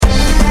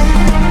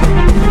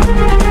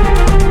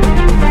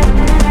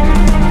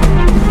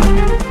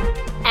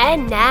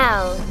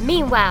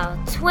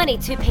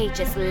22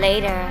 pages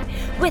later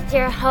with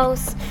your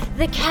hosts,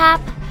 The Cap,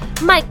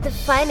 Mike the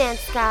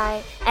Finance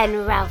Guy,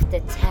 and Ralph the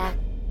Tech.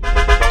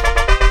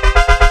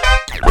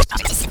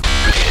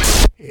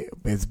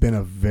 It's been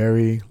a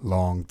very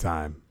long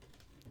time.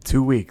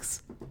 2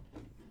 weeks.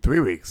 3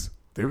 weeks.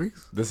 3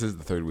 weeks? This is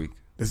the third week.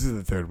 This is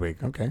the third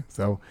week. Okay.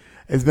 So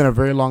it's been a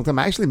very long time.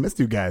 I actually missed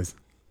you guys.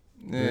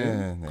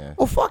 Yeah.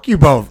 Well, fuck you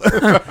both.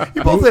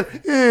 You both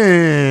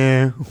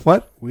said,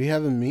 What? We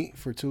haven't meet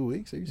for 2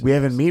 weeks. We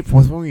haven't met.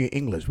 What's wrong with your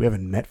English? We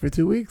haven't met for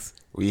 2 weeks?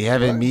 We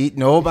haven't meet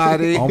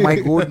nobody. Oh, my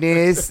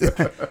goodness.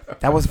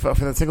 That was for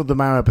the Cinco de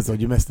Mayo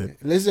episode. You missed it.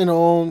 Listen,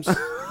 Holmes.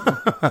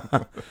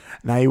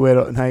 Now you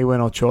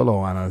went all cholo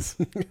on us.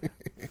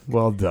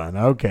 Well done.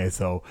 Okay,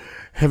 so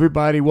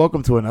everybody,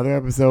 welcome to another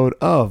episode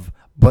of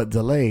But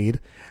Delayed.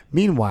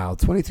 Meanwhile,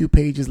 22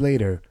 pages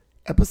later,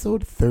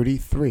 episode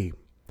 33.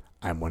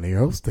 I'm one of your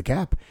hosts, The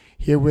Cap,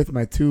 here with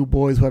my two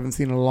boys who I haven't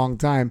seen in a long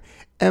time,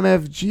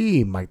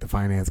 MFG, Mike the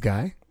Finance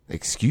Guy.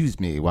 Excuse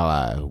me while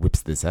I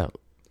whips this out.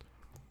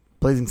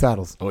 Blazing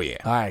Saddles. Oh, yeah.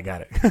 All right,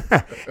 got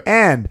it.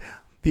 And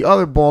the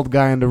other bald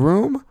guy in the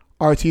room,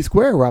 RT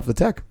Square, Ralph the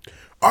Tech.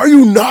 Are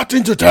you not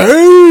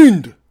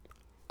entertained?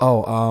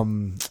 Oh,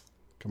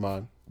 Come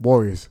on.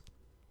 Warriors.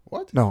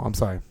 What? No, I'm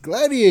sorry.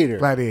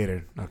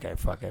 Gladiator. Okay,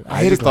 fuck it.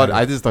 I just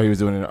thought he was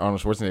doing an Arnold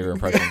Schwarzenegger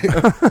impression.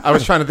 I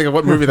was trying to think of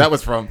what movie that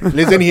was from.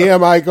 Listen here,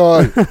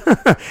 Michael.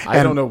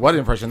 I don't know what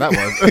impression that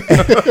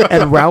was.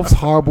 And Ralph's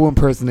horrible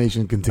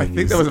impersonation I continues.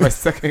 think that was my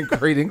second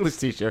grade English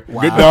teacher.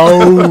 Wow. Get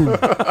down.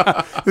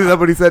 Is that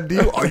what he said to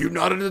you? Are you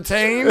not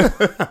entertained?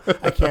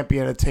 I can't be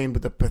entertained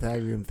with the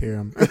Pythagorean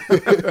theorem.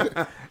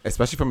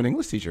 Especially from an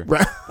English teacher.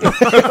 Right.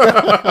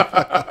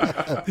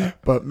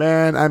 But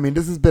man, I mean,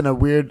 this has been a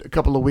weird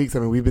couple of weeks. I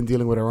mean, we've been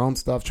dealing with our own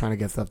stuff, trying to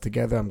get stuff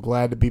together. I'm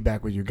glad to be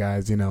back with you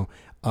guys. You know,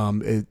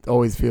 it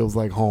always feels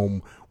like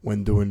home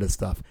when doing this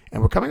stuff.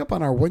 And we're coming up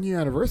on our 1 year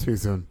anniversary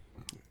soon.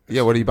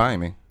 Yeah, what are you buying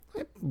me?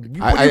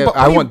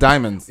 I want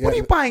diamonds. What are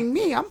you buying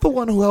me? I'm the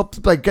one who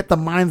helped get the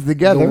minds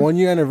together. The 1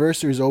 year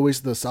anniversry is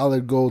always the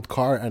solid gold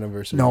car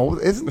anniversary. No,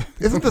 isn't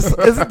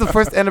the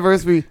first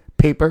anniversary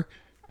paper?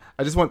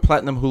 I just want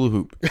platinum hula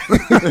hoop.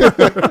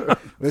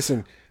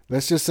 Listen,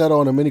 let's just settle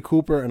on a Mini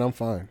Cooper and I'm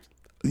fine.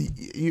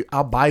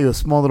 I'll buy you a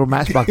small little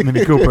Matchbox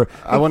Mini Cooper.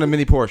 I want a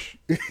mini Porsche.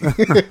 You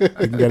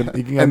can get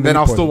And then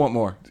I'll still want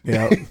more.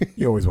 Yeah,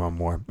 you always want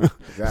more.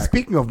 Exactly.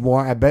 Speaking of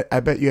more, I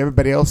bet you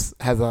everybody else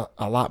has a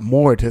lot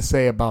more to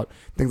say about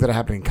things that are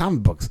happening in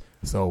comic books.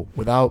 So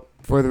without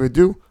further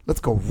ado,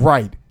 let's go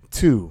right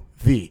to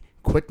the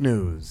quick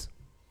news.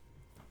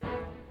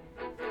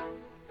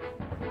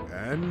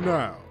 And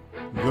now,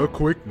 the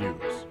quick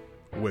news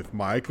with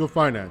Mike the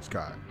Finance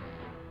Guy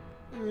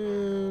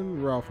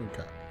and Ralph and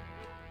Cap.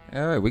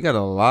 All right, we got a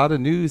lot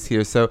of news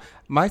here. So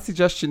my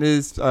suggestion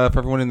is for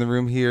everyone in the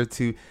room here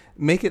to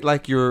make it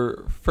like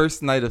your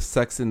first night of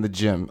sex in the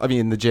jail.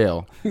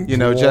 You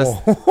know,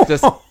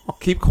 just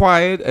keep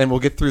quiet, and we'll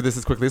get through this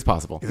as quickly as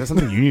possible. Is that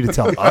something you need to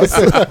tell us?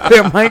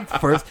 Yeah, Mike,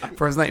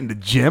 first night in the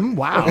gym?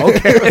 Wow,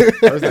 okay.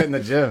 First night in the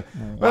gym.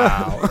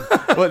 Wow.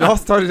 Well, it all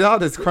started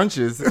out as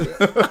crunches.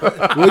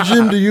 What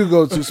gym do you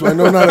go to so I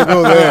know not to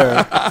go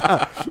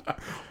there?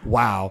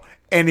 Wow.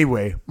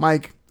 Anyway,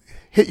 Mike,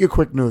 hit your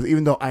quick news,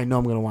 even though I know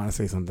I'm going to want to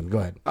say something. Go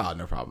ahead. Oh,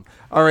 no problem.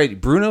 All right.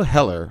 Bruno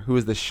Heller, who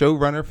is the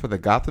showrunner for the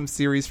Gotham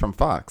series from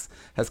Fox,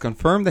 has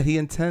confirmed that he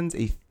intends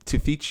to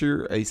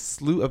feature a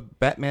slew of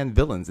Batman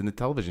villains in the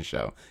television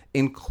show,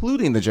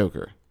 including the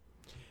Joker.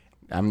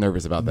 I'm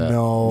nervous about that.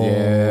 No.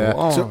 Yeah.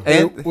 Oh. So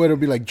it'll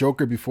be like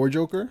Joker before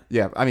Joker?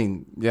 Yeah. I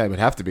mean, yeah, it would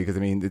have to be because,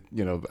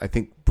 I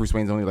think Bruce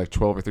Wayne's only like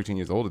 12 or 13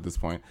 years old at this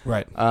point.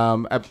 Right.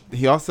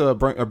 He also,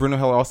 Bruno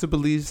Heller also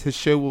believes his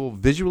show will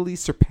visually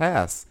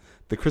surpass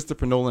the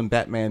Christopher Nolan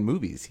Batman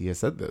movies. He has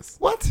said this.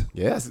 What?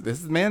 Yes,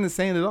 this man is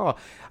saying it all.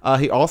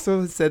 He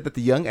also has said that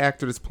the young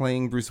actor that's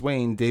playing Bruce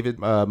Wayne, David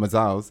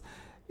Mazouz,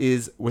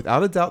 is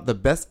without a doubt the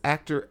best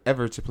actor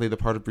ever to play the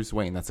part of Bruce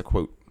Wayne. That's a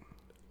quote.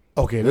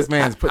 Okay, this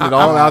man's putting it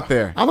all out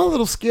there. I'm a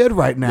little scared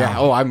right now. Yeah.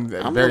 Oh, I'm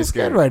very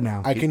scared right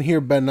now. I can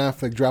hear Ben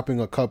Affleck dropping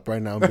a cup right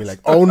now and be like,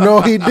 "Oh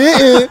no, he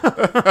didn't."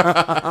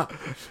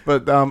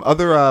 But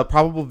other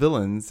probable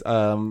villains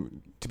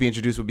to be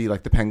introduced would be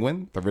like the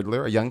Penguin, the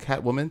Riddler, a young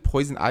Catwoman,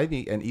 Poison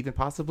Ivy, and even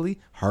possibly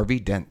Harvey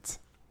Dent.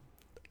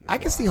 I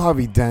can see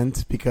Harvey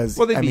Dent because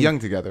they'd be young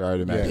together, I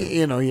would imagine.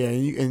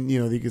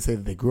 You could say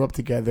that they grew up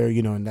together,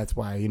 and that's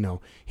why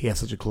he has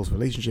such a close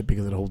relationship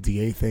because of the whole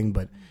DA thing.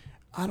 But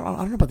I don't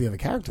know about the other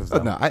characters.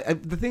 Though. No,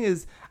 the thing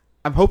is,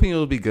 I'm hoping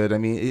it'll be good. I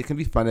mean, it can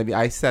be fun. I mean,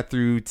 I sat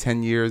through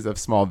 10 years of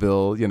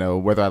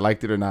Smallville, whether I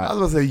liked it or not. I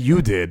was going to say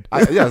you did. I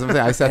was going to say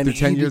I sat through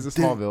 10 years of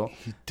Smallville.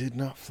 He did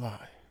not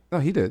fly. No,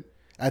 he did.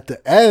 At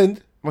the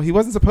end. Well, he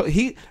wasn't supposed.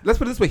 Let's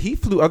put it this way: he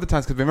flew other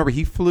times because remember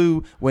he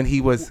flew when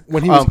he was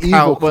when he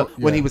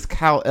was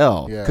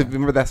Kal-El. Yeah. Because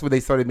remember that's when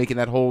they started making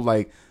that whole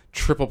like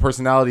triple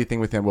personality thing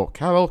with him. Well,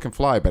 Kal-El can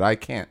fly, but I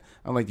can't.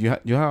 I'm like, you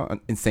know how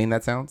insane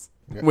that sounds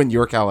when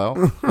you're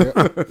Kal-El.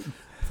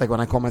 It's like when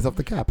I call myself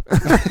the Cap.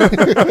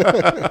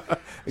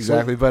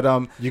 Exactly.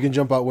 But You can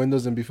jump out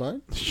windows and be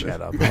fine.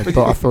 Shut up.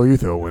 I'll throw you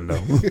through a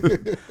window.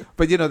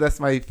 but that's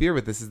my fear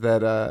with this is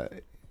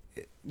that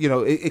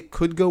it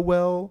could go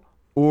well,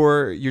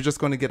 or you're just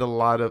going to get a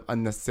lot of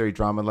unnecessary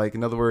drama. Like,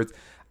 in other words,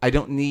 I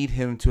don't need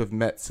him to have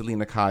met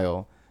Selena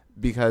Kyle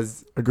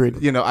because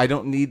Agreed. I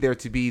don't need there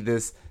to be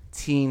this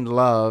teen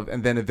love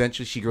and then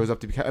eventually she grows up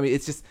to become,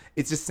 it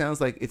just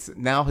sounds like it's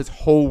now his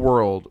whole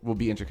world will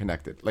be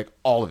interconnected, like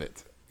all of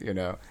it.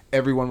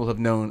 Everyone will have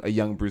known a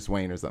young Bruce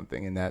Wayne or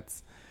something, and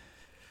that's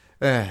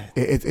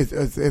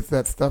it's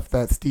that stuff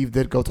that Steve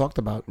Ditko talked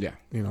about. Yeah.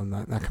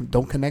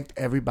 Don't connect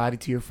everybody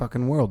to your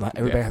fucking world. Not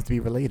everybody has to be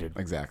related.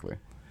 Exactly.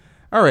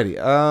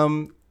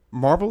 Alrighty.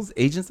 Marvel's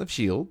Agents of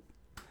S.H.I.E.L.D.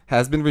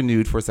 has been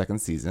renewed for a second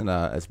season,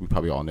 as we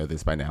probably all know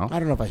this by now. I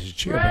don't know if I should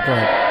cheer, but go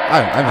ahead.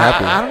 I'm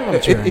happy. I don't know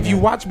what cheering if you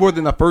watch more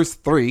than the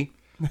first 3,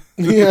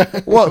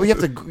 Yeah. Well, you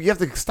have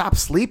to stop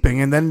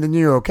sleeping, and then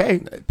you're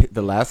okay.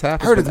 the last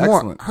half I heard has it's been more.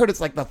 excellent. I heard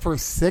it's like the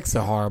first 6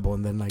 are horrible,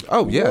 and then like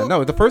Oh yeah,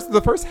 no. The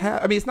first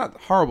half. I mean, it's not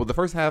horrible. The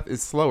first half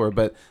is slower,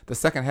 but the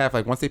second half,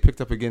 like once they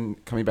picked up again,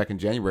 coming back in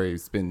January,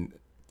 it's been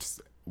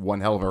just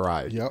one hell of a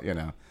ride. Yep.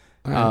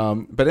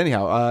 But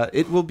anyhow,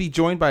 it will be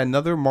joined by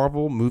another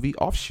Marvel movie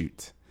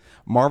offshoot.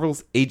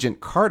 Marvel's Agent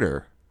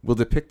Carter will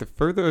depict the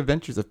further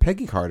adventures of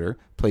Peggy Carter,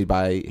 played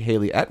by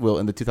Haley Atwell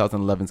in the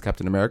 2011's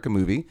Captain America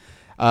movie,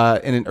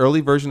 in an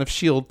early version of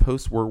S.H.I.E.L.D.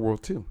 post World War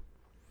II.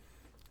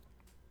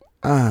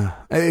 I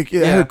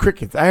heard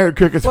crickets.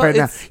 Well, right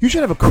now. You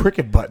should have a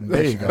cricket button.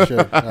 There you go.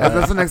 Sure.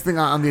 That's the next thing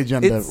on the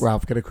agenda, It's-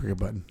 Ralph. Get a cricket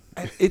button.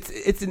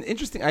 It's an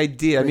interesting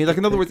idea. I mean, like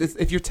in other words,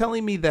 if you're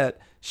telling me that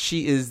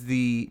she is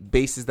the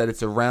basis that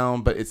it's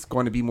around, but it's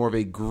going to be more of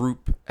a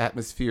group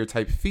atmosphere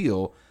type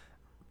feel,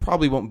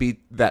 probably won't be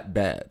that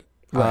bad.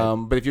 Right.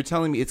 But if you're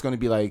telling me it's going to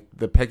be like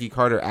the Peggy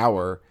Carter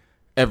hour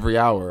every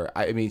hour,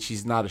 I mean,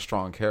 she's not a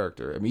strong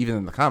character. I mean, even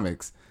in the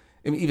comics,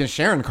 I mean, even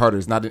Sharon Carter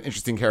is not an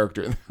interesting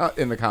character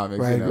in the comics.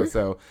 Right.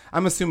 So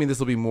I'm assuming this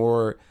will be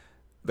more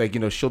like,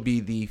 she'll be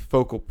the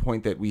focal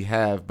point that we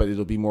have, but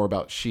it'll be more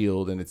about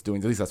S.H.I.E.L.D. and it's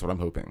doing, at least that's what I'm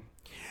hoping.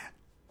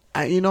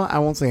 I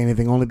won't say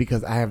anything only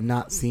because I have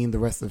not seen the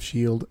rest of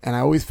S.H.I.E.L.D. And I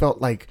always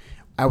felt like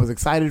I was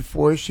excited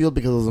for S.H.I.E.L.D.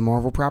 because it was a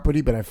Marvel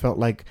property, but I felt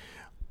like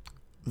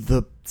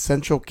the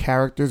central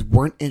characters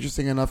weren't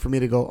interesting enough for me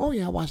to go, oh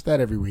yeah, I'll watch that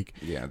every week.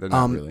 Yeah, they're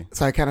not really.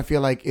 So I kind of feel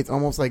like it's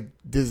almost like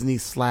Disney /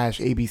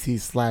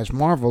 ABC /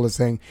 Marvel is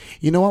saying,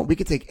 you know what, we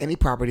could take any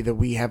property that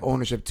we have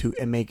ownership to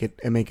and make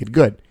it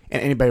good,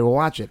 and anybody will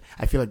watch it.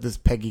 I feel like this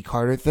Peggy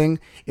Carter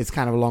thing is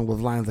kind of along those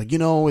lines, like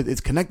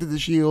it's connected to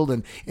S.H.I.E.L.D.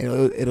 and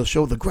it'll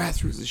show the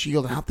grassroots of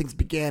S.H.I.E.L.D. and how things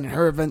began and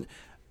her event.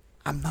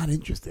 I'm not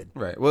interested.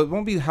 Right. Well, it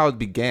won't be how it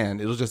began.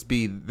 It'll just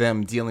be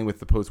them dealing with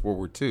the post-World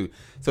War II.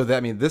 So that,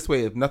 I mean, this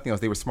way, if nothing else,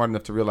 they were smart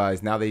enough to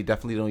realize now they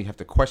definitely don't even have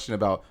to question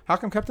about how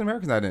come Captain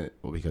America's not in it?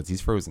 Well, because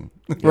he's frozen.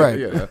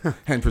 Right.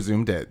 And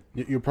presumed dead.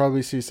 You'll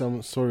probably see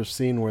some sort of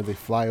scene where they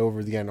fly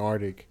over the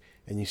Antarctic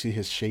and you see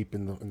his shape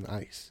in the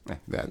ice.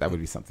 That would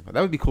be something. That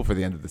would be cool for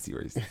the end of the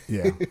series.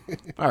 Yeah.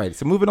 All right,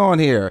 so moving on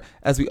here.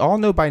 As we all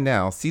know by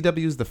now,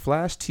 CW's The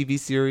Flash TV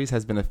series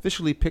has been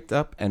officially picked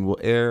up and will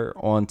air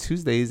on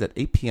Tuesdays at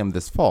 8 p.m.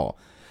 this fall.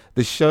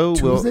 The show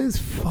Tuesdays?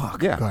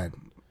 Fuck. Yeah. Go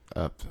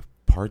ahead.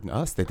 Pardon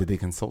us. Did they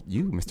consult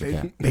you, Mr.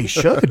 Cat? They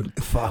should.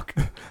 Fuck.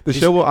 The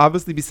show will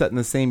obviously be set in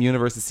the same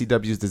universe as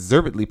CW's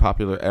deservedly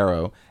popular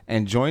Arrow,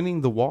 and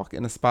joining the walk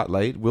in the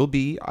spotlight will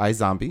be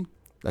iZombie.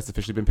 That's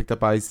officially been picked up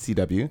by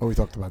CW. Oh, we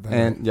talked about that.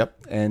 And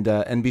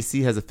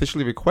NBC has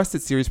officially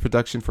requested series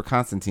production for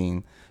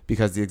Constantine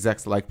because the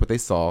execs liked what they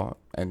saw,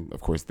 and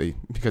of course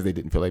because they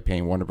didn't feel like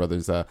paying Warner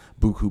Brothers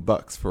buku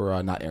bucks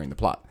for not airing the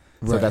plot.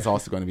 So Right. that's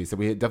also going to be. So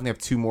we definitely have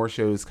 2 more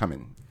shows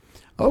coming.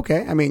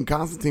 Okay, I mean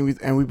Constantine, we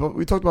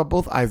talked about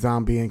both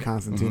iZombie and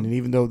Constantine, and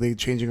even though they're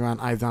changing around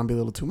iZombie a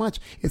little too much,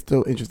 it's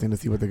still interesting to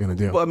see what they're going to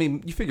do. Well, I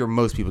mean, you figure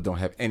most people don't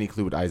have any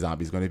clue what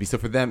iZombie is going to be, so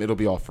for them it'll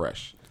be all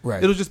fresh.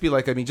 Right. It'll just be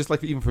like, I mean, just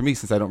like even for me,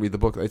 since I don't read the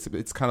book,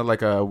 it's kind of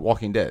like a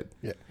Walking Dead.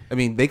 Yeah. I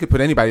mean, they could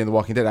put anybody in the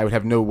Walking Dead. I would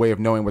have no way of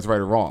knowing what's right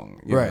or wrong.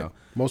 You Right. know?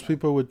 Most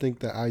people would think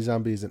that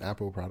iZombie is an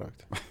Apple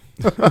product.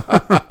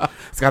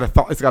 It's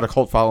got a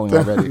cult following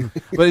already.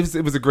 But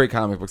it was a great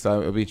comic book,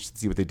 so I'll be interested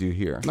to see what they do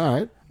here. All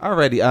right.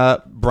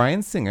 Alrighty.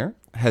 Bryan Singer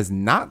has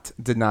not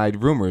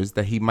denied rumors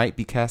that he might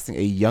be casting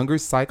a younger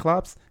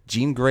Cyclops,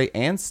 Jean Grey,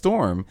 and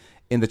Storm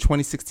in the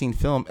 2016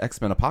 film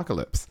X-Men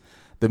Apocalypse.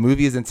 The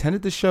movie is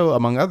intended to show,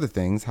 among other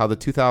things, how the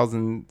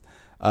 2000s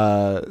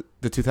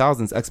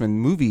X-Men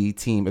movie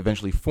team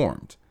eventually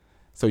formed.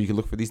 So you can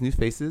look for these new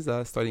faces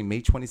starting May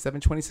 27,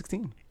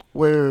 2016.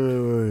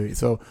 Wait.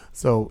 So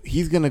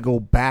he's going to go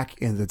back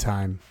in the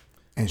time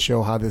and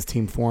show how this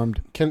team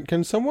formed.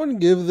 Can someone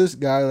give this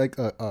guy like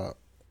a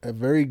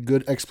very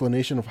good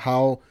explanation of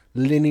how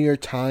linear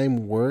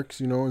time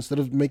works, instead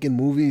of making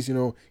movies,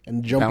 and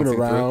jumping Bouncing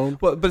around? through.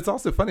 Well, but it's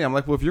also funny. I'm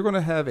like, well, if you're going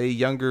to have a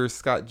younger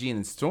Scott, Jean,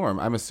 and Storm,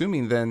 I'm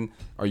assuming then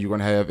are you going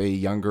to have a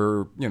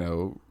younger,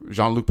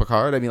 Jean-Luc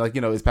Picard? I mean, like,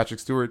 is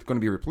Patrick Stewart going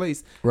to be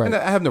replaced? Right. And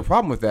I have no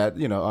problem with that.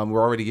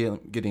 We're already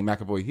getting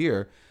McAvoy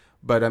here.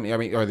 But I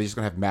mean, are they just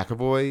gonna have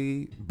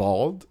McAvoy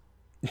bald?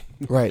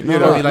 Right. You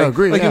know,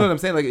 agree. Like, yeah. you know what I'm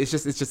saying? Like, it's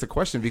just a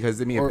question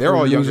because I mean, if Or- they're or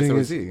all younger, losing so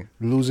his- is he.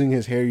 Losing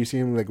his hair, you see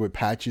him like with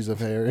patches of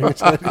hair. in his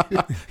head.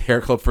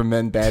 Hair club for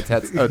men, bad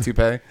toupee.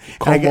 And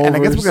I guess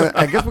Comb-overs.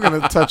 we're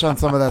gonna touch on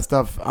some of that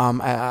stuff on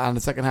the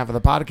second half of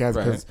the podcast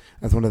because Right.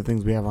 that's one of the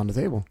things we have on the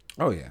table.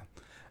 Oh yeah.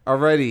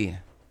 Alrighty.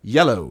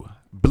 Yellow,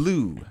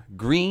 blue,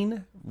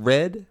 green,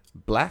 red,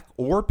 black,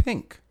 or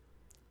pink.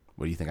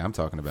 What do you think I'm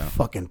talking about?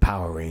 Fucking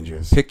Power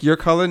Rangers. Pick your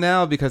color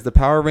now because the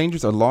Power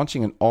Rangers are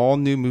launching an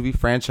all-new movie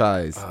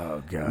franchise.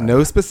 Oh god.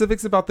 No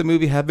specifics about the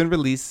movie have been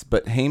released,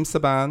 but Haim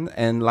Saban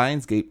and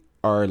Lionsgate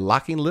are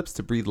locking lips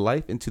to breathe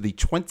life into the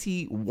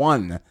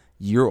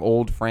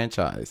 21-year-old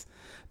franchise.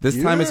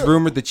 This time it's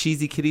rumored the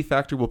cheesy kitty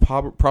factor will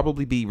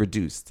probably be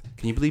reduced.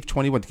 Can you believe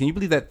 21? Can you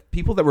believe that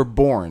people that were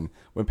born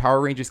when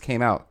Power Rangers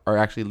came out are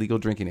actually legal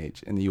drinking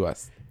age in the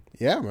U.S.?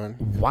 Yeah, man.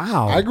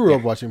 Wow. I grew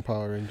up watching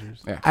Power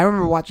Rangers. Yeah. I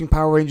remember watching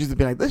Power Rangers and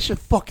being like, "This shit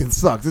fucking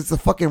sucks. It's a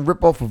fucking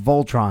ripoff of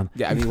Voltron."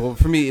 Yeah, I mean, well,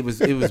 for me, it was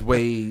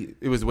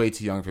way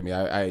too young for me.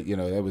 I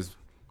that was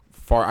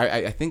far.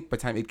 I think by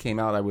the time it came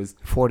out, I was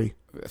 40.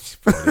 I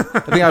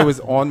think I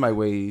was on my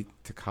way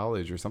to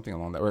college or something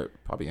along that, or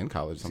probably in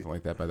college, something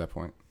like that by that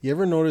point. You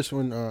ever notice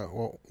when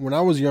when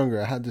I was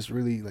younger, I had this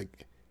really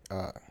like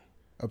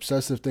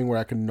obsessive thing where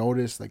I could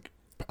notice like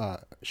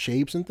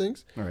shapes and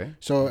things. All right.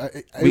 So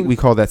We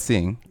call that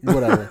seeing.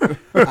 whatever.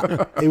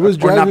 It was Or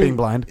driving not being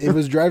blind. It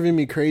was driving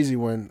me crazy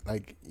when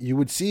like you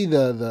would see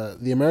the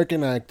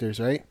American actors,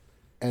 right?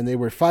 And they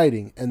were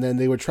fighting, and then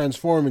they would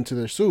transform into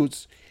their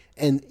suits,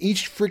 and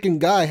each freaking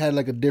guy had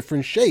like a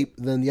different shape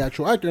than the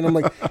actual actor, and I'm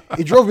like,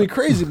 it drove me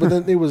crazy. But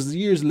then it was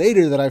years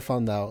later that I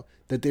found out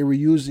that they were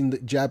using the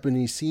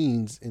Japanese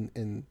scenes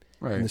in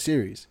the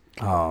series.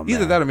 Oh,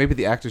 Either that or maybe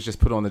the actors just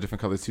put on the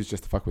different colored suits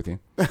just to fuck with you.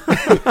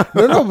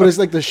 No, but it's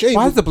like the shape.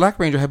 Why does the Black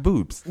Ranger have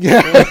boobs?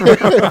 Yeah.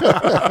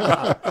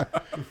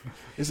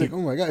 It's like,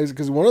 oh my god, it's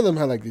because one of them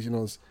had like this,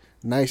 this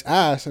nice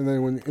ass, and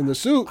then when in the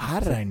suit, How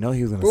did I know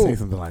he was going to say Boom.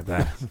 something like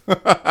that?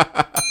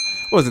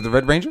 What was it, the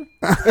Red Ranger?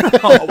 yeah,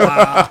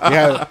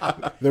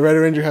 the Red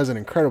Ranger has an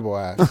incredible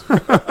ass.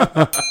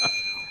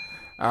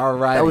 All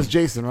right. That was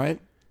Jason, right?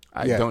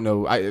 I yeah. don't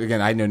know.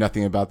 I know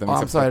nothing about them. Oh, I'm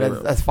except sorry. that That's, they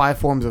were- that's 5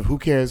 forms of who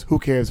cares, who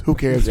cares, who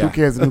cares, Yeah. who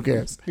cares, and who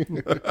cares.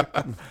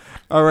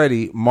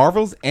 Alrighty,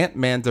 Marvel's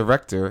Ant-Man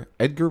director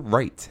Edgar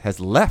Wright has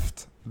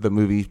left the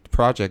movie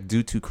project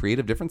due to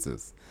creative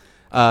differences.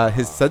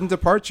 His sudden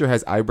departure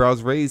has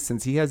eyebrows raised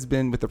since he has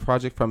been with the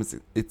project from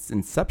its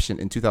inception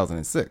in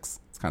 2006.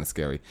 It's kind of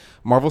scary.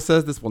 Marvel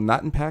says this will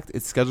not impact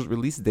its scheduled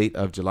release date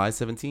of July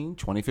 17,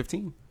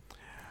 2015.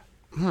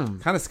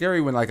 Kind of scary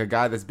when like a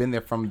guy that's been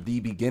there from the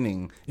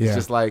beginning is Yeah.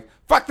 just like,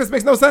 fuck, this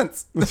makes no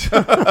sense.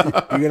 You're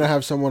gonna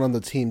have someone on the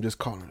team just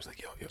calling him. It's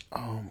like, yo,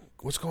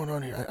 what's going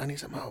on here? I need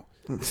some help.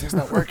 This is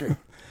not working.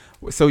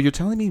 So you're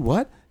telling me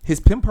what? His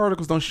PIM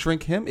particles don't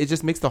shrink him? It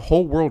just makes the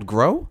whole world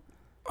grow?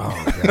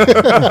 Oh,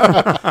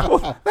 God.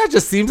 Well, that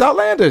just seems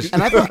outlandish.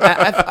 And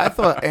I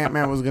thought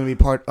Ant-Man was going to be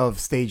part of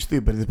Stage 3,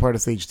 but is it part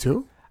of Stage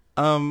 2?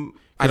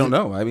 I don't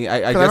know. I mean, I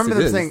I guess remember it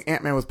them is. saying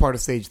Ant-Man was part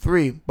of Stage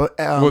 3, but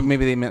Well,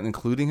 maybe they meant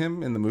including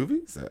him in the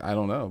movies. I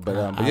don't know, but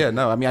yeah,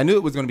 no. I mean, I knew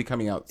it was going to be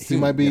coming out soon.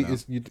 He might be. you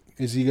know?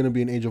 Is he gonna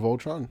be in Age of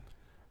Ultron?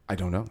 I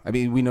don't know. I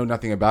mean, we know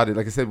nothing about it.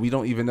 Like I said, we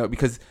don't even know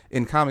because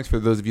in comics, for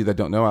those of you that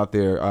don't know out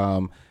there,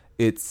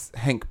 it's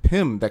Hank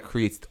Pym that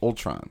creates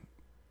Ultron.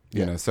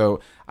 You know,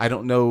 so I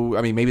don't know.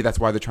 I mean, maybe that's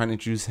why they're trying to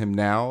introduce him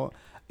now,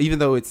 even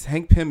though it's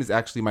Hank Pym is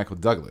actually Michael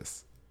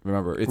Douglas.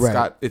 Remember, it's Right.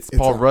 Scott. It's It's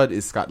Paul Rudd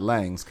is Scott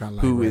Lang,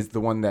 who is right. the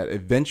one that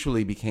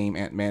eventually became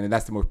Ant-Man, and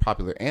that's the more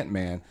popular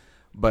Ant-Man.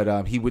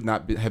 But he would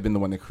not have been the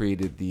one that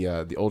created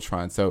the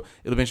Ultron. So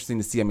it'll be interesting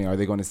to see. I mean, are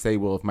they going to say,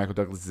 well, if Michael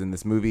Douglas is in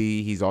this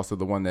movie, he's also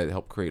the one that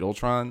helped create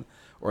Ultron?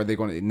 Or are they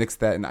going to nix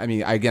that? And I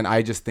mean, again,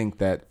 I just think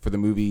that for the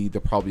movie,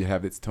 they'll probably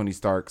have it's Tony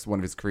Stark's, one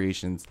of his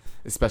creations,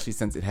 especially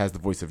since it has the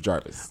voice of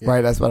Jarvis.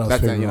 right, that's what I was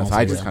That's figuring. so also,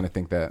 I just yeah. kind of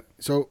think that.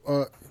 So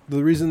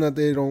the reason that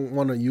they don't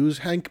want to use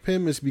Hank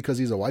Pym is because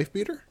he's a wife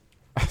beater.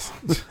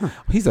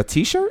 He's a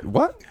T-shirt?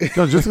 What?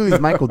 No, just because he's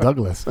Michael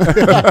Douglas.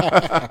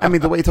 I mean,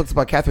 the way he talks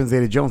about Catherine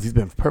Zeta-Jones, he's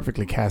been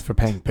perfectly cast for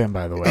Hank Pym,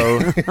 by the way.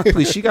 Oh,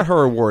 please, she got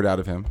her award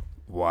out of him.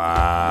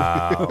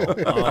 Wow.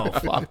 Oh,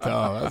 fucked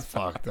up. That's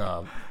fucked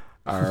up.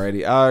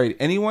 Alrighty, all right.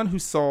 Anyone who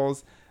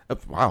saws,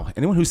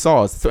 anyone who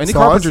saws. So any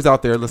Saws? carpenters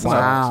out there, listen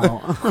up.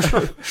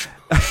 Wow.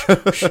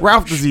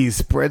 Ralph disease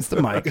spreads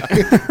the mic.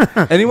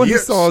 Anyone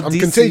Yes, who saw I'm DC,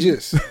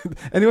 contagious.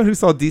 anyone who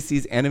saw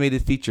DC's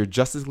animated feature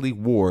Justice League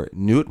War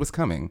knew it was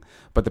coming,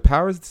 but the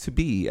powers to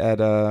be at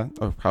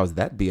powers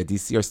that be at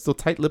DC are still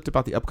tight-lipped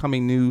about the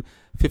upcoming new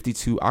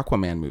 52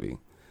 Aquaman movie.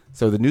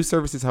 So the news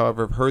services,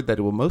 however, have heard that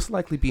it will most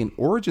likely be an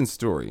origin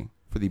story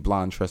for the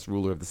blonde trust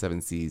ruler of the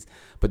Seven Seas,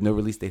 but no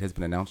release date has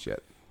been announced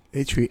yet.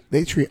 They treat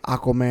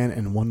Aquaman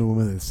and Wonder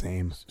Woman the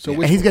same. So And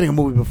which he's one- getting a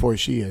movie before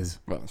she is.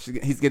 Well,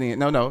 he's getting it.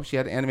 No, she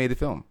had an animated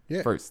film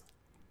first,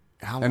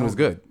 How and it was long?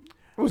 good.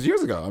 It was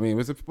years ago. I mean, it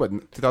was what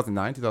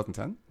 2009,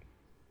 2010.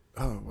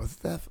 Oh, was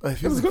that? It was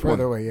feels a good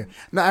further one. away. Yeah.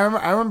 No,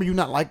 I remember you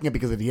not liking it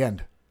because of the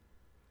end.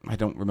 I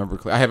don't remember.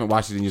 I haven't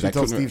watched it in years. She I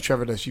told couldn't Steve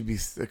Trevor that she'd be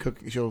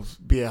cooking. She'll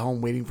be at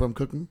home waiting for him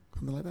cooking,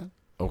 something like that.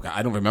 Oh God,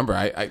 I don't remember.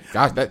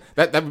 Gosh,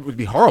 that would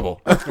be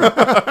horrible.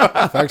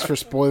 Thanks for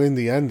spoiling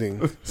the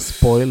ending.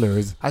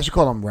 Spoilers. I should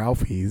call them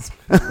Ralphie's.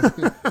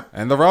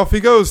 And the Ralphie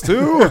goes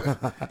too.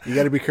 You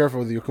got to be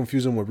careful. You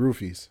confuse them with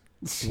roofies.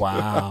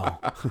 Wow.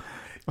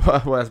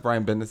 Well, ask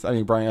Brian Bendis. I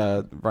mean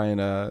Bryan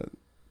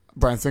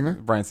Singer.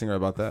 Brian Singer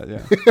about that.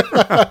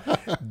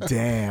 Yeah.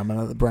 Damn,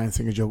 another Bryan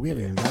Singer joke. We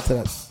haven't even got to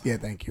that. Yeah,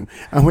 thank you.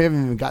 And we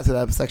haven't even got to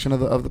that section of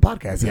the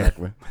podcast yet.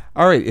 Exactly.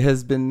 All right. It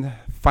has been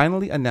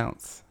finally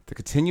announced. The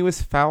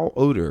continuous foul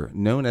odor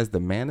known as the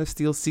Man of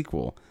Steel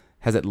sequel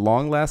has at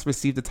long last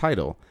received the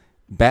title.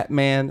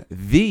 Batman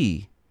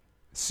v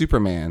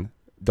Superman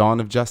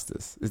Dawn of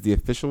Justice is the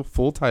official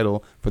full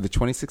title for the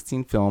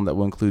 2016 film that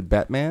will include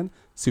Batman,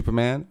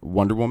 Superman,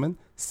 Wonder Woman,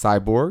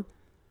 Cyborg,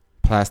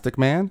 Plastic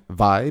Man,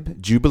 Vibe,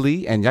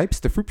 Jubilee, and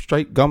yipes, the Fruit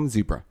Stripe Gum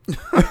Zebra.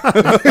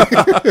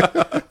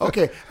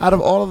 Okay, out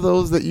of all of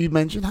those that you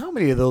mentioned, how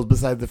many of those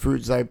besides the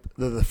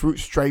Fruit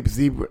Stripe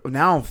Zebra?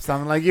 Now I'm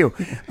sounding like you.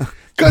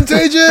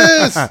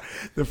 Contagious!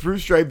 The Fruit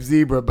Stripe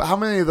Zebra. But how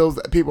many of those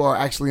people are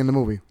actually in the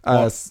movie?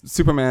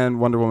 Superman,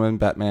 Wonder Woman,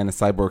 Batman, and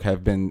Cyborg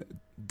have been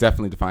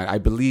definitely defined. I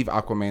believe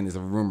Aquaman is a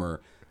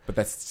rumor, but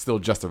that's still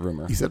just a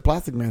rumor. You said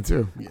Plastic Man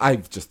too. I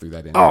just threw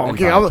that in. Oh,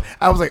 okay.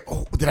 I was like,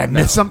 oh, did I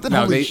miss something?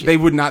 No, Holy shit. they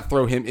would not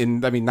throw him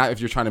in. I mean, not if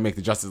you're trying to make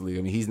the Justice League.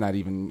 I mean, he's not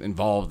even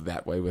involved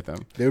that way with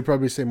them. They would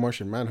probably say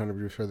Martian Manhunter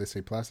before they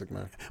say Plastic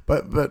Man.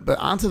 But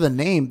onto the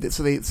name.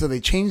 So they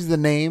changed the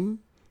name.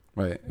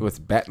 Right. It was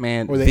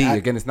Batman Or they v. add-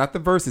 Again, it's not the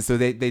verses, so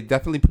they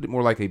definitely put it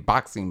more like a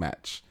boxing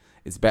match.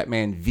 It's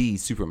Batman v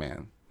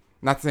Superman.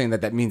 Not saying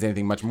that means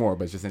anything much more,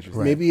 but it's just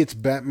interesting. Maybe it's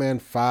Batman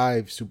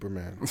 5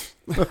 Superman.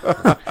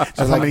 That's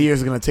how many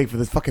years it's going to take for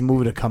this fucking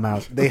movie to come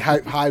out. They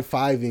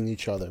high-fiving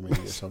each other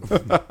maybe or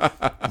something.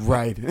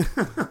 Right.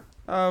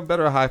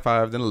 Better a high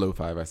five than a low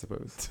five, I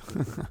suppose.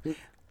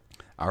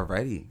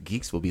 Alrighty.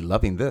 Geeks will be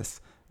loving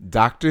this.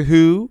 Doctor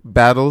Who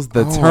battles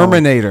the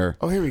Terminator.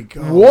 Oh, here we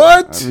go.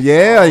 What?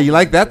 Yeah, you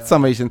like that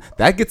summation.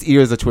 That gets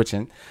ears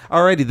a-twitching.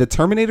 Alrighty, the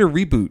Terminator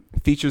reboot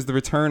features the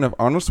return of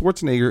Arnold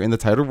Schwarzenegger in the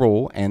title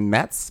role and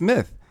Matt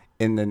Smith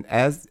in an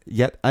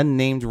as-yet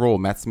unnamed role.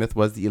 Matt Smith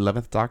was the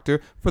 11th Doctor.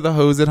 For the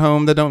hoes at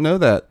home that don't know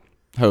that.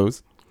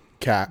 Hoes.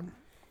 Cat.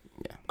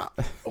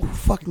 Who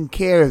fucking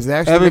cares? They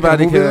actually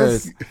Everybody making a movie of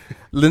cares. this?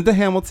 Linda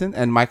Hamilton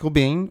and Michael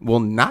Biehn will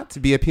not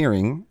be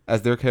appearing,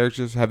 as their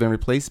characters have been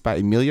replaced by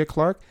Emilia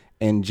Clarke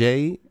and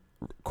Jay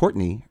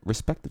Courtney,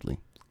 respectively.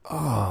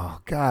 Oh,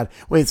 God.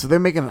 Wait, so they're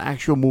making an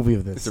actual movie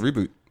of It's this? a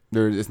reboot.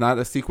 It's not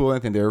a sequel or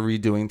anything. They're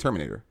redoing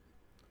Terminator.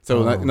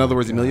 So, in other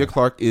words, Emilia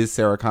Clarke is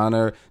Sarah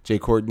Connor. Jay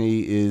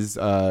Courtney is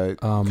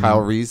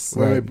Kyle Reese.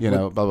 Wait,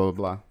 blah, blah,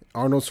 blah.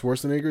 Arnold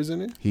Schwarzenegger's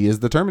in it? He is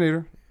the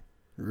Terminator.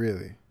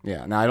 Really?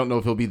 Yeah. Now, I don't know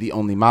if he'll be the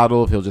only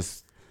model,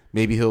 if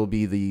maybe he'll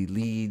be the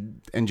lead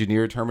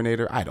engineer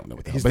Terminator. I don't know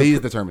what the hell, but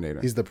he's the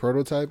Terminator. He's the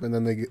prototype, and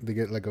then they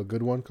get like a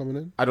good one coming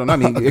in? I don't know. I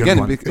mean, good again,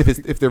 one.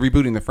 if they're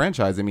rebooting the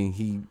franchise, I mean,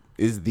 he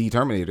is the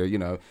Terminator,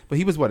 But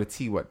he was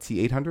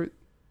T800?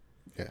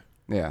 Yeah.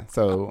 Yeah.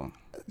 So,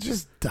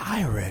 Just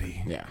die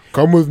already. yeah.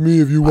 Come with me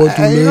if you want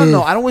to I live. don't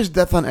know. I don't wish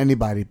death on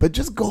anybody, but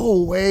just go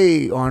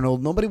away,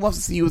 Arnold. Nobody wants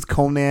to see you as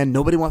Conan.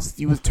 Nobody wants to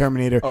see you as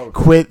Terminator.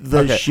 Quit the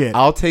Okay, shit.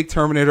 I'll take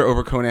Terminator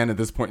over Conan at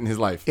this point in his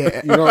life.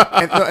 Yeah,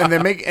 and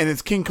they're making, and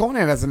it's King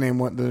Conan. That's the name.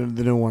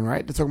 The new one,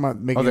 right? They're talking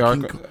about making. Oh,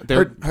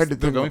 they're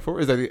King going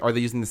for it? Are they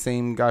using the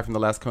same guy from the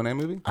last Conan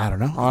movie? I don't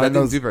know. All I That know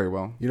didn't is do very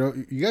well.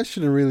 You guys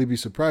shouldn't really be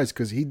surprised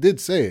because he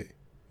did say it.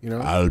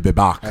 I'll be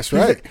back. That's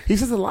right. He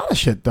says a lot of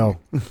shit though.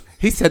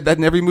 He said that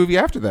in every movie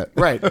after that.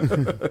 Right.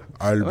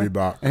 I'll be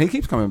back. And he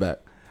keeps coming back.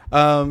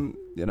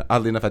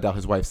 Oddly enough, I doubt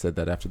his wife said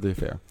that after the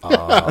affair.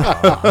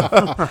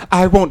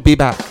 I won't be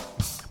back.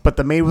 But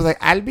the maid was like,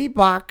 "I'll be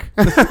back."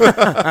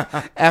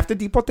 After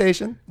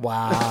deportation.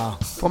 Wow.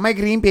 For my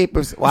green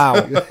papers. Wow.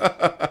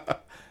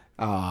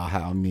 Oh,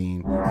 how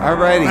mean.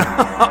 Alrighty.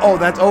 Oh,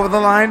 that's over the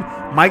line.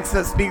 Mike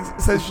says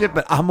shit,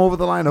 but I'm over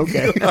the line.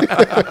 Okay.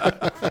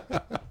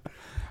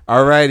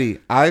 Alrighty.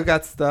 I've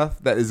got stuff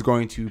that is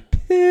going to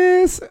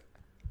piss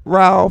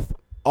Ralph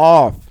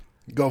off.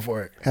 Go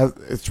for it.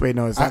 It's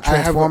not I have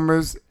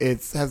Transformers. It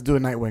has to do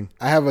with Nightwing.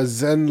 I have a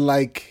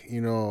Zen-like,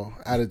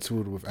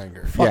 attitude with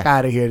anger. Fuck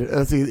out of here.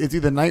 Let's see. It's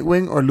either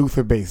Nightwing or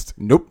Luther based.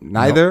 Nope,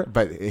 neither.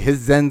 But his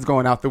Zen's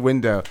going out the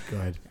window.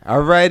 Good.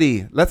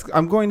 Alrighty.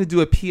 I'm going to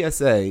do a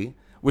PSA,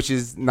 which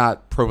is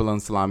not provolone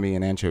salami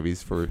and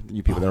anchovies for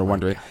you people that are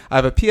wondering. I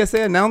have a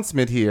PSA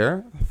announcement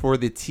here for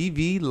the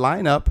TV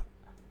lineup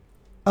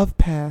of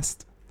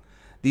past.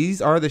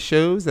 These are the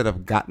shows that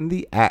have gotten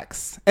the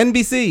axe.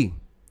 NBC.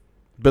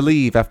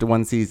 Believe after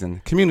 1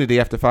 season, Community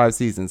after 5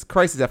 seasons,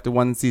 Crisis after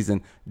 1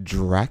 season,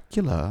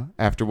 Dracula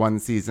after 1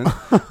 season,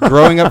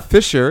 Growing Up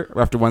Fisher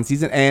after 1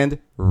 season, and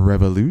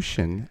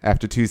Revolution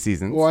after 2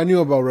 seasons. Well, I knew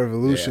about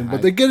Revolution, Yeah,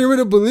 but they're getting rid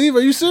of Believe.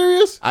 Are you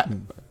serious?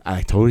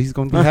 I told you he's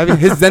going to be having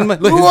his Zen.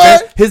 Look,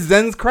 What? his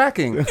Zen's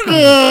cracking.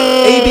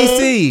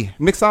 ABC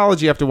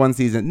Mixology after 1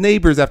 season,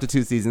 Neighbors after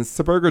 2 seasons,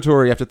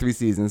 Suburgatory after 3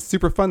 seasons,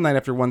 Super Fun Night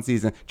after 1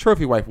 season,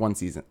 Trophy Wife 1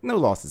 season. No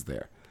losses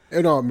there.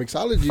 You know,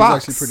 mixology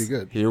Fox, is actually pretty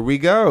good. Here we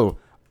go.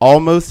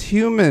 Almost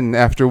Human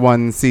after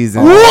 1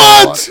 season.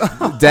 What?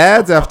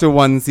 Dads after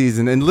 1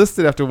 season,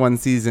 Enlisted after 1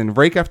 season,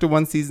 Rake after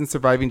 1 season,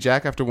 Surviving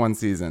Jack after 1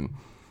 season.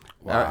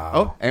 Wow.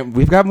 Oh, and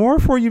we've got more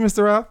for you,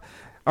 Mr. Ralph.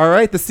 All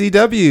right, the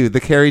CW, the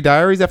Carrie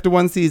Diaries after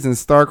 1 season,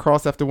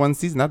 Starcross after 1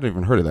 season. I've never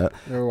even heard of that.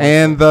 Never watched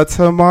And the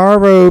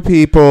Tomorrow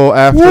People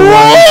after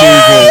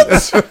 1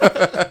 season.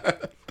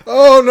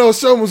 Oh no,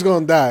 someone's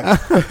gonna die.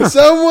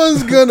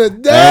 Someone's gonna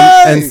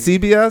die. And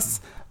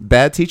CBS,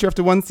 Bad Teacher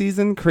after 1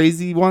 season,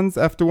 Crazy Ones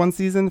after 1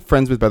 season,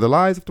 Friends with Better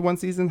Lives after 1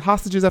 season,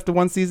 Hostages after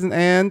 1 season,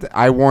 and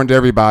I warned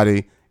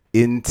everybody,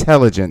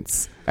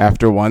 Intelligence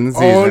after 1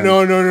 season.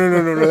 Oh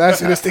no!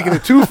 That's taking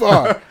it too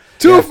far.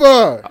 Too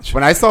far.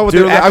 When I saw what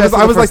Dude, they were, I was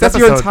after the like, first that's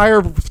your episode.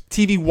 entire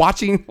TV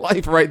watching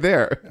life right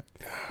there.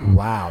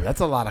 Wow, that's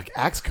a lot of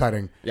axe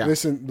cutting. Yeah.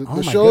 Listen, the Oh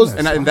my shows.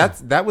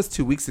 goodness. And that was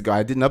 2 weeks ago.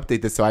 I didn't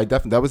update this, so I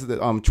definitely that was the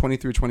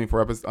 23,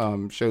 24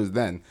 episode, shows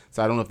then.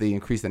 So I don't know if they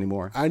increased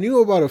anymore. I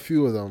knew about a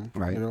few of them.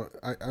 Right. You know,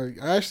 I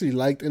actually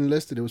liked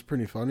Enlisted. It was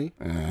pretty funny.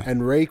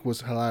 And Rake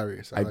was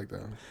hilarious. I like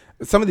that.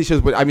 Some of these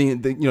shows, but I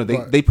mean,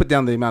 What? they put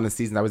down the amount of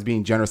seasons. I was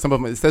being generous. Some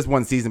of them it says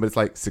 1 season, but it's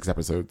like 6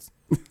 episodes.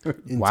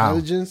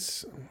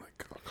 Intelligence. Oh my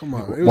god! Come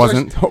on. It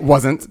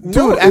Wasn't. actually- Dude,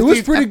 no, it after was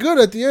you- pretty good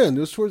at the end.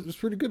 It was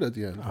pretty good at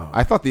the end.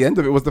 I thought the end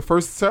of it was the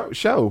first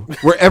show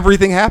where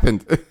everything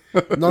happened.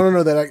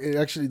 No.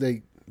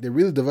 They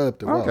really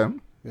developed it well. Okay.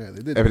 Yeah,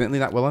 they did. Evidently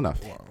not well enough.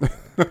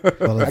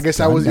 Well, I it's guess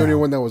I was the done only now.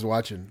 one that was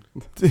watching.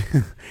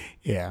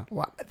 Yeah,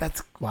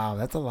 that's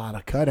a lot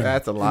of cutting.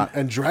 That's a lot.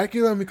 And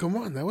Dracula, I mean, come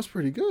on, that was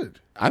pretty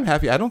good. I'm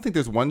happy. I don't think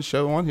there's one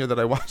show on here that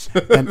I watched.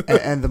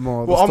 and the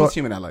moral. of Well, the Almost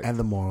story, Human I like. And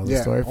the moral of the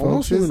Yeah, story,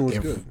 Almost folks, is Human was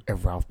good.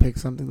 if Ralph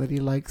picks something that he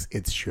likes,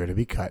 it's sure to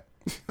be cut.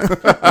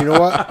 You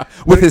know what?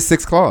 With his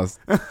 6 claws.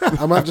 I'm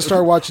gonna have to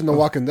start watching The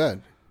Walking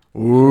Dead.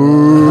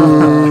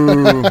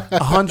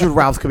 100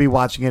 Ralphs could be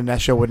watching it, and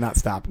that show would not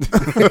stop.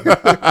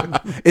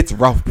 It's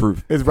Ralph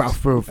proof. It's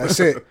Ralph proof. That's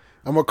it.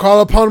 I'm gonna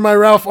call upon my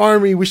Ralph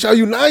army. We shall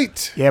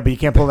unite. Yeah, but you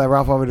can't pull that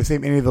Ralph over to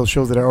save any of those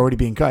shows that are already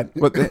being cut.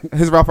 But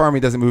his Ralph Army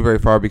doesn't move very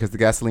far because the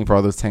gasoline for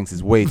all those tanks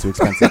is way too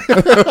expensive.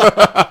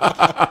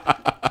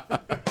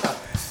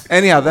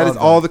 Anyhow, that is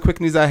all the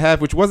quick news I have,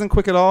 which wasn't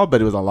quick at all, but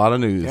it was a lot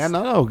of news. Yeah,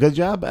 no, good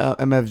job,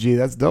 MFG.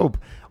 That's dope.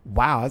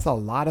 Wow, that's a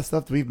lot of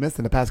stuff that we've missed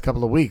in the past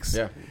couple of weeks.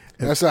 Yeah.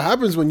 That's what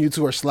happens when you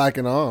two are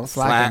slacking off.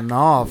 Slacking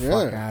off. Yeah.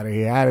 Fuck out of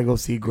here. I had to go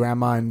see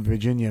Grandma in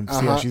Virginia and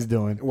see how she's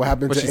doing. What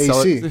happened Was to she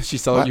AC? she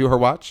selling you her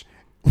watch?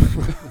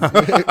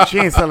 She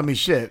ain't selling me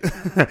shit.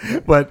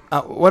 But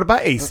what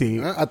about AC?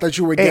 I thought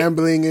you were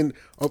gambling and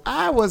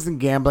I wasn't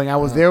gambling. I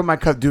was there with my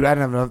cousin. Dude, I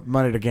didn't have enough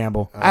money to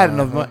gamble. I had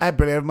enough money. I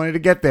barely had money to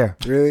get there.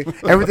 Really?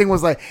 Everything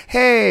was like,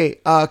 hey,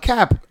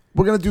 Cap,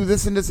 we're going to do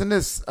this and this and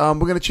this. We're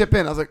going to chip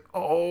in. I was like,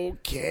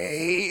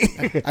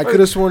 okay. I could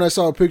have sworn I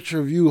saw a picture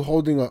of you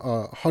holding a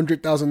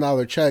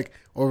 $100,000 check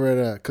over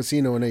at a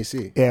casino in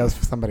AC. Yeah, it was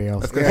for somebody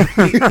else.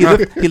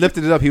 He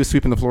lifted it up. He was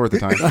sweeping the floor at the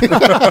time.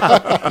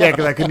 Yeah,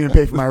 because I couldn't even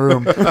pay for my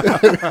room.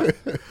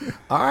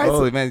 All right.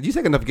 Holy man, you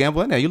take enough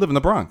gambling now. You live in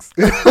the Bronx.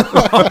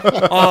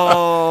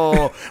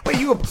 Oh, wait,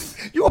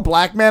 you a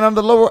black man on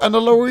the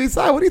lower east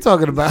side? What are you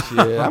talking about?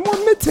 Yeah, I'm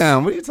on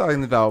Midtown. What are you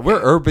talking about? We're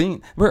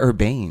urbane. We're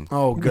urbane.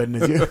 Oh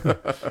goodness!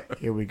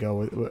 Here we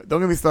go. Don't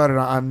get me started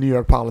on New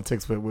York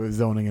politics with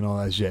zoning and all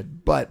that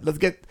shit. But let's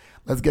get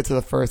to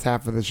the first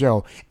half of the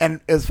show.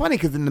 And it's funny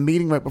because in the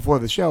meeting right before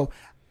the show,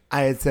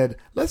 I had said,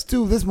 let's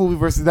do this movie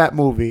versus that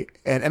movie,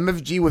 and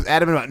MFG was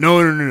adamant about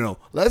no.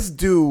 Let's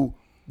do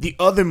the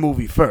other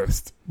movie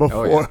first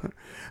before. Oh,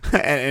 yeah.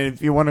 And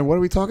if you're wondering what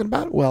are we talking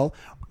about, well,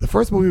 the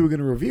first movie we're going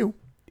to review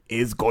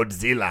is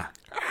Godzilla.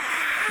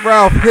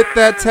 Ralph, hit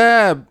that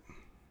tab.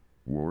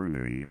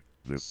 Warning,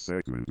 this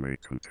segment may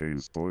contain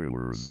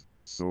spoilers,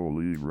 so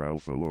leave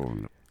Ralph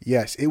alone.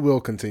 Yes, it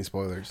will contain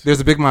spoilers. There's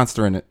a big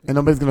monster in it. And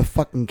nobody's going to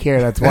fucking care.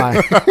 That's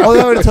why. Oh,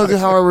 they already told you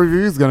how our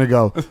review is going to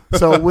go.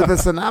 So with the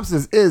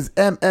synopsis is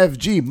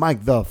MFG,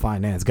 Mike the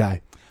Finance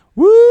Guy.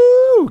 Woo!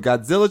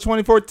 Godzilla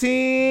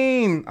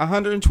 2014.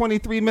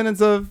 123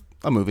 minutes of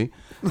a movie.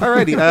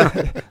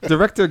 Alrighty.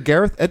 Director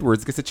Gareth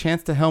Edwards gets a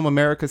chance to helm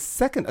America's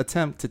second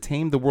attempt to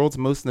tame the world's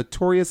most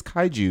notorious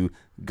kaiju,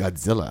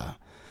 Godzilla.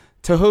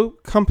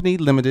 Toho Company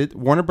Limited,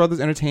 Warner Brothers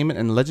Entertainment,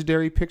 and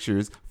Legendary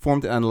Pictures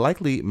formed an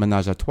unlikely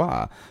menage a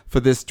trois for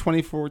this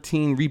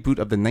 2014 reboot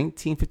of the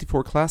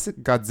 1954 classic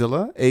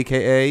Godzilla,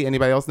 a.k.a.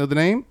 anybody else know the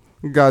name?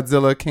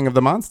 Godzilla King of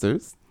the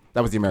Monsters.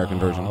 That was the American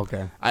version.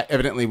 Okay.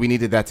 Evidently, we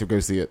needed that to go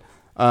see it.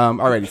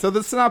 Alrighty, so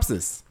the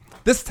synopsis.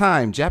 This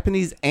time,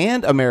 Japanese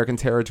and American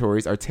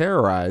territories are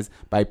terrorized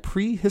by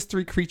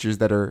prehistory creatures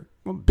that are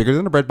bigger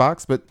than a bread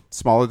box, but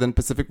smaller than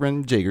Pacific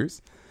Rim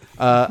Jaegers.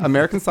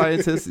 American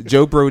scientist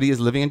Joe Brody is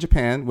living in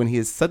Japan when he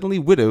is suddenly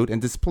widowed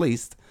and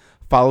displaced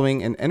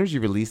following an energy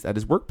release at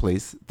his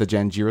workplace, the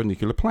Janjiro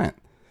nuclear plant.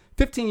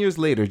 15 years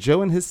later,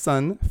 Joe and his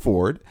son,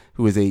 Ford,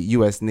 who is a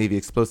U.S. Navy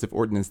Explosive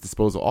Ordnance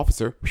Disposal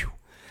Officer,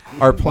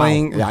 are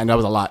playing, yeah, I know it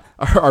was a lot,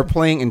 are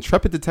playing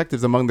intrepid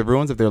detectives among the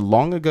ruins of their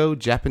long-ago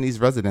Japanese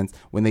residence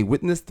when they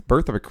witnessed the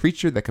birth of a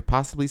creature that could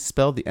possibly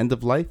spell the end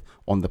of life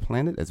on the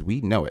planet as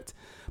we know it.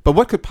 But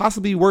what could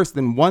possibly be worse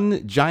than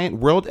one giant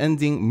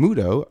world-ending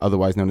Mudo,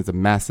 otherwise known as a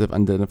massive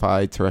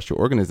unidentified terrestrial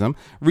organism,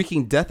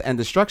 wreaking death and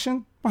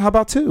destruction? Well, how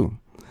about two?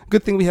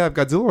 Good thing we have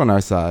Godzilla on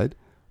our side.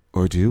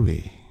 Or do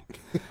we?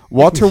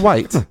 Walter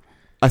White,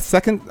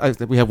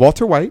 we have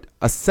Walter White,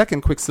 a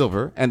second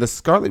Quicksilver, and the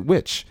Scarlet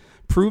Witch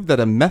proved that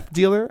a meth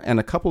dealer and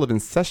a couple of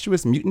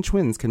incestuous mutant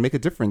twins can make a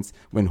difference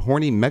when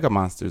horny mega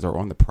monsters are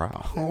on the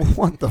prowl. Oh,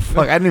 what the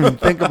fuck? I didn't even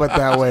think about it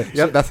that way.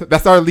 Yep,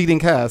 that's our leading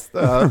cast.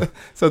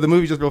 So the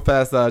movie, just real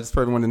fast, just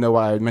for everyone to know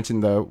why I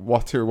mentioned the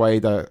Walter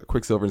White,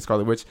 Quicksilver, and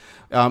Scarlet Witch.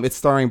 It's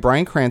starring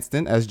Bryan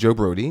Cranston as Joe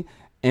Brody,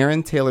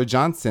 Aaron Taylor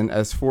Johnson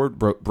as Ford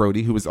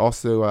Brody, who was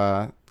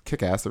also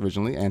Kick-Ass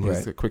originally, and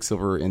he's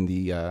Quicksilver in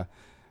the...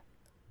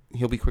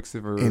 he'll be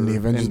Quicksilver in the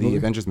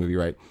Avengers movie,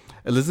 right?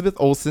 Elizabeth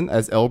Olsen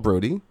as Elle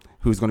Brody,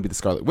 who's going to be the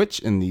Scarlet Witch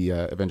in the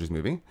Avengers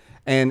movie,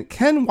 and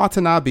Ken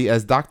Watanabe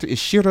as Dr.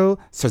 Ishiro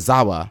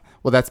Sazawa.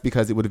 Well, that's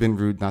because it would have been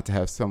rude not to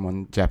have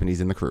someone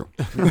Japanese in the crew.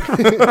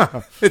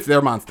 It's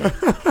their monster.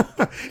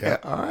 Yeah.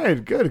 All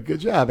right, good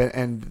job.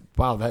 And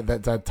wow,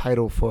 that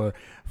title for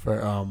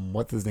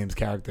what's his name's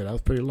character, that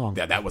was pretty long.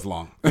 Yeah, that was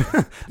long.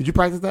 Did you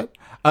practice that?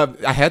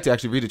 I had to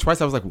actually read it twice.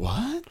 I was like,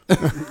 what?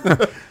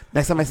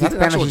 Next time I see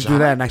Spanish, I should do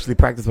that and actually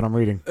practice what I'm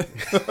reading.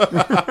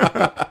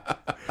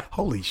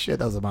 Holy shit,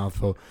 that was a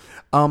mouthful.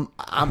 I've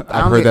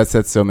heard that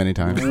said so many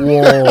times.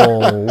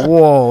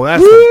 Whoa,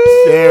 that's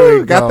there we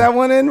go. Got that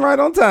one in right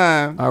on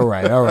time. All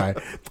right.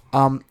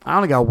 I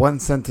only got one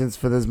sentence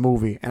for this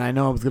movie, and I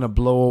know I was gonna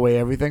blow away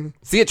everything.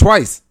 See it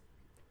twice.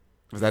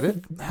 Was that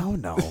it?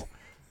 No.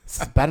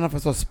 It's bad enough I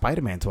saw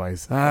Spider-Man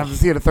twice. I have to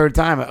see it a third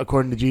time,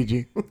 according to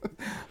Gigi.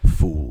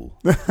 Fool.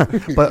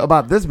 But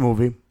about this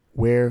movie,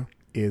 where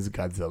is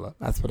Godzilla?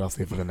 That's what I'll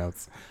say for the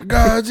notes.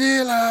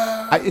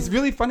 Godzilla. It's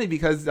really funny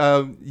because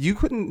you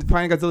couldn't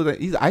find Godzilla that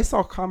easy. I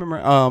saw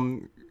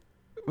Carmen.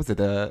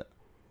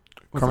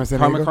 Carmen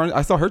Sandiego?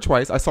 I saw her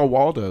twice. I saw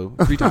Waldo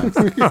 3 times.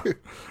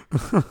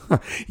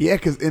 Yeah,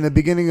 because in the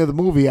beginning of the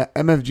movie,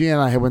 MFG and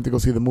I went to go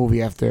see the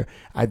movie after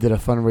I did a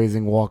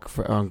fundraising walk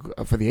for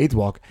the AIDS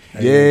walk.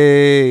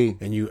 Yay!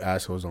 And you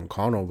assholes don't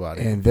call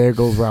nobody. And there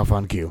goes Ralph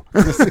on cue.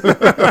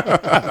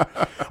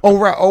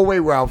 Wait,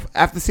 Ralph.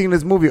 After seeing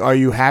this movie, are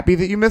you happy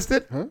that you missed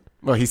it? Huh?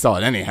 Well, he saw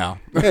it anyhow.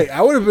 Hey,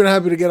 I would have been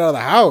happy to get out of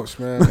the house,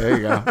 man. There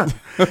you go.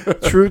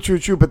 True.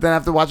 But then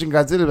after watching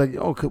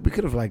Godzilla, we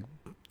could have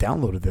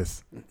downloaded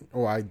this.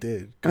 Oh, I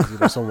did.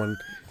 Because someone,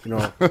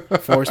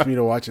 forced me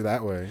to watch it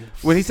that way.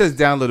 When he says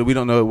downloaded, we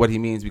don't know what he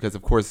means because,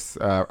 of course,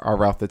 our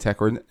Ralph the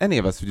Tech or any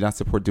of us do not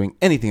support doing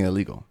anything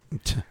illegal.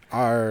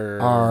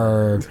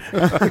 But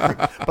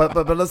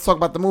let's talk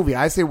about the movie.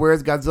 I say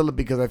where's Godzilla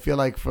because I feel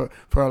like for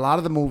a lot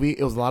of the movie,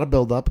 it was a lot of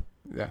build up.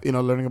 Yeah.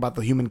 Learning about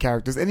the human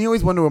characters. And you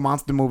always wonder with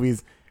monster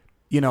movies,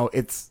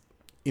 it's...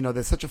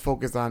 there's such a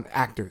focus on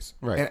actors,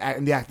 right?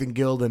 And the acting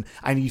guild, and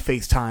I need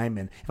FaceTime,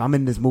 and if I'm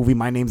in this movie,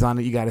 my name's on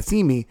it. You got to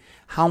see me.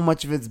 How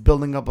much of it's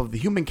building up of the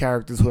human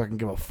characters who I can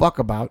give a fuck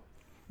about,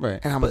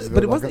 right? And how much?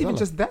 But it wasn't even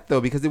just that though,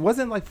 because it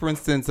wasn't like, for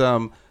instance,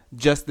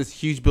 just this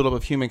huge buildup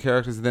of human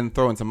characters and then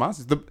throw in some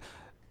monsters. The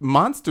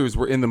monsters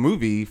were in the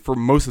movie for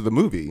most of the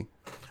movie.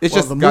 It's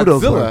just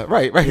Godzilla,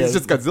 right? Yeah. It's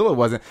just Godzilla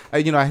wasn't.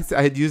 I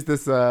had used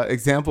this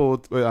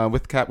example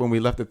with Kat when we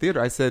left the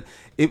theater. I said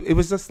it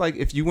was just like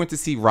if you went to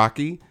see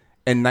Rocky.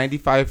 And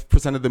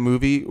 95% of the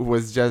movie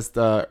was just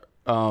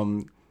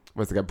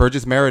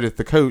Burgess Meredith,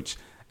 the coach,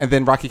 and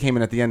then Rocky came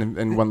in at the end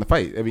and won the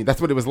fight. I mean,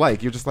 that's what it was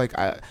like. You're just like,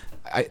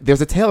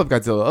 there's a tail of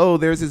Godzilla. Oh,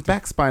 there's his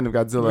back spine of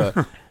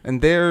Godzilla,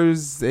 and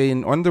there's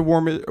an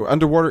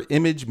underwater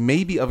image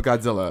maybe of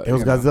Godzilla. It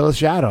was Godzilla's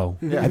shadow.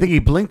 Yeah. I think he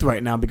blinked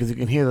right now because you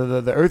can hear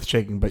the earth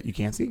shaking, but you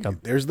can't see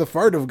him. There's the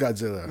fart of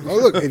Godzilla. Oh,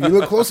 look! If you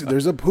look closely,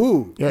 there's a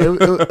poo. Yeah,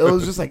 it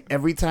was just like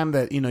every time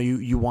that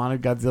you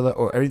wanted Godzilla,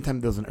 or every time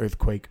there was an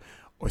earthquake.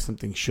 Or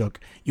something shook,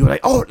 you were like,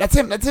 "Oh, that's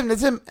him!" And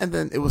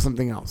then it was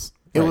something else.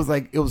 It was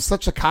like it was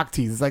such a cock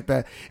tease. It's like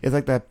that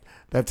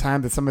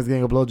time that somebody's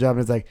getting a blowjob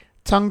and it's like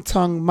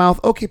tongue, mouth.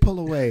 Okay, pull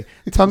away.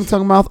 Tongue,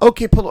 mouth.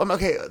 Okay, pull.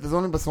 Okay, there's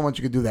only but so much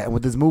you could do that. And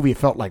with this movie, it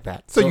felt like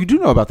that. So you do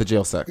know about the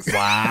jail sex?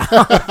 Wow.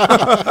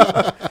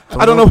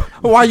 I don't know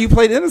why you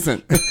played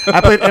innocent.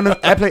 I played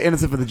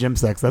innocent for the gym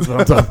sex. That's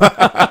what I'm talking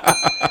about.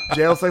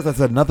 Jail sex. I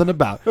said nothing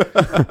about.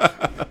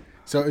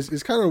 So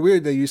it's kind of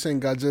weird that you're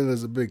saying Godzilla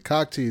is a big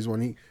cock tease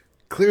when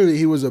clearly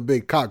he was a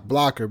big cock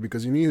blocker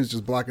because he was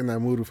just blocking that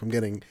Mudo from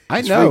getting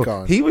his freak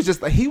on. He was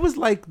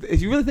like,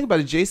 if you really think about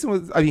it,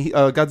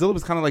 Godzilla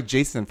was kind of like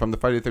Jason from the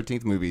Friday the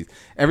 13th movies.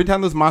 Every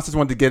time those monsters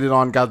wanted to get it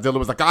on, Godzilla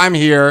was like, I'm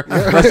here.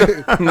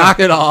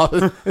 Knock it off.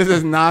 This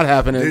is not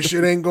happening. This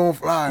shit ain't gonna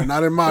fly.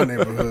 Not in my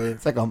neighborhood.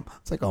 It's like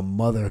a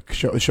mother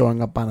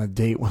showing up on a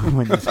date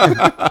when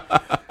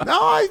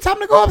no, it's time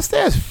to go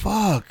upstairs.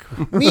 Fuck.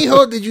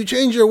 Mijo, did you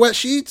change your wet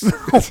sheets?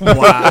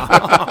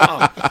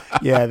 Wow.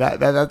 Yeah,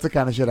 that's the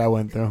kind of shit I went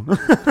went through.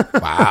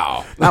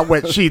 Wow. Not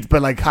wet sheets,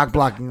 but like cock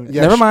blocking.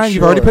 Yeah, Never mind.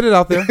 You've already sure. put it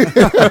out there.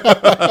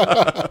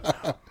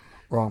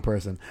 Wrong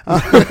person.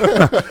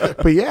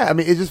 But yeah, I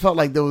mean, it just felt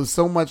like there was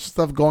so much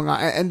stuff going on.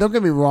 And don't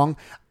get me wrong,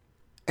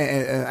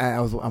 and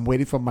I'm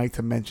waiting for Mike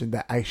to mention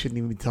that I shouldn't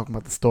even be talking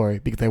about the story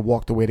because I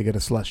walked away to get a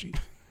slushie.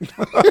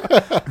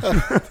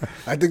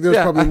 I think there's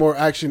Yeah, probably more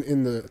action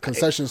in the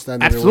concession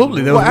stand. than there was Absolutely,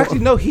 in the there Well, was- actually,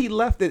 no. He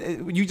left.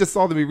 You just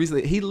saw the movie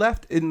recently. He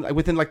left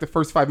within like the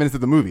first 5 minutes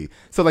of the movie.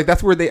 So like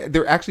that's where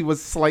there actually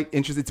was slight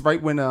interest. It's right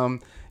when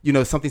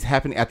something's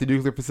happening at the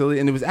nuclear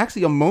facility, and it was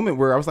actually a moment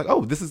where I was like,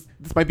 oh, this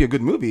might be a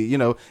good movie. It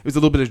was a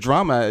little bit of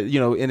drama.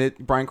 In it.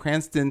 Bryan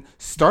Cranston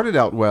started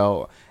out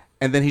well,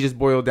 and then he just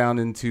boiled down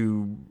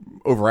into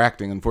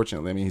overacting.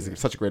 Unfortunately, I mean, he's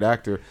such a great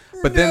actor.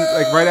 But then,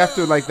 like right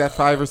after like that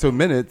 5 or so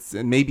minutes,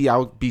 and maybe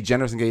I'll be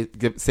generous and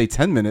say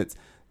 10 minutes.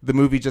 The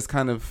movie just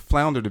kind of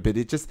floundered a bit.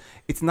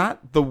 It's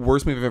not the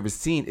worst movie I've ever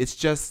seen. It's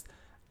just,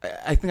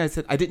 I think I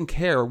said I didn't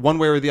care one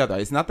way or the other.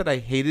 It's not that I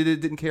hated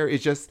it, didn't care.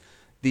 It's just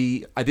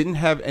I didn't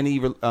have any,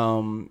 what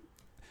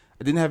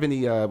did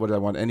I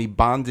want? Any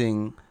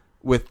bonding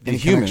with the Any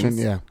humans.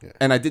 connection, yeah.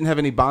 And I didn't have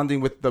any bonding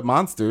with the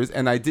monsters,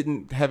 and I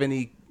didn't have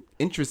any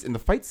interest in the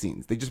fight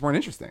scenes. They just weren't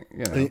interesting.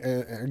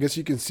 I guess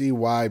you can see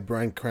why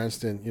Bryan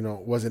Cranston,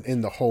 wasn't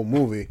in the whole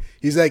movie.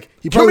 He's like,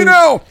 Kill me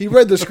now! He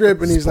read the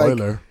script and he's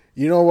Spoiler. like,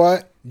 you know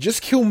what?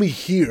 Just kill me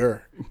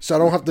here, so I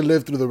don't have to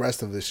live through the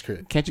rest of this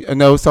script. Can't you?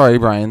 No, sorry,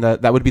 Brian.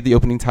 That would be the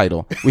opening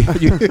title.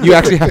 You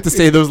actually have to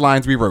say those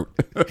lines we wrote.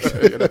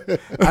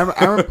 I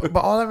remember, but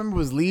all I remember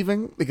was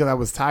leaving because I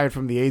was tired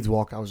from the AIDS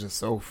walk. I was just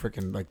so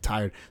freaking like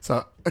tired.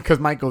 So because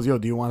Mike goes, "Yo,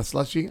 do you want a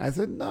slushie?" I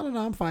said, "No,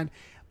 I'm fine."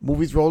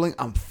 Movie's rolling,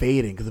 I'm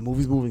fading because the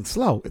movie's moving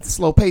slow. It's a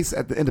slow pace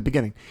in the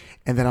beginning,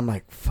 and then I'm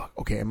like, "Fuck,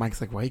 okay." And Mike's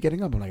like, "Why are you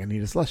getting up?" I'm like, "I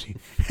need a slushie."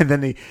 And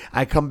then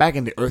I come back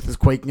and the earth is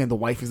quaking and the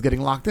wife is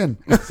getting locked in.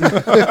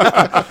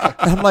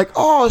 And I'm like,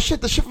 "Oh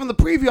shit, the shit from the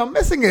preview, I'm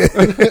missing it."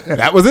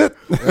 That was it.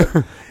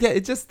 Yeah,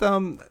 it just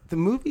the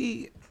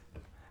movie.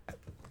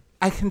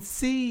 I can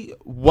see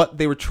what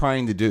they were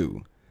trying to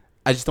do.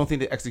 I just don't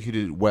think they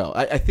executed it well.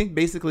 I think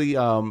basically,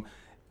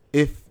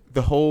 if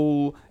the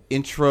whole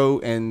intro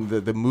and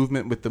the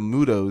movement with the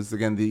Mutos,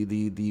 again,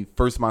 the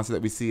first monster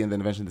that we see, and then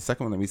eventually the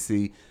second one that we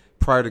see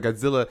prior to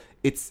Godzilla,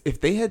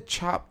 if they had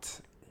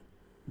chopped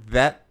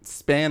that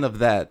span of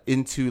that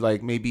into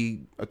like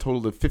maybe a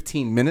total of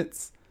 15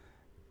 minutes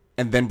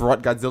and then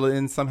brought Godzilla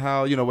in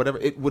somehow, whatever,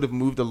 it would have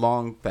moved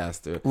along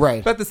faster.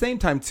 Right. But at the same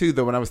time, too,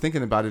 though, when I was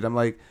thinking about it, I'm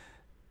like,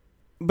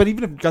 but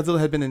even if Godzilla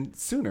had been in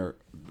sooner,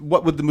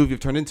 what would the movie have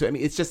turned into? I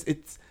mean, it's just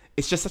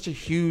such a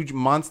huge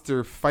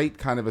monster fight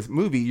kind of a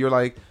movie. You're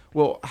like,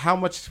 well, how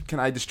much can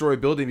I destroy a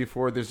building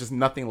before there's just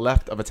nothing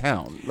left of a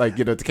town, like,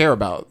 to care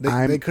about?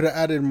 They could have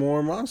added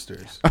more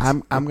monsters.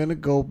 I'm gonna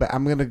go back.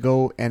 I'm gonna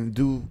go and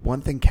do one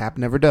thing Cap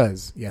never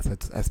does. Yes,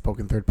 I spoke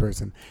in third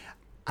person.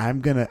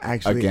 I'm gonna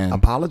actually Again.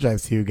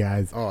 apologize to you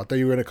guys. Oh, I thought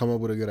you were gonna come up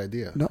with a good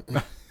idea. No,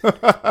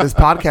 this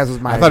podcast was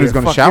my. I thought he was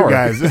going to Fuck you shower.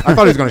 guys. I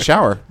thought he was going to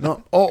shower.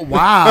 No. Oh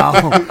wow.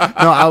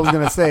 No, I was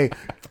gonna say.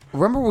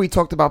 Remember when we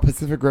talked about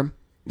Pacific Rim?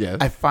 Yeah.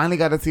 I finally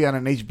got to see it on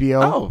an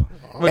HBO. Oh.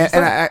 What'd you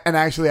say? And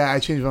actually, I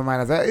changed my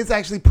mind. I said, it's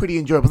actually pretty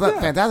enjoyable. It's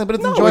not fantastic, but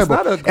it's No, enjoyable. it's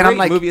not a great and I'm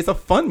like, movie. It's a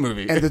fun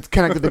movie. and it's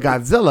connected to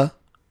Godzilla.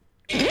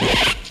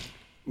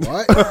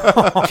 What?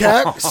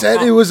 Cap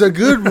said it was a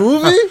good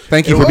movie.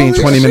 Thank you for being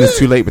Holy 20 minutes shit.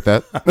 too late with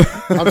that.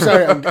 I'm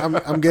sorry.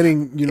 I'm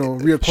getting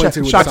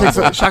reacquainted with Shock the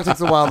topic.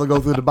 takes a while to go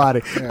through the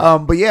body.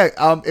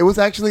 But it was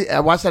actually, I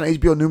watched that on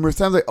HBO numerous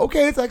times. Like,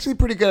 okay, it's actually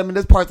pretty good. I mean,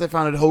 there's parts I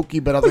found it hokey,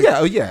 but I was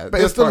like, yeah.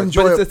 but it's still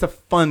enjoyable. But it's a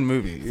fun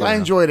movie. So I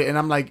enjoyed it, and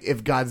I'm like,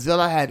 if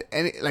Godzilla had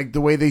any, like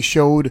the way they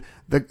showed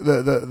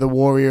the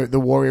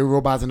warrior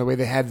robots, and the way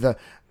they had the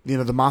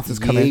monsters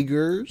come in,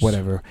 Jaegers.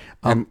 whatever,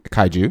 And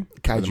kaiju.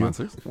 kaiju. The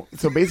monsters.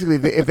 So basically,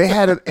 if they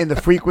had it in the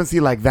frequency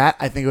like that,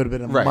 I think it would have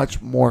been a Right.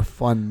 much more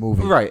fun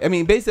movie. Right. I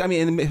mean, basically,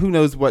 and who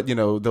knows what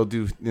they'll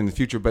do in the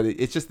future. But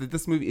it's just that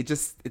this movie,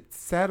 it's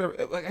sad.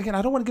 Again,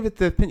 I don't want to give it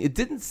the opinion. It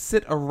didn't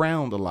sit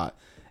around a lot.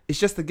 It's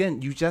just,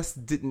 again, you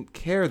just didn't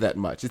care that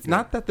much. It's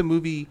not that the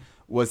movie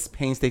was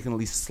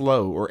painstakingly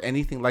slow or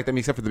anything like that, I mean,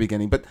 except for the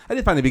beginning. But I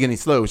didn't find the beginning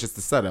slow. It was just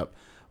the setup.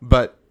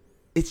 But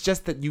it's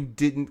just that you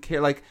didn't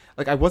care. Like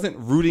I wasn't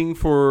rooting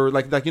for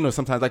like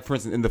sometimes, like for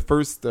instance, in the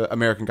first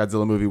American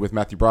Godzilla movie with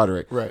Matthew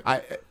Broderick, Right.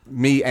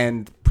 Me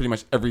and pretty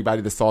much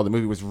everybody that saw the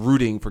movie was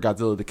rooting for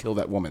Godzilla to kill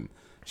that woman.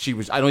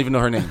 I don't even know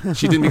her name.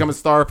 She didn't become a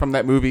star from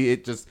that movie.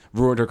 It just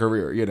ruined her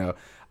career,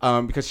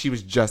 because she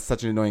was just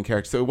such an annoying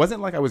character. So it wasn't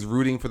like I was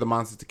rooting for the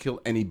monsters to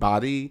kill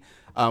anybody,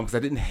 because I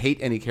didn't hate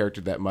any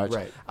character that much.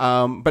 Right.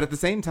 But at the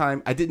same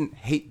time, I didn't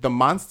hate the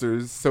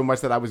monsters so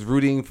much that I was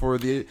rooting for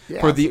the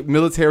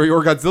military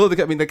or Godzilla.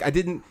 I mean, like, I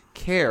didn't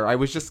care. I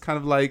was just kind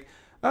of like,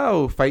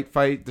 oh,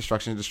 fight,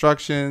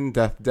 destruction,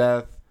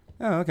 death.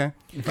 Oh, okay.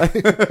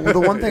 Well,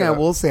 the one thing I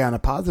will say on a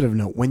positive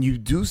note, when you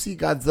do see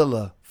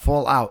Godzilla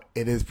fall out,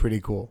 it is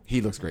pretty cool. He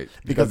looks great.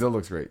 Because- Godzilla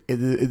looks great.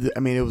 I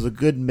mean, it was a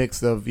good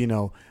mix of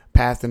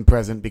past and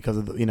present because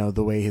of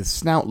the way his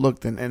snout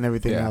looked and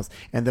everything else.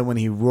 And then when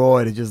he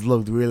roared, it just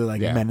looked really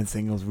like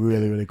menacing. It was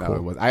really, really cool. No,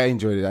 it was. I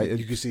enjoyed it.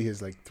 You could see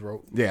his like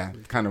throat. Yeah,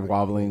 kind of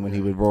wobbling when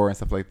he would roar and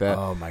stuff like that.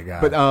 Oh my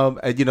god!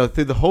 But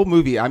through the whole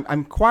movie,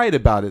 I'm quiet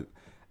about it,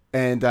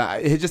 and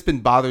it had just been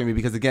bothering me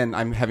because again,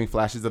 I'm having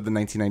flashes of the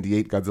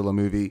 1998 Godzilla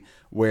movie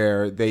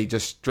where they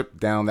just stripped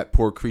down that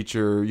poor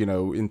creature,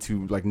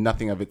 into like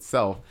nothing of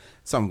itself.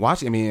 So I'm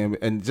watching. I mean,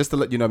 and just to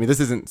let you know, I mean, this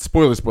isn't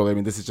spoiler. I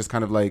mean, this is just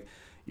kind of like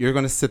you're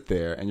gonna sit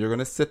there and you're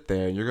gonna sit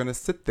there and you're gonna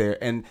sit there,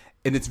 and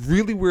it's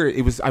really weird.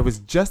 I was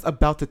just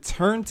about to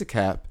turn to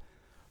Cap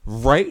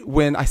right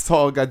when I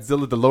saw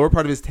Godzilla, the lower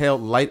part of his tail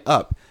light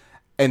up.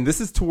 And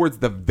this is towards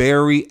the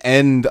very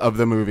end of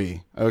the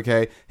movie,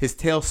 okay? His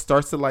tail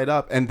starts to light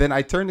up, and then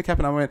I turned to Cap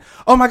and I went,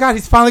 oh my God,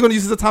 he's finally going to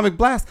use his atomic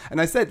blast.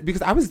 And I said,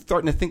 because I was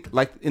starting to think,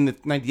 like in the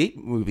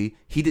 98 movie,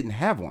 he didn't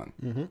have one.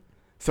 Mm-hmm.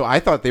 So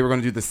I thought they were going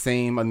to do the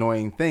same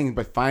annoying thing,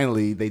 but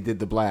finally they did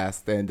the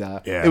blast, and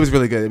it was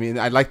really good. I mean,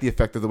 I like the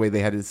effect of the way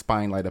they had his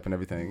spine light up and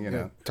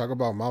everything. Talk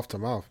about mouth to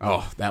mouth.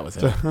 Oh, that was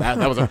it.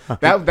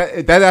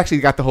 That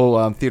actually got the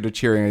whole theater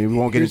cheering. I mean, we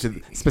won't get into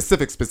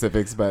specifics,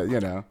 but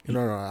No,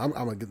 I'm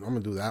gonna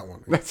do that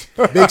one.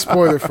 Big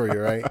spoiler for you,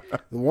 right?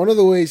 One of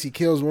the ways he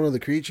kills one of the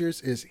creatures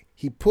is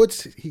he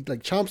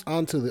chomps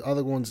onto the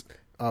other one's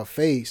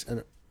face,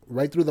 and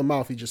right through the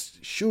mouth, he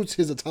just shoots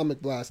his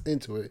atomic blast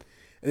into it.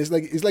 And it's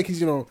like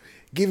he's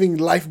giving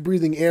life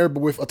breathing air but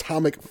with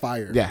atomic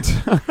fire. Yeah,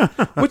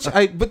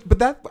 but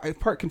that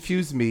part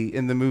confused me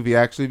in the movie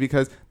actually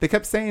because they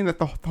kept saying that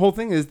the whole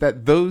thing is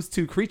that those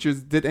two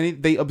creatures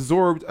they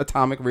absorbed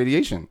atomic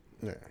radiation.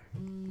 Yeah.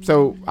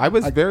 So I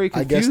was very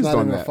confused. I guess not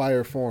on in that. a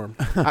fire form.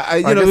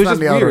 it was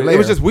just weird. It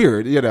was just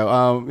weird.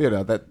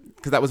 That.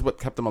 Because that was what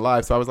kept them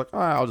alive, so I was like,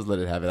 I'll just let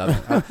it have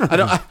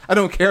it. I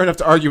don't care enough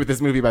to argue with this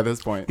movie by this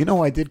point. You know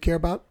who I did care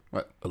about?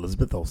 What?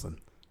 Elizabeth Olsen.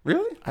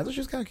 Really? I thought she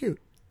was kind of cute.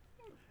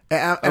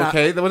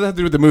 Okay, what does that have to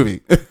do with the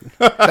movie?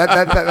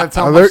 That's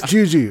how Alert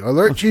Gigi.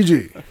 Alert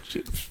Gigi.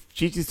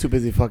 Gigi's too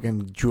busy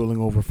fucking drooling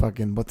over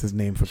fucking what's his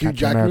name for Hugh Captain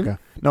Jackman? America.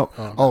 No,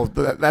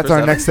 that's Chris our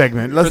Evans? next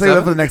segment. Let's save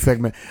that for the next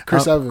segment.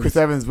 Chris Evans. Chris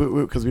Evans,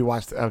 because we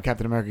watched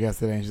Captain America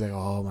yesterday, and she's like,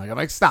 "Oh my god!" I'm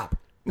like, stop,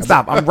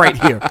 I'm right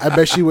here. I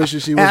bet she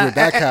wishes she was with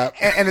that Cap.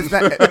 And it's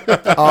not.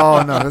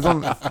 Oh no, there's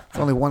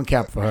only one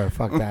Cap for her.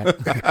 Fuck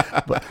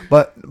that.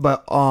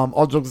 but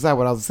all jokes aside,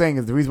 what I was saying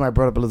is the reason why I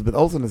brought up Elizabeth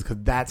Olsen is because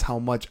that's how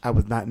much I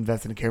was not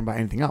invested in caring about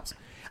anything else.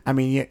 I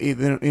mean,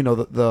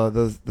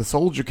 the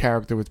soldier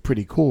character was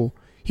pretty cool.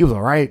 He was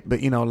all right, but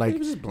he was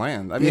just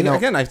bland. I mean,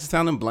 again, I just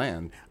found him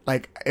bland.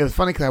 Like it was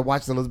funny because I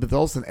watched Elizabeth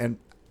Olsen and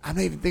I'm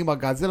not even thinking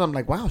about Godzilla. I'm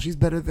like, wow, she's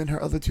better than her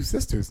other two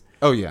sisters.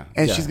 Oh yeah,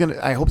 and she's gonna.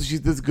 I hope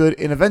she's this good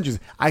in Avengers.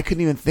 I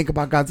couldn't even think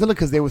about Godzilla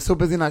because they were so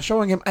busy not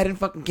showing him. I didn't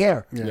fucking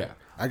care. Yeah.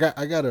 I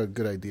got a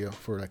good idea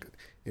for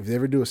if they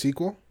ever do a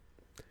sequel,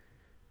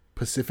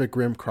 Pacific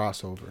Rim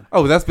crossover.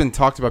 Oh, that's been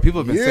talked about. People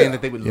have been saying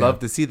that they would love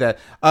to see that.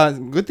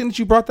 Good thing that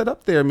you brought that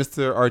up there,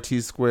 Mr.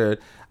 RT Squared.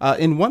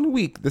 In 1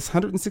 week, this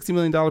 $160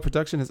 million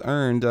production has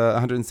earned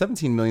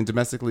 $117 million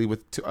domestically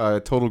with a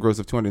total gross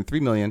of $203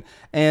 million.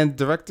 And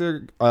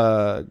director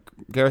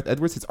Gareth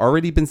Edwards has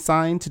already been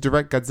signed to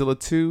direct Godzilla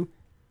 2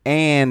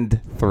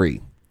 and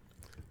 3.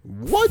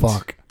 What?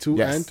 Fuck.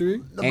 2 and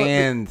 3?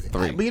 And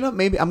 3. But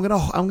maybe I'm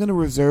gonna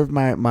reserve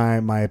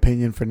my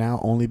opinion for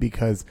now only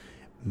because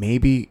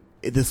maybe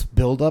this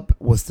build-up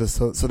was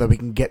so that we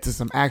can get to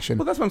some action.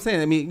 Well, that's what I'm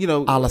saying. I mean, a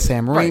la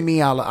Sam Raimi,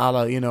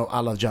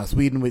 a la Joss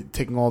Whedon with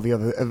taking all the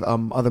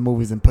other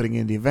movies and putting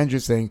in the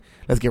Avengers, saying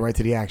let's get right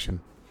to the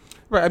action.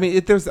 Right. I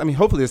mean,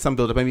 hopefully there's some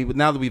build-up. I mean,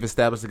 now that we've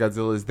established that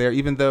Godzilla is there,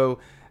 even though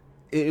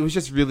it was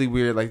just really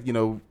weird. Like,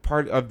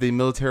 part of the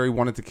military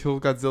wanted to kill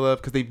Godzilla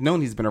because they've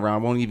known he's been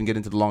around. I won't even get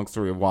into the long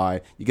story of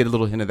why. You get a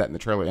little hint of that in the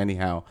trailer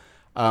anyhow.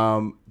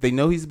 They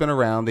know he's been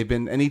around.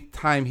 Any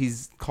time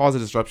he's caused a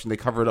disruption, they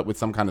cover it up with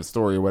some kind of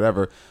story or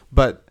whatever.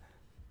 But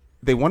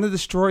they want to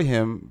destroy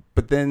him,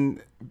 but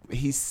then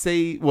he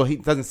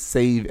doesn't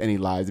save any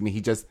lives. I mean,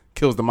 he just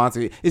kills the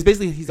monster. It's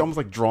basically, he's almost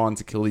like drawn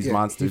to kill these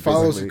monsters. He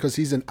follows because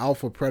he's an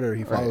alpha predator.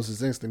 He follows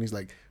his instinct. He's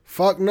like,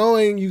 fuck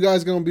knowing you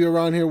guys going to be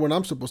around here when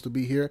I'm supposed to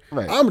be here.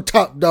 Right. I'm a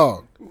top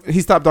dog.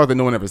 He's top dog that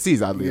no one ever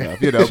sees, oddly enough.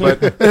 But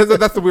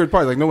that's the weird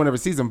part. Like, no one ever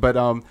sees him.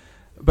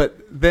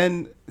 But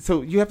then,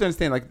 so you have to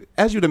understand, like,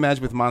 as you'd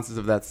imagine with monsters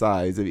of that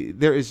size,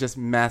 there is just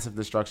massive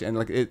destruction. And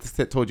like it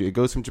told you, it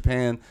goes from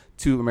Japan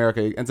to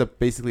America. It ends up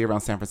basically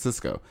around San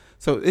Francisco.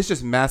 So it's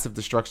just massive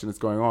destruction that's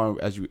going on,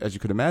 as you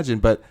could imagine.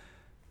 But,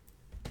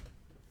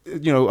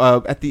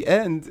 at the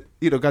end,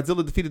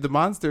 Godzilla defeated the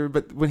monster.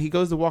 But when he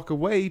goes to walk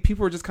away,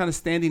 people are just kind of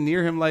standing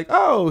near him like,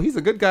 oh, he's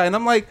a good guy. And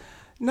I'm like,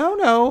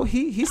 no,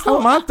 he's still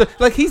a monster.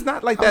 Like, he's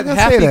not like that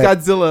happy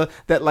Godzilla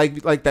that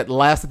like that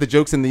laughs at the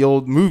jokes in the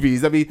old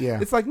movies. I mean,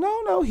 It's like,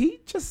 no, he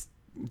just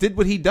did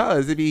what he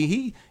does. I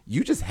mean,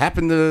 you just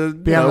happen to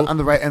Be on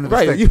the right end of the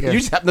right. stick. You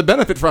just happen to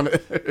benefit from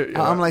it. You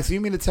know? I'm like, so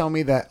you mean to tell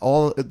me that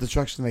all the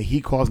destruction that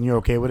he caused and you're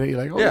okay with it? You're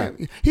like, oh Yeah.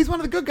 yeah, he's one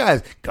of the good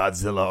guys.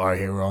 Godzilla, our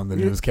hero on the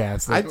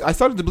newscast. Like, I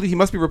started to believe he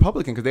must be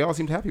Republican because they all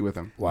seemed happy with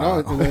him.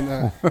 wow. No, and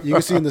then you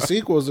can see in the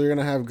sequels they're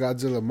gonna have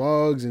Godzilla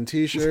mugs and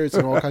T-shirts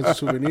and all kinds of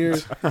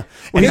souvenirs. Well,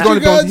 he's Get going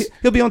to your be guys-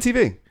 he'll be on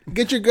TV.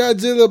 Get your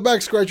Godzilla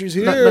back scratchers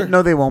here.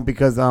 No, they won't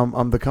because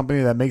the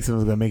company that makes them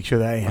is gonna make sure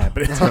that ain't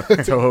happening.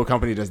 Toho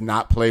company does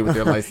not play with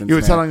their license. You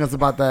were man. telling us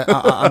about that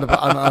on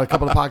a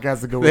couple of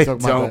podcasts ago. We They were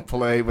talking about don't that.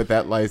 play with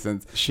that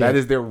license. Shit. That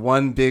is their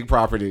one big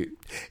property.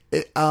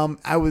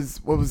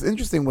 What was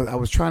interesting was I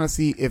was trying to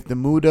see if the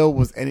Mudo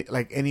was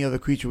any other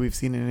creature we've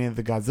seen in any of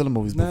the Godzilla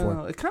movies before.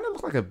 No, it kind of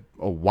looked like a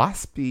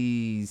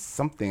waspy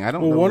something. I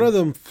don't Well, know. one of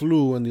them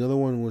flew and the other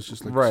one was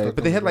just like right, stuck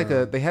but on they the had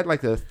ground.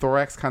 like a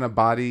thorax kind of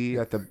body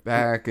at the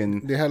back,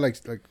 and They had like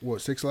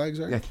what 6 legs?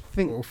 Right? I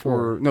think Or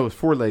four. No, it was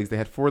 4 legs. They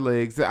had 4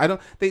 legs. I don't.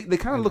 They kind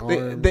of And look.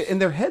 arms. They in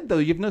their head though.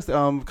 You've noticed.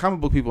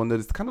 Comic book people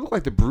noticed. Kind of look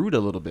like the Brood a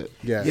little bit.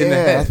 Yeah. in Yeah, the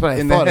head. that's what I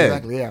in the thought head.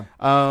 exactly. Yeah.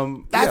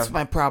 That's yeah.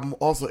 my problem.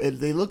 Also,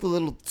 they looked a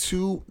little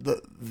too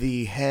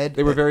the head.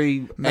 They were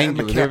very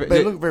angular.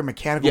 They look very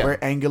mechanical, Yeah. very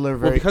angular. Well,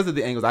 Very because of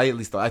the angles, I at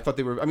least thought. I thought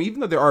they were. I mean, even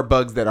though there are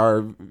bugs that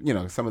are,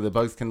 some of the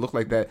bugs can look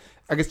like that.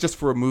 I guess just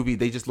for a movie,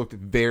 they just looked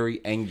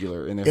very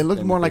angular. it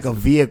looked more like a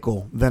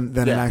vehicle than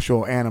an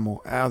actual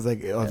animal. I was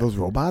like, are those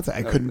robots?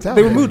 I couldn't tell.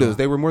 They were Mudos.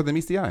 They were more than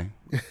meets the eye.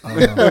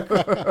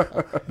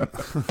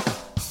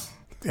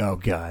 Oh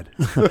God,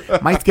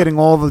 Mike's getting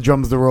all the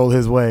drums to roll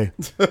his way,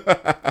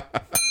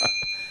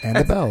 and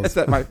the bells. That's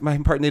that my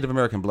part Native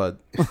American blood.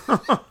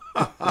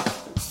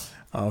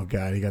 Oh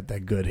God, he got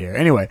that good hair.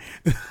 Anyway,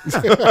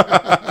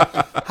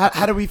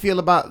 how do we feel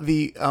about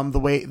the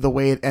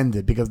way it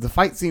ended? Because the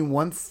fight scene,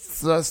 once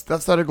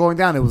stuff started going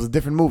down, it was a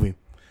different movie.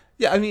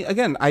 Yeah, I mean,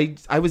 again, I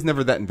was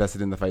never that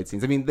invested in the fight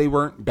scenes. I mean, they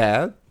weren't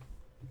bad.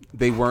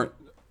 They weren't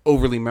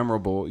overly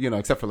memorable,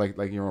 except for like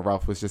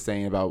Ralph was just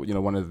saying about,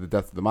 one of the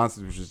deaths of the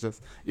monsters, which was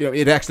just,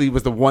 it actually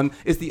was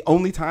it's the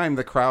only time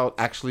the crowd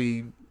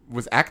actually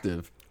was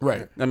active.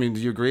 Right. I mean,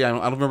 do you agree? I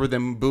don't remember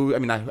them boo. I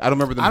mean, I don't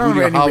remember them. I don't booing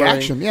or remember any hollering.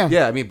 reaction, yeah.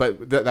 Yeah. I mean,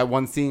 but that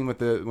one scene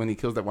with when he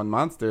kills that one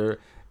monster,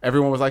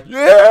 everyone was like,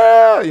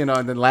 yeah,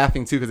 and then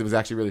laughing too because it was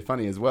actually really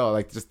funny as well.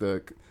 Like just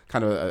the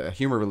kind of a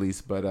humor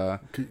release. But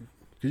Could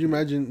you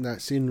imagine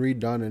that scene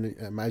redone and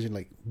imagine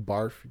like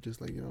barf, just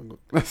like go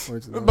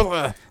towards the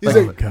like,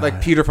 Oh, God. like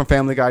Peter from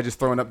Family Guy just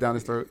throwing up down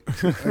his throat.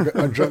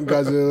 a drunk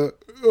Godzilla.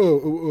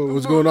 Oh,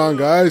 what's going on,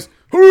 guys?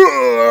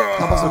 How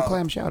about some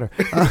clam chowder?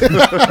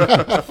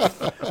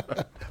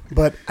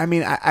 But I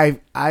mean,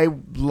 I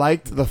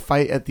liked the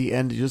fight at the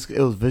end. It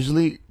was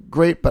visually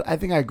great, but I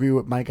think I agree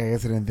with Mike. I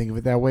guess I didn't think of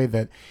it that way.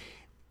 That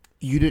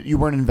you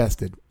weren't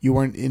invested. You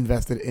weren't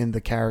invested in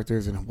the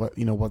characters and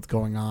what's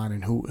going on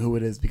and who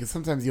it is, because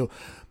sometimes you'll.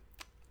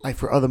 Like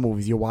for other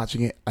movies, you're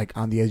watching it like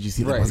on the edge. You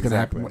see Right, what's going to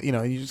exactly. happen.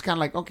 And you're just kind of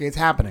like, okay, it's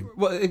happening.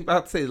 Well,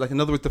 I'd say, like, in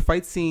other words, the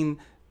fight scene,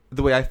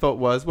 the way I felt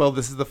was, well,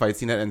 this is the fight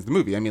scene that ends the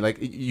movie. I mean, like,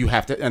 you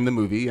have to end the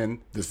movie, and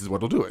this is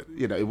what'll do it.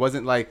 It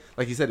wasn't like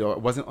you said, it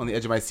wasn't on the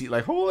edge of my seat,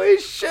 like, holy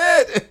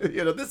shit,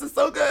 this is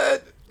so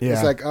good. Yeah,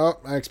 It's like, oh,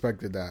 I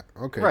expected that.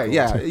 Okay, Right? cool.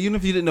 Yeah. Even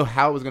if you didn't know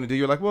how it was going to do,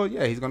 you're like, well,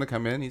 yeah, he's going to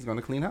come in, he's going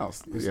to clean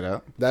house.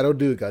 That'll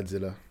do,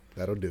 Godzilla.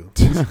 That'll do.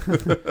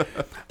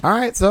 All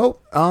right. So,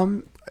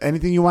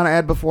 anything you want to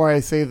add before I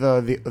say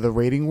the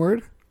rating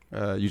word?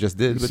 You just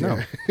did, but no.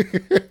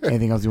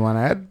 Anything else you want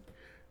to add?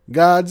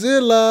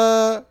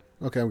 Godzilla.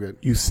 Okay, I'm good.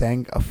 You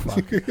sang a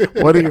fuck.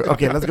 What are your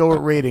okay? Let's go with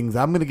ratings.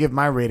 I'm gonna give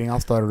my rating. I'll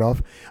start it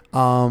off.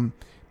 I'm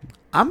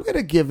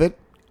gonna give it,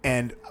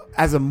 and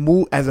as a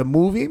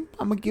movie,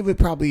 I'm gonna give it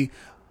probably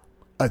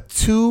a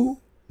 2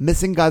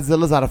 missing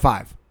Godzillas out of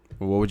 5.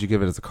 Well, what would you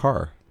give it as a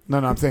car? No,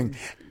 I'm saying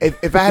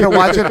if I had to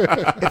watch it,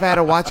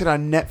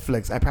 on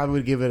Netflix, I probably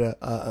would give it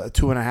a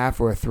 2.5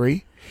 or a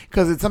 3.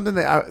 Because it's something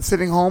that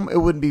sitting home, it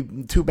wouldn't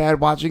be too bad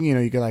watching.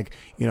 You could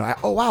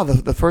oh wow,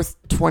 the first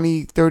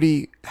 20,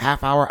 30,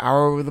 half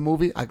hour of the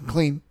movie, I can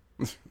clean.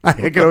 I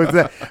can always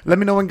let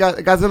me know when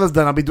Godzilla's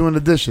done. I'll be doing the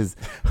dishes.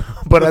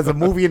 But as a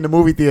movie in the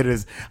movie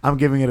theaters, I'm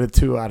giving it a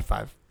 2 out of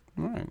 5.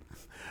 All right.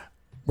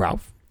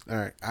 Ralph? All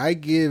right, I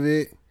give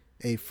it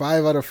a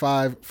 5 out of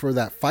 5 for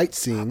that fight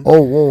scene.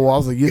 Oh, whoa, I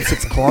was like, you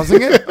 6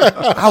 clausing it?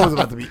 I was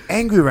about to be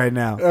angry right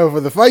now. For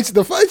the fight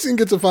scene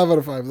gets a 5 out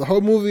of 5. The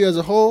whole movie as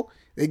a whole,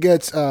 it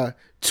gets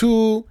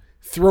 2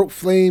 throat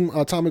flame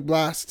atomic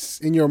blasts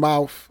in your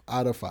mouth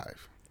out of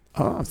 5.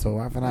 Oh, so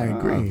Ralph and I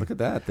agree. Look at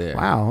that there.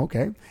 Wow,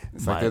 okay.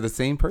 It's like they're the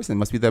same person. It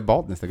must be that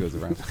baldness that goes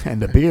around.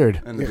 And the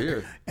beard. And the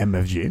beard.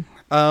 MFG.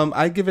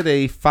 I give it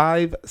a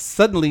 5.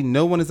 Suddenly,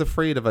 no one is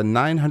afraid of a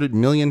 900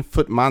 million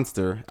foot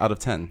monster out of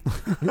 10.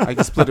 I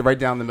just split it right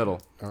down the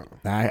middle.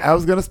 I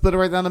was going to split it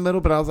right down the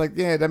middle, but I was like,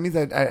 yeah, that means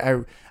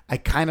I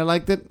kind of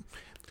liked it.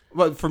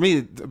 Well, for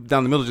me,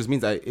 down the middle just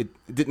means it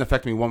didn't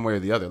affect me one way or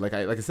the other. Like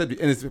I said,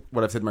 and it's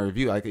what I've said in my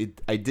review. I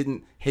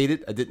didn't hate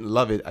it. I didn't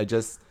love it.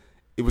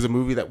 It was a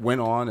movie that went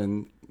on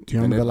and. Do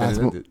you remember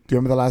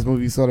the last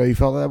movie you saw that you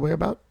felt that way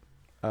about?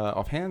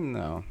 Offhand,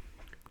 no.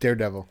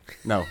 Daredevil.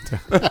 No.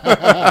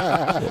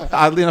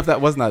 Oddly enough,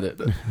 that was not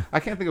it. I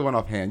can't think of one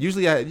offhand.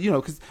 Usually,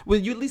 because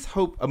you at least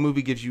hope a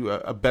movie gives you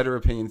a better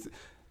opinion.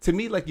 To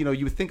me, like, you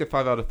would think a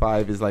 5 out of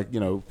 5 is like,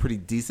 pretty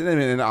decent. I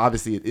mean, and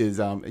obviously it is,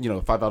 a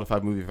 5 out of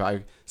 5 movie. If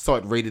I saw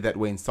it rated that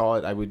way and saw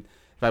it, I would,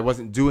 if I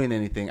wasn't doing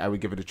anything, I would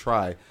give it a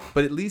try.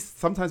 But at least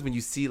sometimes when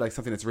you see like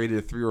something that's rated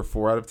a 3 or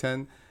 4 out of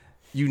 10,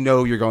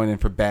 you're going in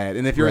for bad.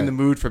 And if you're in the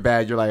mood for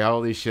bad, you're like,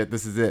 holy shit,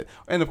 this is it.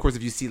 And of course,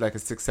 if you see like a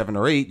 6, 7,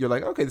 or 8, you're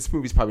like, okay, this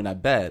movie's probably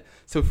not bad.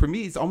 So for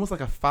me, it's almost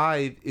like a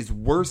 5 is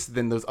worse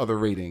than those other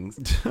ratings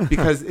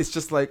because it's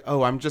just like,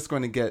 oh, I'm just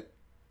going to get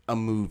a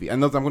movie.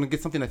 And I'm going to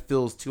get something that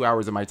fills 2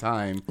 hours of my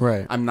time.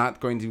 Right. I'm not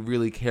going to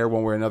really care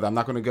one way or another. I'm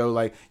not going to go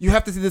like, you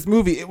have to see this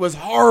movie. It was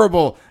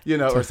horrible,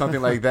 or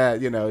something like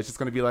that. It's just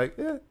going to be like,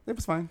 yeah, it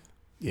was fine.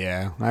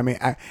 Yeah. I mean,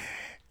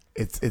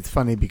 It's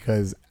funny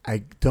because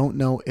I don't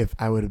know if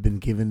I would have been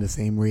given the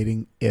same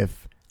rating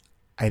if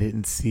I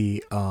didn't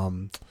see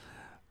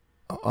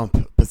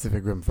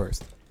Pacific Rim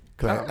first.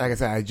 Because like I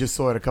said, I just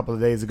saw it a couple of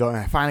days ago, and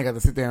I finally got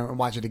to sit there and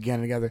watch it again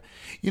together.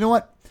 You know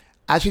what?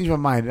 I changed my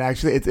mind. And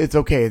actually, it's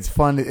okay. It's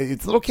fun.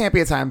 It's a little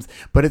campy at times,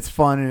 but it's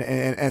fun.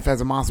 And if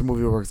as a monster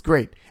movie, it works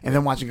great. And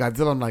then watching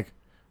Godzilla, I'm like,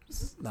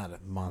 this is not a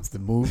monster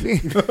movie.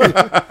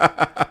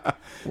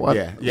 What?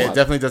 Yeah, it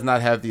definitely does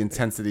not have the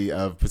intensity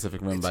of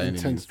Pacific Rim by any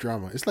Intense means.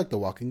 drama. It's like The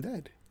Walking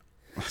Dead.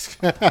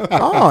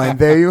 Oh, and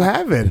there you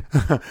have it.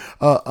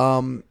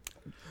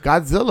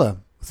 Godzilla,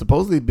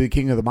 supposedly be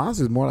king of the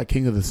monsters, more like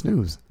king of the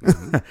snooze.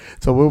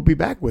 So we'll be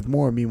back with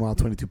more. Meanwhile,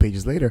 22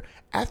 pages later,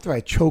 after I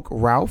choke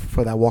Ralph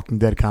for that Walking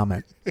Dead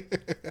comment.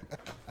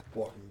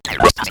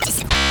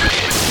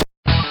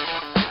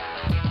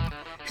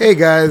 Hey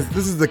guys,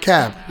 this is the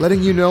Cap,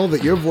 letting you know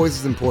that your voice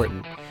is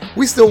important.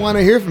 We still want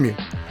to hear from you.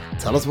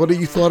 Tell us what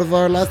you thought of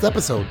our last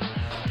episode.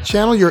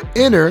 Channel your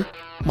inner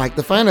Mike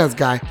the Finance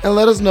Guy and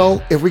let us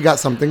know if we got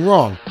something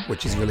wrong,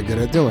 which he's really good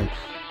at doing.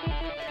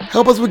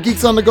 Help us with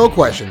Geeks on the Go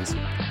questions,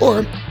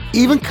 or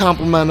even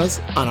compliment us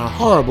on our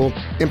horrible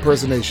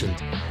impersonations.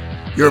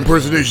 Your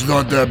impersonations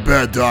aren't that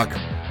bad, Doc.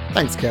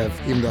 Thanks, Kev,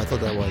 even though I thought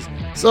that was.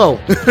 So,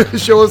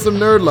 show us some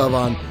nerd love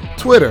on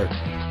Twitter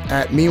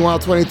at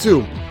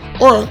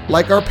Meanwhile22, or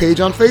like our page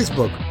on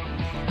Facebook.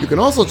 You can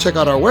also check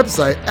out our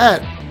website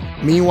at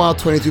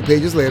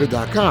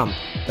Meanwhile22pageslater.com.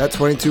 That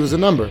 22 is a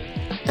number.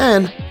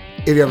 And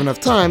if you have enough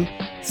time,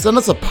 send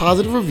us a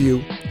positive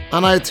review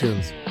on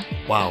iTunes.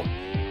 Wow.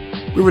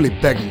 We're really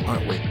begging,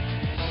 aren't we?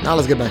 Now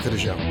let's get back to the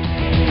show.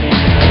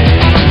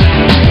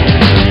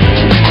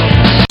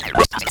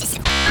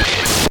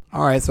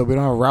 All right, so we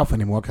don't have Ralph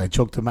anymore because I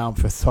choked him out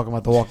for talking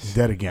about The Walking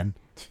Dead again.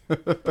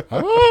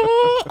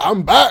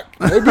 I'm back,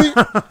 baby.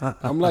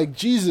 I'm like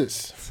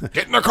Jesus.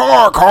 Get in the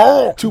car,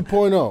 Cole!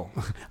 2.0.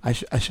 I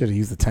should have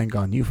used the tank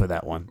on you for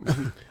that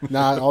one.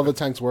 Nah, all the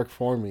tanks work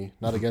for me,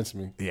 not against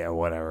me. Yeah,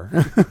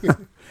 whatever.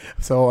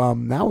 So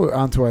now we're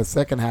on to our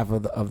second half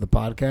of the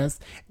podcast,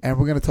 and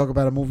we're going to talk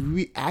about a movie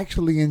we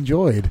actually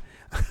enjoyed,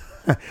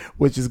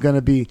 which is going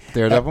to be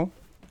Daredevil?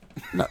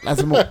 No,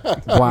 that's a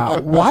wow.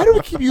 Why do we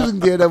keep using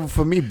Daredevil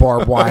for me,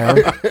 Barbed Wire?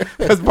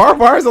 Because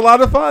Barbed Wire is a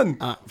lot of fun.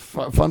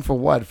 Fun for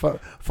what? Fun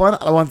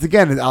once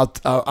again,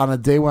 on a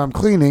day where I'm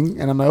cleaning,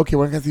 and I'm like, okay,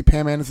 we're going to see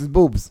Pam Anderson's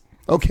boobs.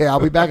 Okay,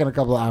 I'll be back in a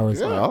couple of hours.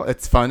 Well,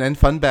 it's fun and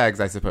fun bags,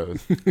 I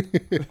suppose.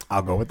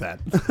 I'll go with that.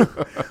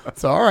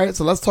 So, all right.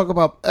 So let's talk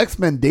about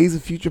X-Men Days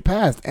of Future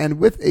Past. And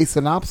with a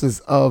synopsis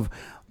of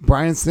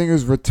Bryan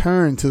Singer's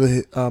return to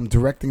the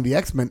directing the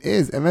X-Men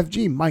is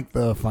MFG, Mike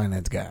the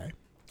Finance Guy.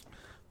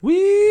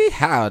 Wee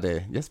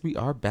howdy. Yes, we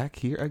are back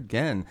here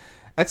again.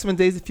 X-Men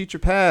Days of Future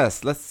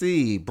Past. Let's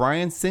see.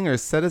 Bryan Singer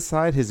set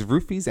aside his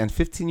roofies and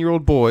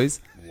 15-year-old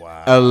boys,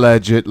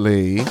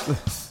 allegedly,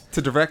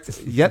 to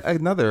direct yet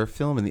another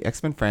film in the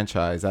X-Men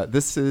franchise.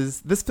 This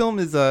film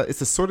is it's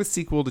a sort of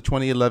sequel to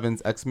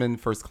 2011's X-Men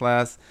First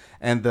Class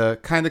and the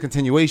kind of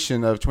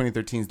continuation of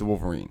 2013's The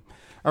Wolverine.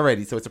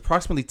 Alrighty, so it's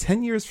approximately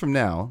 10 years from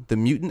now. The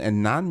mutant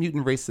and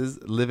non-mutant races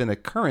live in a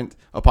current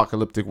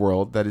apocalyptic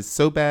world that is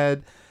so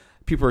bad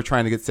people are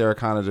trying to get Sarah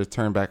Connor to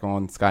turn back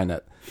on Skynet.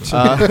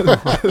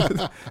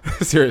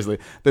 Seriously.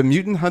 The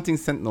mutant hunting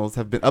sentinels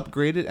have been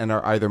upgraded and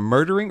are either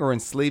murdering or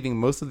enslaving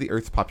most of the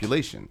Earth's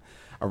population.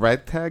 A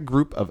ragtag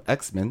group of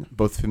X-Men,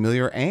 both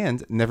familiar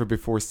and never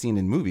before seen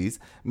in movies,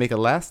 make a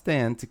last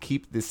stand to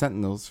keep the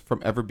sentinels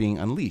from ever being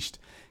unleashed.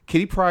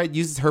 Kitty Pryde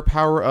uses her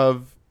power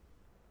of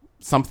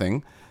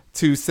something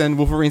to send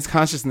Wolverine's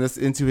consciousness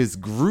into his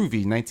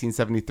groovy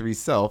 1973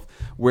 self,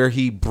 where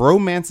he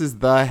bromances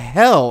the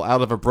hell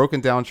out of a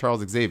broken-down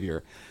Charles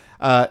Xavier,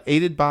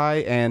 aided by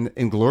an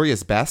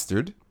inglorious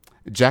bastard,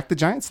 Jack the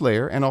Giant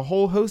Slayer, and a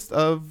whole host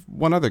of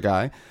one other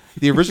guy.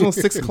 The original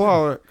Six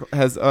Claw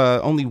has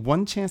only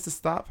one chance to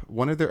stop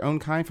one of their own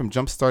kind from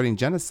jump-starting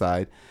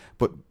genocide,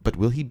 but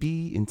will he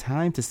be in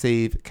time to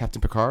save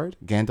Captain Picard,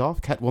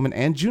 Gandalf, Catwoman,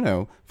 and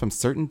Juno from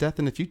certain death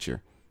in the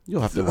future?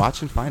 You'll have to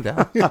watch and find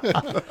out.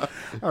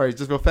 All right,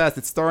 just real fast.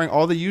 It's starring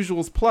all the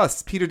usuals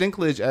plus Peter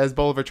Dinklage as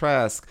Bolivar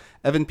Trask,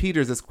 Evan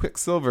Peters as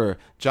Quicksilver,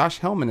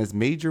 Josh Hellman as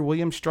Major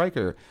William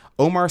Stryker,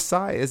 Omar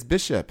Sy as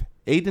Bishop,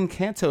 Aiden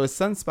Canto as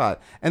Sunspot.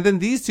 And then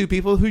these two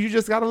people who you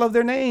just gotta love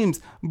their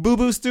names. Boo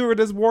Boo Stewart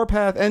as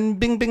Warpath and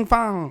Bing Bing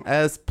Fong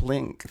as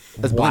Blink.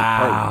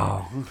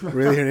 Wow.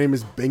 Really, her name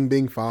is Bing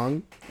Bing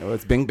Fong. Oh,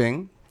 it's Bing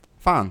Bing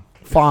Fong.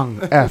 Fong,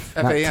 F,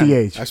 not F-A-N.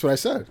 T-H. That's what I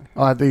said.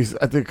 Oh, I think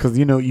because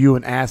you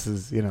and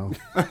asses,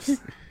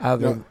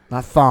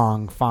 not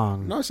thong,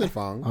 Fong. No, I said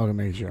Fong. I'll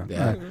make sure.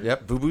 Yeah.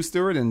 Yep. Boo Boo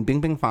Stewart and Bing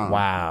Bing Fong.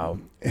 Wow.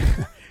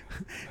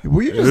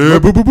 Were you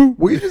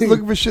just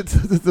looking for shit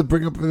to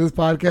bring up for this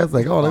podcast?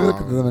 Like, oh, look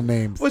at the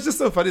names. Well, it's just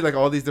so funny, like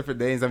all these different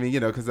names. I mean,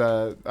 because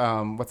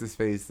what's his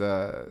face?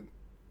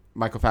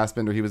 Michael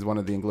Fassbender. He was one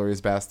of the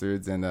Inglourious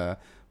Bastards, and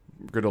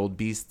good old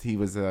Beast. He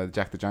was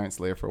Jack the Giant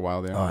Slayer for a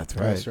while there. Oh, that's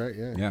right. That's right,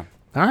 yeah. Yeah.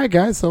 All right,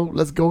 guys. So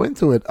let's go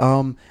into it.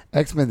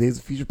 X-Men: Days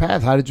of Future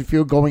Past. How did you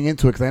feel going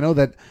into it? Because I know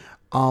that,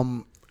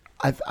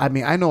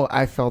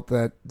 I felt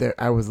that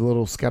I was a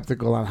little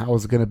skeptical on how it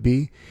was going to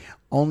be,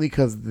 only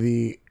because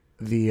the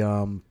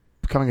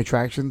coming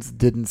attractions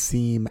didn't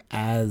seem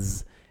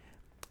as,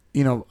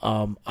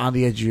 on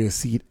the edge of your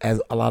seat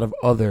as a lot of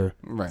other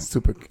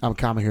super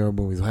comic hero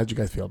movies. How did you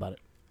guys feel about it?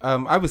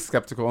 I was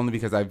skeptical only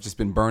because I've just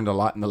been burned a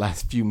lot in the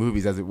last few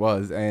movies as it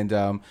was, and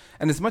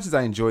as much as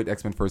I enjoyed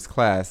X-Men First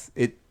Class,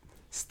 it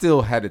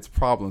still had its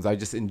problems. I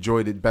just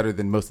enjoyed it better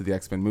than most of the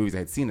X-Men movies I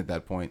had seen at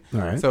that point. All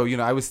right. So,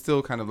 I was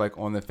still kind of like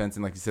on the fence,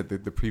 and like you said, the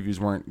previews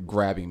weren't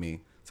grabbing me.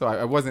 So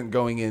I wasn't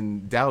going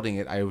in doubting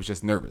it. I was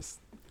just nervous.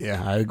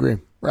 Yeah, I agree.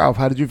 Ralph,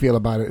 how did you feel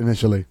about it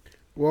initially?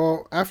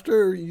 Well,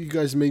 after you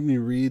guys made me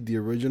read the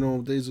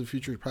original Days of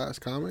Future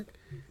Past comic,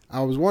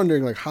 I was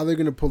wondering like how they're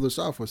going to pull this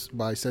off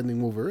by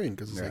sending Wolverine,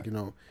 because it's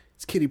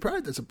it's Kitty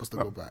Pryde that's supposed to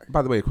go back.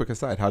 By the way, a quick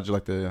aside, how'd you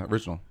like the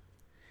original?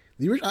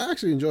 I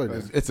actually enjoyed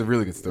it. It's a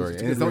really good story,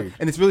 It's a good read.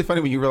 and it's really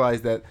funny when you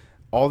realize that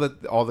all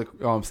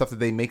the stuff that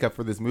they make up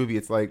for this movie,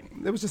 it's like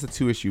it was just a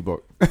 2-issue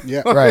book.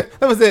 Yeah, Right.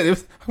 That was it. It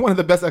was one of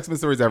the best X-Men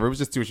stories ever. It was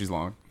just 2 issues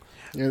long.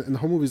 and the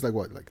whole movie's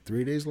like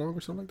 3 days long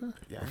or something like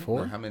that. Yeah, Or I don't 4.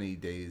 remember how many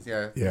days.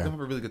 Yeah, Yeah. They don't have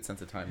a really good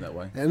sense of time that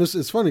way. And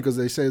it's funny because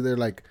they say they're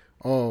like,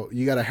 oh,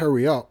 you got to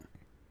hurry up,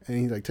 and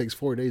he like takes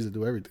 4 days to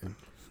do everything.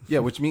 Yeah,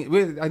 which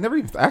means I never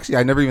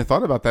even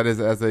thought about that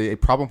as a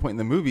problem point in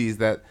the movie is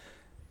that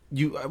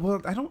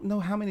I don't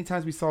know how many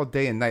times we saw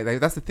day and night. Like,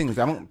 that's the thing is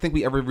I don't think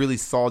we ever really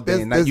saw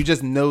day and night. You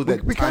just know that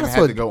time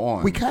had to go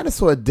on. We kind of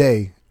saw a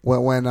day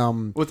when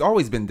well, it's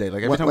always been day.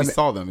 Like every time we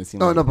saw them, it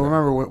seemed like but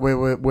remember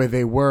where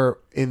they were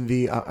in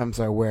the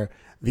where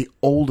the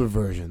older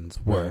versions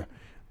were. Right.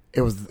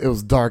 It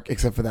was dark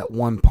except for that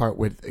one part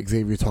with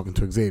Xavier talking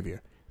to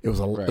Xavier. It was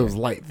it was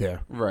light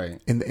there,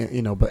 right?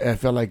 But I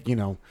felt like it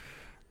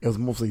was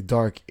mostly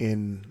dark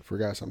in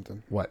Forgot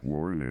something. what?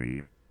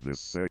 Warning, this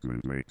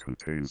segment may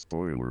contain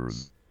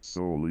spoilers,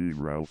 so leave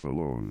Ralph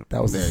alone.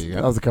 That was There you go.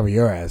 that was to cover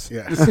your ass.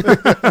 Yeah.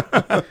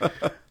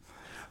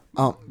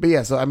 But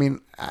yeah, so I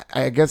mean,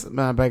 I guess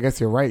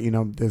you're right.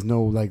 There's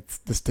no like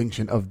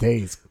distinction of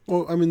days.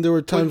 Well, I mean, there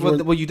were times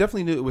Well, you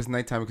definitely knew it was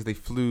nighttime because they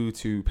flew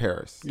to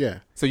Paris. yeah.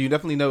 So you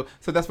definitely know.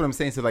 So that's what I'm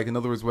saying. So like, in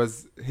other words,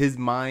 was his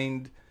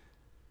mind,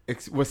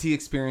 was he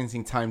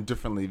experiencing time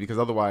differently? Because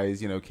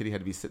otherwise, Kitty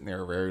had to be sitting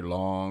there a very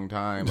long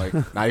time, like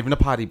not even a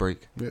potty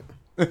break. Yeah.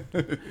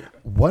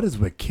 What is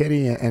with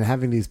Kitty and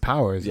having these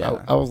powers?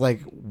 Yeah. I was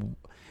like,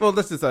 Well,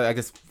 let's just, I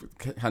guess,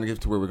 kind of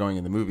get to where we're going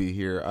in the movie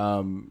here.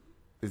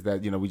 Is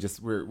that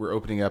we're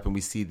opening up and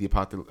we see the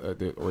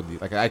apocalyptic,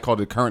 like I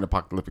called it current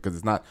apocalyptic because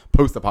it's not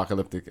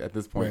post-apocalyptic at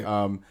this point.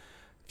 Right.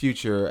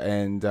 Future,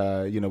 and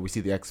we see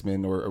the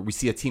X-Men, or we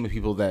see a team of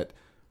people that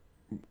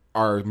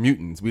are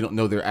mutants. We don't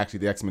know they're actually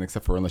the X-Men,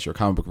 except for unless you're a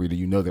comic book reader,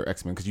 you know they're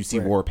X-Men because you see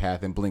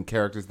Warpath and Blink,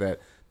 characters that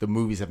the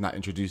movies have not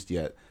introduced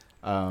yet.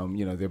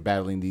 They're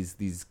battling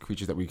these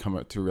creatures that we come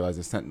up to realize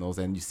are Sentinels,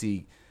 and you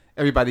see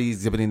everybody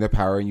exhibiting their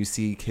power, and you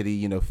see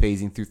Kitty,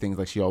 phasing through things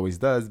like she always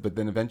does, but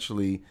then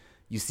eventually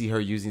you see her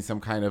using some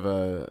kind of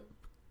a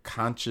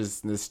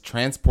consciousness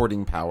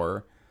transporting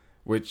power,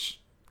 which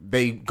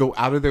they go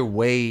out of their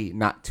way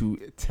not to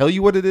tell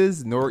you what it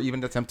is, nor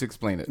even attempt to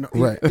explain it. No,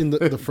 Right. In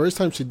the first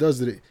time she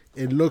does it,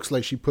 it looks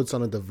like she puts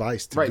on a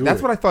device to do That's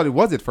it. what I thought it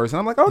was at first, and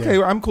I'm like,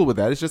 okay, I'm cool with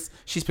that. It's just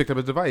she's picked up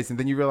a device, and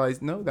then you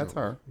realize, no, that's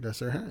her. That's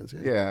her hands.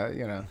 Yeah.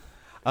 Yeah,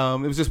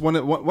 it was just one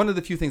of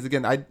the few things.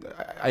 Again,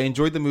 I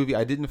enjoyed the movie.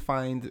 I didn't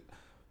find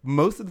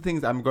most of the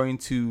things I'm going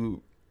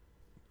to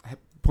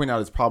point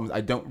out as problems.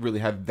 I don't really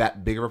have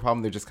that big of a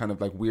problem. They're just kind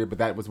of like weird, but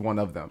that was one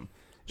of them.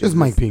 just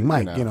Mike being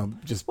Mike, just Well,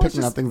 it's picking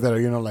out just- things that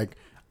are like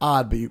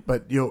odd,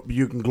 but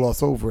you can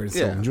gloss over it and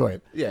still enjoy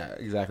it. Yeah,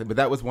 exactly. But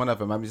that was one of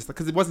them. I'm just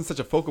because it wasn't such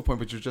a focal point,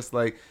 but you're just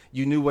like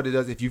you knew what it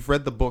is. If you've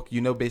read the book,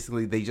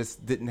 basically they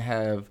just didn't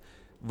have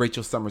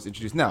Rachel Summers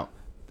introduced. Now,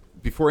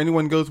 before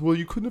anyone goes, well,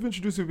 you couldn't have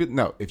introduced her.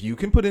 No, if you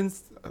can put in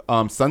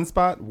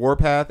Sunspot,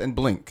 Warpath, and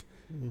Blink.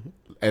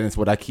 And it's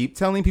what I keep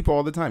telling people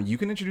all the time. You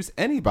can introduce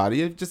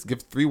anybody. Just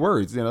give 3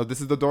 words. This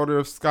is the daughter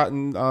of Scott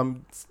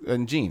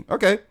and Jean.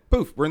 Okay,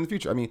 poof, we're in the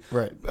future. I mean,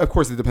 Right. Of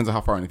course, it depends on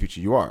how far in the future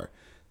you are.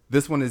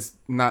 This one is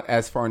not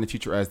as far in the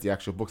future as the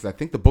actual books. I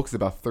think the book's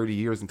about 30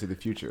 years into the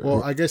future.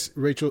 Well, I guess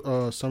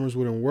Rachel Summers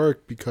wouldn't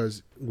work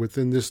because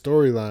within this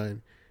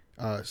storyline,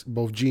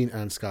 both Jean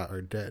and Scott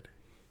are dead.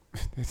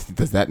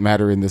 Does that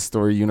matter in this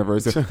story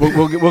universe?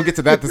 We'll get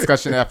to that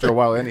discussion after a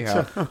while,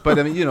 anyhow. But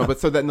I mean, but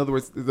so that in other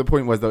words, the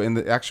point was though, in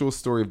the actual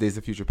story of Days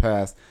of Future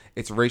Past,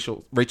 it's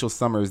Rachel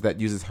Summers that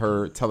uses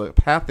her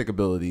telepathic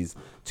abilities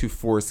to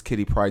force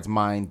Kitty Pryde's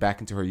mind back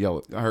into her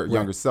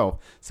younger self.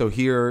 So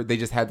here they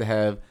just had to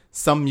have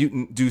some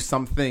mutant do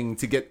something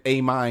to get a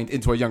mind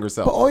into a younger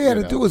self. But all you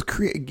had to do was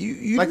create.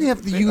 You Like, didn't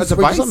have to a use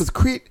device? Summers.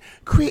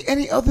 Create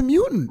any other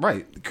mutant.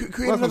 Right. Create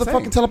Well, that's another what I'm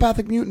fucking saying.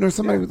 telepathic mutant or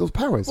somebody with those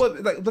powers. Well,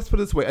 let's put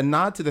it this way: a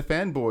nod to the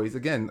fanboys.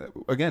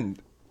 Again,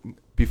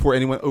 before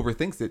anyone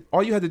overthinks it,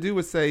 all you had to do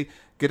was say,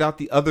 "Get out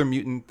the other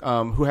mutant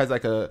who has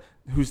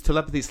whose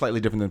telepathy is slightly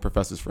different than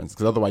Professor's, for instance."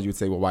 Because otherwise, you would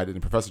say, "Well, why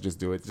didn't Professor just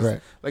do it?"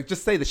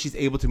 Just say that she's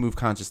able to move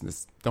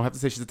consciousness. Don't have to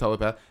say she's a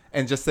telepath,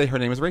 and just say her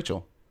name is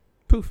Rachel.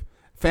 Poof.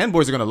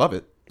 Fanboys are going to love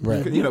it.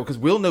 Right. Because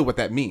we'll know what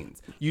that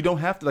means. You don't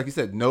have to, like you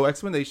said, no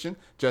explanation.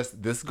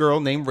 Just this girl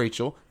named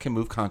Rachel can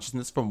move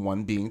consciousness from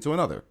one being to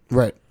another.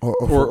 Right.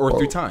 Or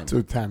through time.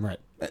 Through time, right.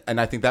 And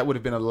I think that would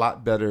have been a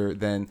lot better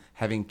than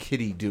having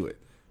Kitty do it,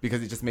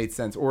 because it just made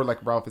sense. Or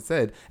like Ralph had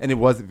said, and it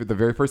was the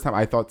very first time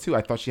I thought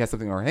she had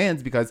something on her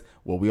hands because,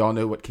 well, we all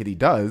know what Kitty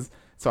does.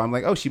 So I'm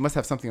like, oh, she must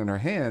have something on her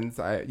hands.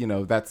 And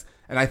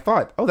I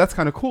thought, oh, that's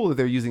kind of cool that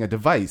they're using a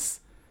device.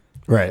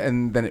 Right.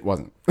 And then it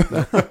wasn't.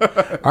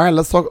 All right,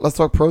 let's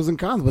talk pros and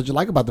cons. What'd you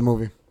like about the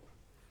movie?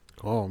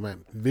 Oh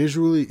man,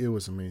 visually it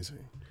was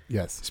amazing.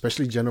 Yes.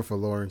 Especially Jennifer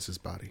Lawrence's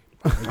body.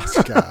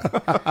 Oh,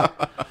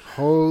 God.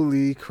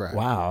 Holy crap!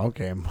 Wow.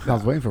 Okay. I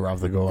was waiting for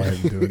Ralph to go ahead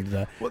and do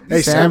that.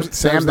 Hey, Sam,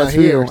 Sam's that's not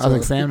for here, you. I was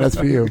like, Sam, that's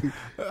for you.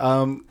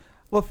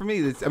 Well, for me,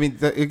 again,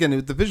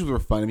 the visuals were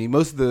fun. I mean,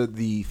 most of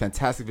the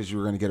fantastic visuals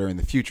we're going to get are in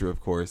the future, of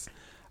course.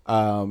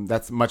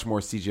 That's much more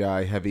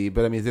CGI heavy,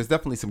 but I mean, there's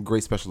definitely some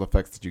great special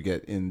effects that you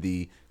get in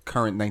the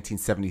current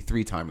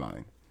 1973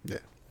 timeline. Yeah.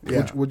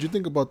 Yeah. What'd you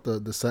think about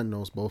the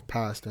Sentinels, both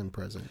past and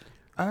present?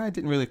 I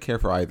didn't really care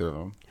for either of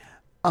them.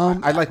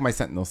 I like my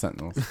Sentinels.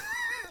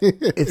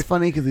 It's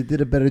funny because they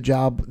did a better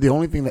job. The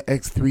only thing that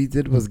X3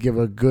 did was give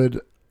a good,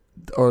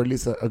 or at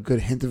least a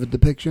good hint of a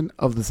depiction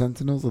of the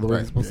Sentinels, or the way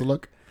they're supposed to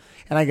look.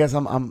 And I guess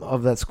I'm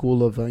of that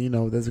school of,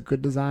 there's a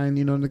good design,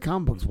 in the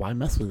comic books. Why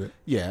mess with it?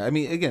 Yeah, I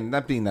mean, again,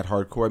 not being that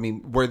hardcore. I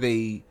mean, were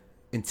they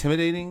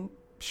intimidating?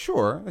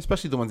 Sure,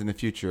 especially the ones in the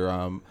future.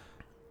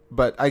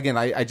 But again,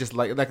 I just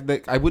like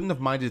I wouldn't have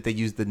minded if they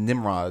used the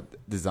Nimrod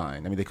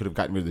design. I mean, they could have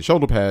gotten rid of the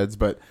shoulder pads,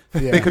 but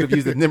they could have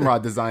used the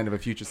Nimrod design of a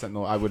future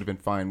Sentinel. I would have been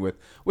fine with,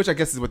 which I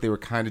guess is what they were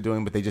kind of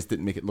doing, but they just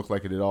didn't make it look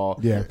like it at all.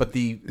 Yeah. But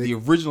the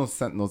original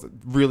Sentinels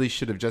really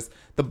should have just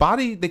the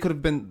body. They could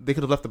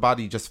have left the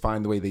body just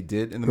fine the way they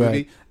did in the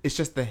movie. It's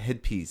just the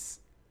headpiece.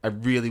 I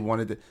really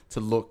wanted it to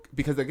look,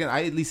 because again,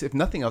 at least if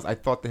nothing else, I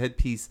thought the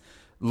headpiece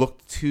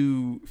looked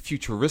too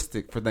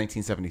futuristic for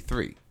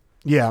 1973.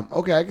 Yeah,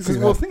 okay, I can see that.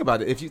 Well, think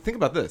about it. If you think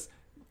about this,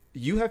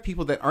 you have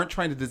people that aren't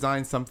trying to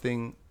design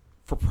something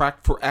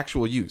for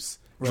actual use,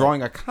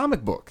 drawing a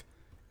comic book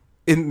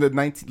in the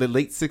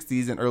late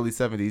 60s and early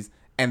 70s,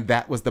 and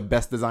that was the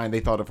best design they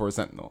thought of for a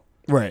Sentinel.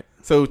 Right.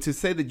 So to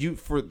say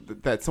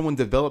that someone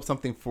developed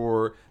something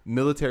for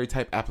military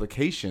type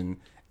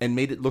application and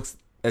made it look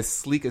as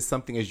sleek as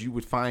something as you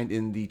would find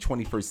in the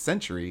 21st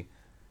century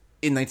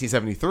in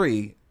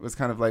 1973 was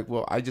kind of like,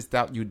 well, I just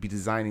doubt you'd be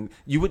designing.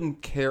 You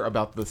wouldn't care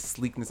about the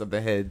sleekness of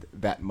the head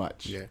that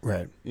much. Yeah.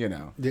 Right.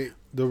 The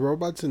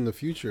robots in the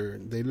future,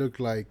 they look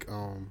like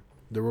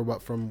the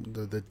robot from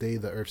the day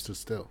the Earth stood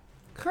still.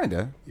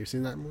 Kinda. You've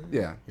seen that movie?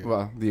 Yeah.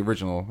 Well, the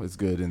original is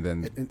good, and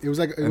then It was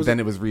like then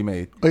it was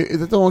remade. Wait,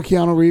 is that the one with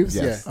Keanu Reeves?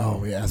 Yes. Yeah.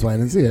 Oh, yeah, that's why I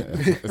didn't see it.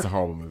 It's a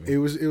horrible movie. it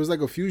was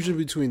like a fusion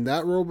between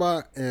that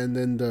robot and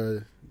then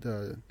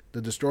the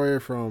destroyer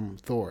from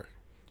Thor.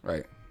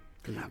 Right.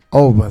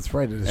 Oh, that's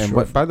right. It is And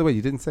short. by the way,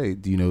 you didn't say,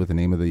 do you know what the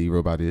name of the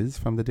robot is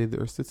from the day the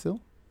Earth stood still?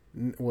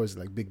 Was it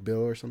like Big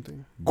Bill or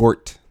something?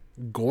 Gort.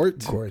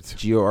 Gort? Gort.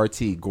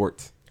 G-O-R-T.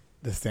 Gort.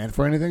 Does it stand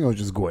for anything or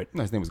just Gort?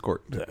 No, his name was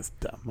Gort. That's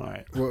dumb. All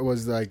right. What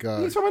was like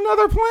He's from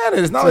another planet.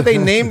 It's not like they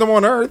named him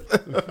on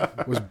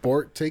Earth. was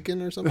Bort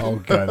taken or something? Oh,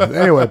 God.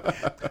 Anyway,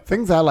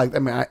 things I liked. I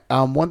mean,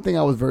 one thing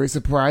I was very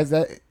surprised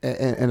at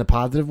in a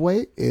positive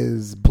way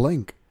is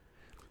Blink.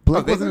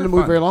 Blink they wasn't in were the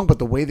movie fun. very long, but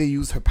the way they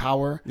used her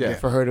power Yeah.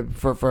 for her to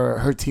for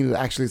her team to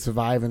actually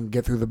survive and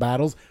get through the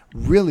battles,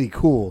 really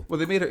cool. Well,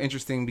 they made her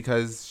interesting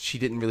because she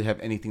didn't really have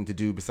anything to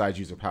do besides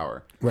use her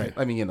power. Right.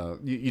 I mean,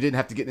 you didn't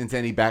have to get into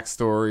any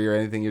backstory or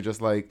anything. You're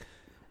just like,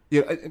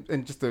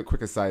 and just a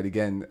quick aside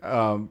again,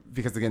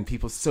 because again,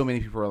 so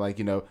many people are like,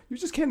 you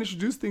just can't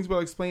introduce things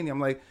without explaining. I'm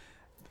like,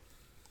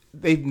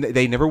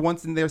 they never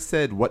once in there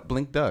said what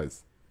Blink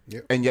does.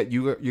 Yep. And yet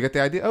you get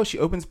the idea. Oh, she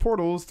opens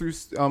portals through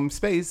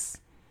space.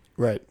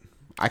 Right.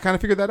 I kind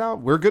of figured that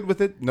out. We're good with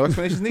it. No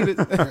explanations needed.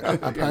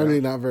 Apparently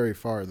not very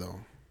far though.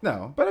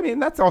 No, but I mean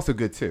that's also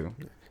good too.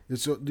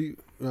 So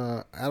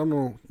I don't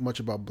know much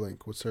about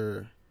Blink. What's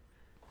her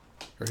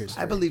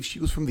history? I believe she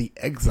was from the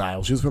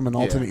Exile. She was from an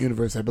alternate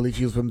universe. I believe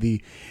she was from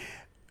the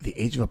the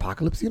Age of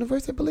Apocalypse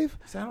universe, I believe.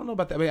 So I don't know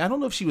about that. I mean, I don't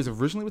know if she was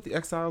originally with the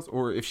Exiles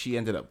or if she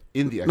ended up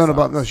in the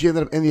Exiles. No, she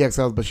ended up in the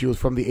Exiles, but she was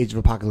from the Age of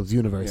Apocalypse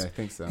universe. Yeah, I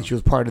think so. And she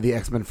was part of the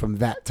X-Men from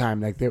that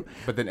time. Like,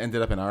 but then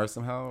ended up in ours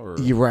somehow? Or?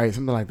 You're right,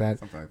 something like that.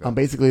 Something like that.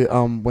 Basically,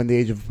 when the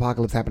Age of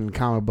Apocalypse happened in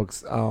comic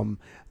books,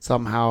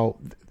 somehow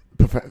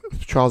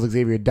Charles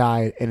Xavier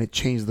died, and it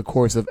changed the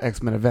course of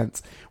X-Men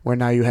events, where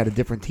now you had a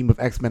different team of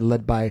X-Men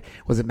led by,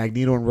 was it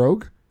Magneto and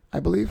Rogue, I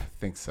believe? I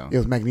think so. It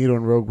was Magneto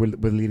and Rogue were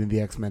leading the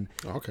X-Men.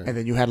 Okay. And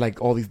then you had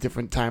like all these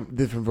different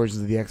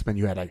versions of the X-Men.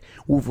 You had like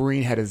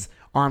Wolverine had his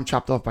arm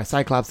chopped off by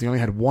Cyclops. He only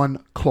had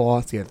one claw.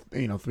 So he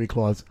had, 3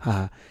 claws.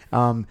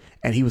 And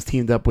he was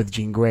teamed up with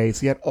Jean Grey.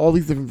 So you had all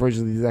these different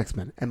versions of these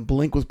X-Men. And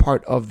Blink was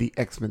part of the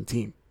X-Men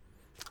team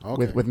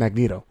with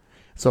Magneto.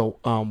 So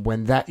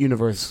when that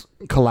universe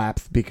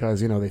collapsed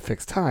because, they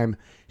fixed time,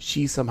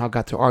 she somehow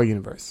got to our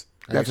universe.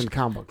 That's in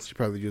comic books. She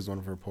probably used one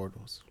of her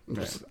portals.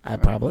 I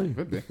probably.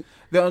 Could be.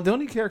 The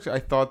only character I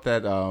thought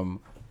that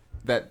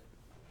that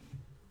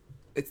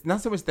it's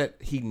not so much that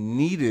he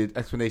needed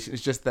explanation.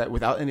 It's just that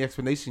without any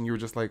explanation, you were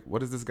just like, "What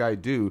does this guy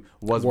do?"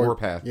 Was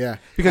Warpath? Yeah,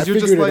 because you're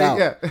just like,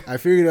 yeah. I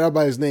figured it out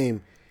by his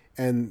name,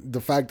 and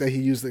the fact that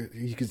he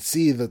could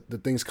see the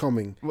things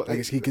coming. Well, I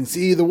guess he can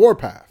see the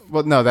Warpath.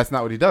 Well, no, that's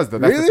not what he does. Though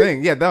that's Really? the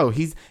thing. Yeah, no,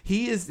 he's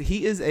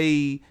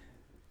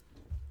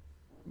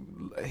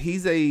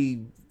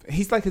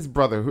like his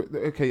brother.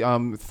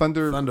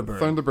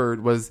 Thunderbird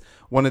was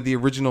one of the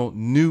original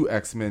new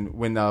X-Men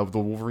when the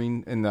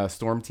Wolverine and the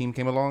Storm team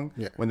came along.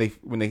 Yeah. When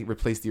they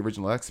replaced the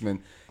original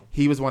X-Men,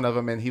 he was one of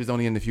them, and he was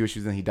only in a few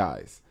issues, and he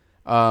dies.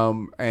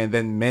 And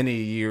then many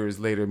years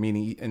later,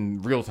 meaning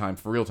in real time,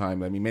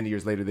 I mean, many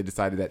years later, they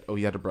decided that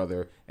he had a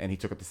brother, and he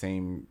took up the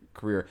same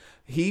career.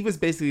 He was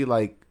basically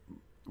like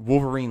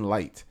Wolverine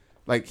light.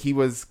 Like, he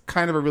was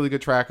kind of a really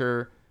good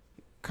tracker,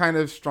 kind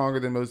of stronger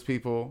than most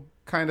people,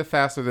 kind of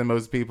faster than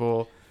most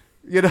people.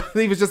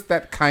 He was just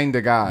that kind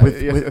of guy.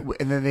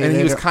 And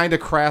he was kind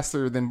of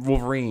crasser than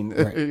Wolverine.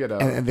 Right.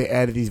 And they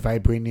added these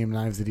vibranium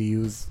knives that he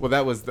used. Well,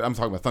 I'm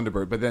talking about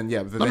Thunderbird. But then,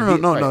 yeah.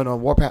 No.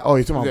 Warpath. Oh,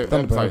 you're talking about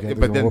Thunderbird. Sorry. Okay,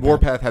 but then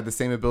Warpath had the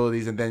same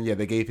abilities, and then,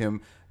 they gave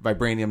him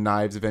vibranium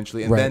knives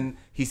eventually. And then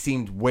he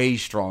seemed way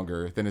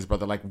stronger than his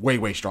brother, like way,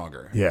 way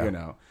stronger.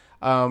 Yeah.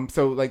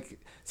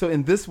 So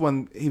in this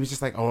one, he was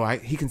just like,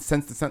 he can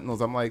sense the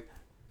Sentinels. I'm like,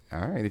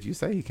 all right, if you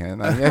say he can.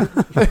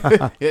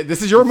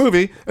 This is your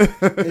movie.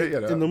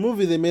 In the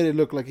movie, they made it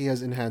look like he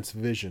has enhanced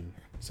vision.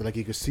 So, like,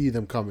 he could see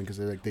them coming because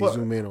they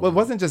zoom in. Well, it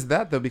wasn't just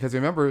that, though, because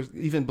remember,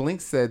 even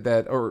Blink said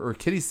that, or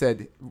Kitty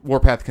said,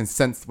 Warpath can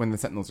sense when the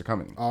Sentinels are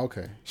coming. Oh,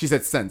 okay. She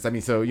said sense. I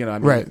mean,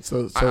 right.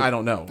 So I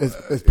don't know.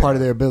 It's part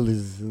of their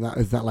abilities.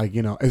 It's not like,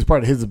 it's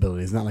part of his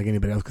ability. It's not like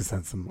anybody else can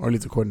sense them, or at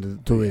least according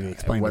to the way they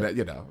explained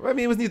it. I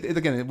mean, it was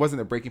it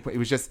wasn't a breaking point. It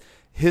was just,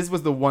 his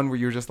was the one where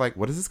you were just like,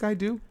 what does this guy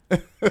do?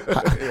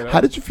 How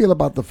did you feel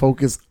about the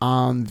focus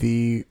on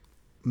the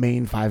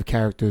main 5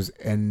 characters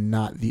and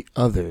not the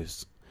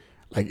others?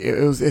 Like,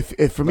 it was,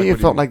 for me, it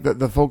felt like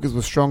the focus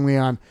was strongly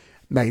on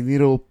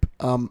Magneto.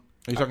 Are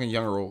you talking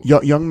young or old?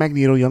 Young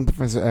Magneto, young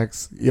Professor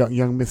X,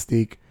 young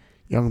Mystique,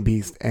 young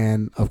Beast,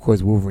 and of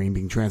course Wolverine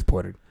being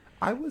transported.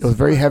 It was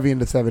very heavy in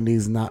the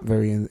 70s, not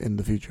very in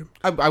the future.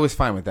 I was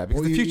fine with that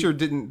because the future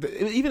didn't.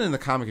 Even in the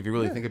comic, if you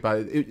really think about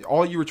it,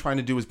 all you were trying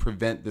to do was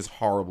prevent this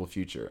horrible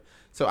future.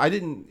 So I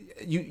didn't.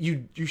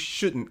 You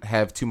shouldn't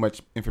have too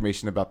much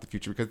information about the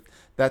future because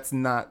that's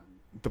not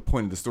the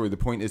point of the story. The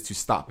point is to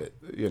stop it.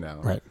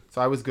 Right.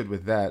 So I was good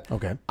with that.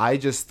 Okay. I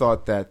just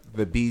thought that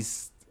the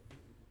Beast.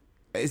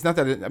 It's not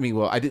that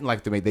I didn't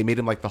like they made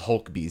him like the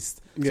Hulk Beast.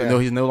 So no,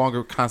 he's no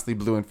longer constantly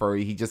blue and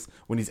furry. He just,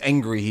 when he's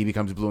angry, he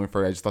becomes blue and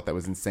furry. I just thought that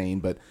was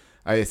insane. But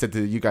I said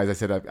to you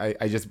guys,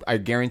 I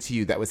guarantee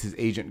you that was his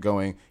agent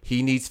going,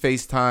 he needs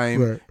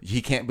FaceTime. Right.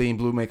 He can't be in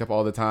blue makeup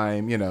all the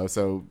time,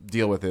 so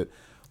deal with it.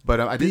 But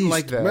I didn't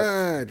like that.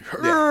 Mad.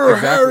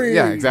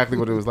 Exactly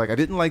what it was like. I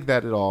didn't like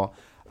that at all.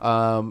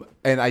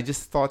 And I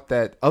just thought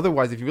that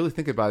otherwise, if you really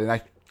think about it, and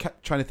I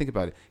kept trying to think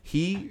about it,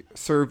 he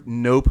served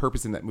no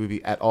purpose in that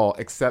movie at all,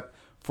 except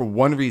for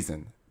one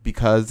reason,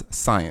 because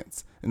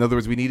science. In other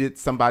words, we needed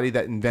somebody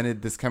that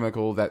invented this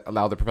chemical that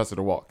allowed the professor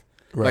to walk.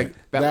 Right.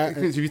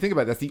 Because if you think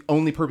about it, that's the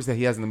only purpose that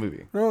he has in the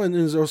movie. No, and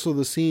there's also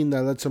the scene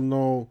that lets him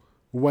know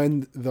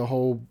when the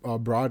whole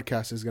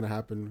broadcast is going to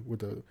happen with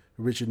the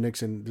Richard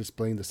Nixon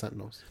displaying the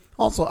Sentinels.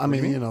 Also, yeah,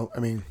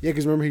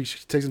 because remember he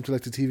takes him to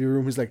like the TV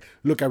room. He's like,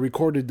 "Look, I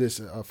recorded this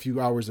a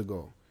few hours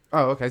ago."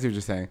 Oh, okay, I see what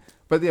you're saying.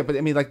 But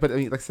like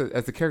I said,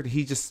 as a character,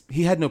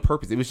 he had no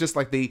purpose. It was just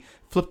like they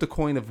flipped a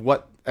coin of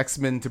what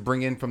X-Men to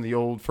bring in from the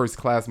old First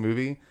Class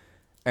movie,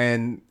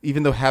 and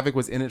even though Havoc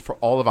was in it for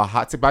all of a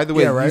hot. By the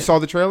way, you saw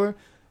the trailer.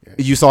 Yeah.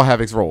 You saw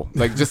Havoc's role.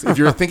 Like, just if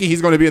you're thinking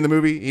he's going to be in the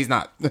movie, he's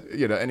not.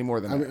 Any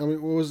more than that. I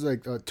mean, what was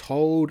it, like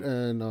Toad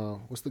and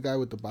what's the guy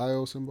with the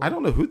bio symbol? I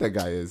don't know who that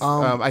guy is.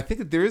 I think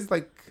that there is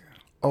like.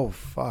 Oh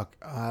fuck!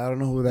 I don't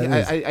know who that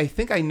is. I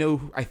think I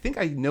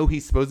know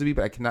he's supposed to be,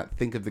 but I cannot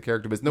think of the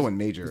character. But it's no one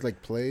major. It's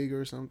like Plague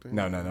or something.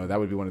 No. That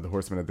would be one of the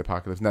Horsemen of the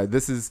Apocalypse. No,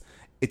 this is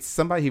it's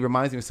somebody. He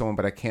reminds me of someone,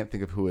 but I can't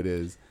think of who it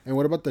is. And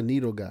what about the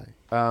needle guy?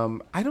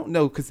 I don't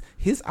know, because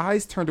his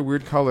eyes turned a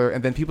weird color,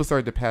 and then people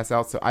started to pass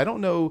out. So I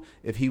don't know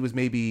if he was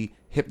maybe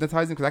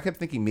hypnotizing, because I kept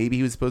thinking maybe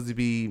he was supposed to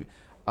be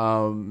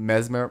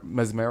Mesmero,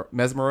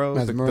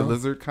 the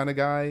lizard kind of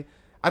guy.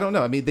 I don't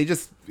know. I mean,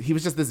 he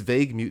was just this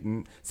vague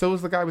mutant. So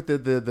was the guy with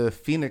the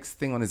phoenix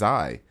thing on his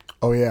eye.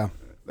 Oh yeah,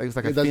 It was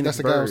like Yeah, a phoenix that's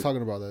the bird. guy I was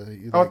talking about.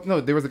 Oh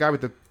no, there was a guy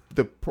with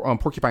the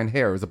porcupine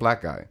hair. It was a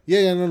black guy.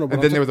 Yeah, no.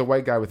 And then there was a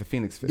white guy with a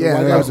phoenix face. Yeah,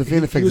 White there guy, was a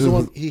phoenix he face. was the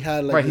one. He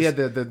had like Right, he this-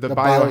 had the the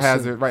biohazard.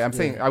 biosuit.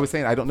 Right, Yeah. I was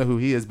saying I don't know who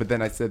he is, but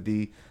then I said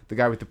the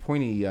guy with the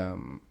pointy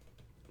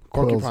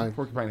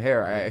porcupine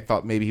hair. I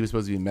thought maybe he was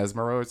supposed to be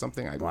Mesmero or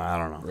something. I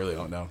don't know. Really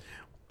don't know.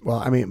 Well,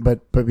 I mean,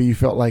 but you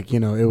felt like,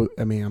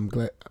 I'm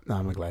glad. No,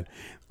 I'm not glad.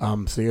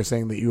 So you're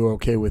saying that you were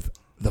okay with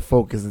the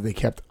focus that they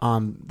kept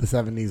on the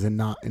 70s and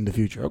not in the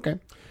future. Okay.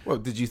 Well,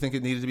 did you think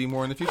it needed to be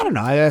more in the I future? don't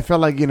know. I felt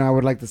like, I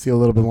would like to see a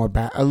little bit more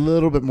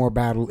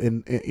battle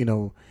in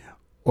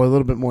or a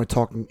little bit more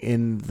talking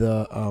in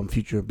the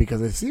future,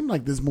 because it seemed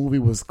like this movie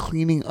was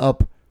cleaning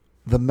up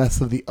the mess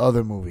of the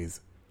other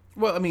movies.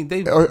 Well, I mean,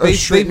 they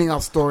straightening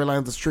out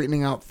storylines, or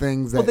straightening out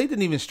things. Well, they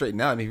didn't even straighten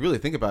out. I mean, if you really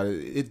think about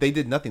it, they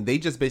did nothing. They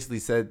just basically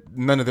said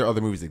none of their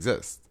other movies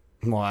exist.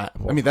 I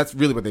mean, that's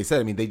really what they said.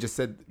 I mean, they just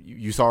said,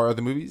 you saw our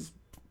other movies?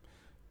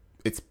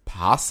 It's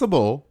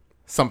possible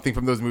something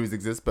from those movies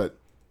exists, but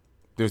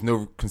there's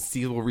no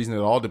conceivable reason at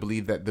all to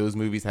believe that those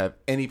movies have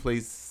any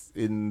place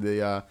in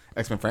the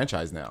X-Men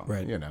franchise now.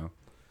 Right.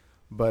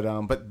 But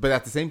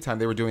at the same time,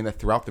 they were doing that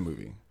throughout the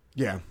movie.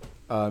 yeah.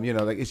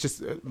 Like it's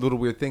just little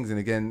weird things. And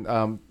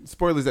again,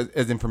 spoilers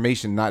as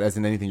information, not as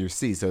in anything you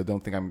see. So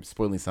don't think I'm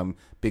spoiling some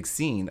big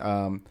scene.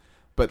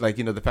 But like,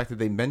 the fact that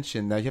they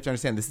mentioned, now you have to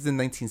understand, this is in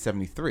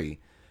 1973,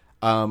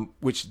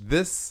 which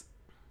this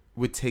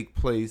would take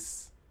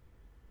place.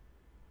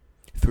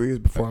 3 years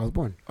before I was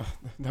born.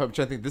 No, I'm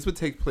trying to think. This would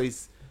take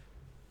place,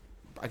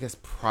 I guess,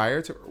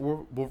 prior to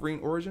Wolverine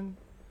origin.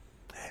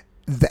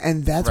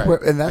 And that's Right.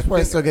 where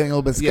I start getting a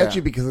little bit sketchy,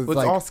 Yeah. because it's Well,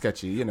 like all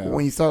sketchy,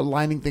 when you start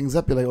lining things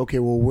up, you're like, okay,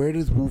 well, where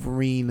does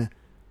Wolverine,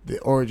 the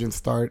origin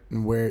start,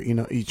 and where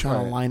you're trying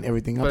Right. to line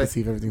everything up to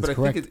see if everything's but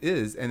correct. I think it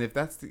is, and if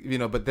that's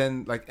but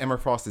then like Emma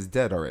Frost is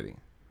dead already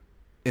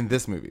in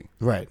this movie.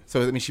 Right.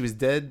 So I mean, she was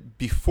dead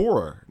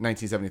before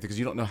 1973, because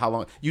you don't know how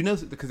long.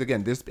 Because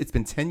again, it's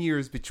been 10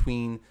 years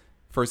between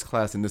First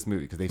Class and this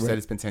movie, because they've said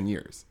it's been 10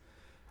 years.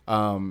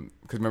 Because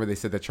remember, they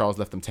said that Charles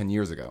left them 10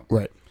 years ago.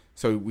 Right.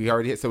 So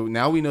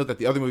now we know that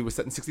the other movie was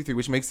set in 63,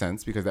 which makes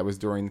sense because that was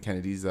during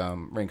Kennedy's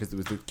reign, because it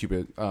was the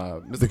Cuban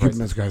Missile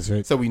Crisis.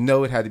 Right. So we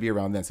know it had to be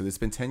around then. So it's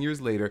been 10 years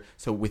later.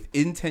 So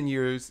within 10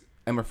 years,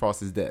 Emma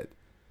Frost is dead.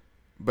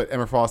 But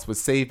Emma Frost was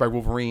saved by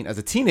Wolverine as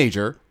a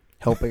teenager.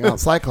 Helping out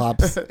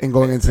Cyclops and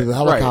going into the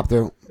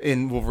helicopter. Right,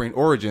 in Wolverine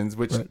Origins,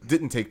 which Right.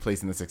 didn't take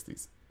place in the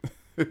 60s.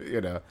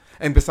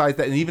 And besides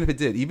that, and even if it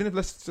did, even if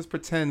let's just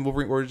pretend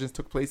Wolverine Origins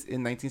took place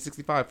in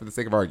 1965 for the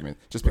sake of argument,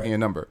 just picking a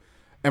number,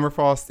 Emma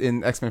Frost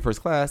in X-Men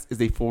First Class is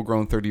a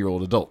full-grown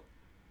 30-year-old adult,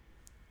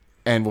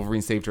 and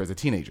Wolverine saved her as a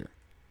teenager.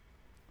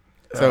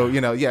 So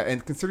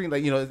and considering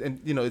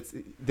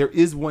that there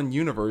is one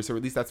universe, or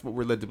at least that's what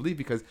we're led to believe,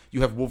 because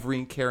you have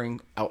Wolverine carrying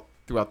out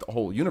throughout the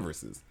whole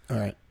universes. All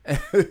right.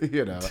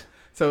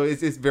 So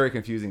it's very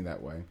confusing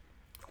that way.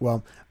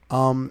 Well,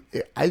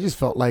 I just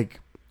felt like,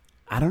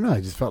 I don't know.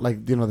 I just felt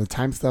like, the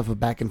time stuff of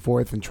back and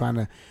forth and trying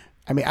to,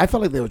 I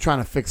felt like they were trying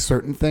to fix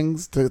certain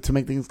things to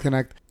make things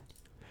connect.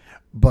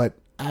 But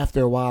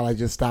after a while, I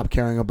just stopped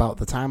caring about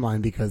the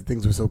timeline, because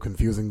things were so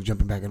confusing,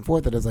 jumping back and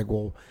forth, that it's like,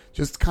 well,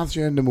 just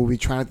concentrate on the movie,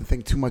 try not to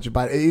think too much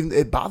about it.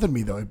 It bothered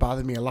me, though. It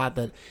bothered me a lot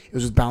that it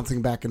was just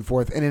bouncing back and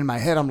forth. And in my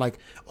head, I'm like,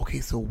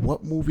 okay, so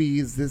what movie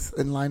is this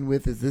in line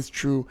with? Is this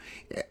true?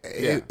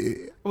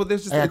 Well,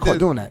 there's just I got caught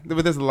doing that.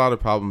 But there's a lot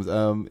of problems.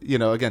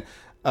 Again,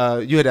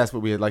 you had asked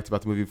what we had liked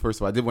about the movie. First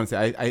of all, I did want to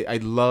say I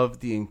love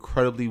the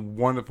incredibly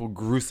wonderful,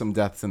 gruesome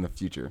deaths in the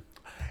future.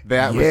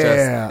 That was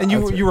just, and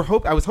you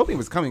were I was hoping it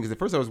was coming, because at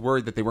first I was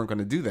worried that they weren't going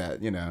to do that,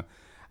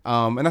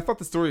 and I thought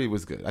the story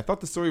was good. I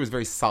thought the story was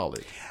very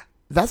solid.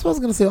 That's what I was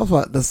going to say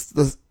also.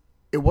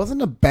 It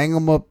wasn't a bang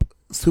 'em up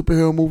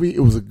superhero movie.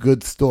 It was a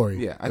good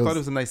story. Yeah, I thought it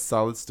was a nice,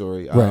 solid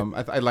story.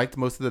 Right. I liked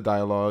most of the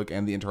dialogue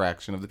and the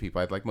interaction of the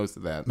people. I liked most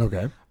of that.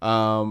 Okay.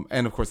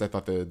 And of course, I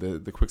thought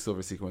the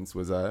Quicksilver sequence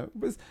was I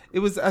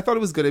thought it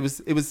was good.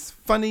 It was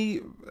funny,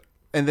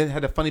 and then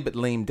had a funny but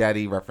lame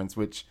daddy reference,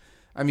 which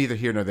I'm neither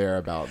here nor there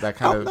about. That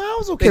kind of I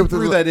was okay they with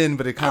threw that in,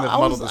 but it kind of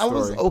muddled the story. I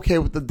was okay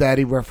with the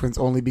daddy reference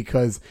only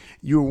because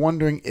you were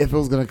wondering if it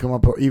was going to come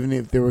up, or even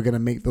if they were going to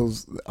make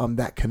those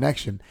that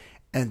connection,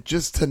 and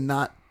just to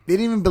not, they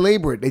didn't even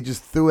belabor it. They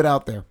just threw it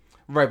out there.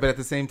 Right, but at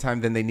the same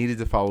time, then they needed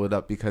to follow it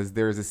up, because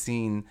there is a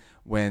scene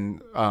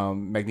when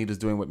Magneto's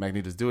doing what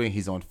Magneto's doing.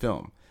 He's on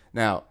film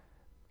now.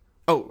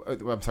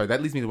 I'm sorry.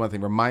 That leads me to one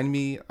thing. Remind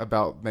me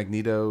about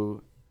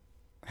Magneto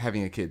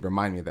having a kid.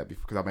 Remind me of that,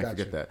 because I might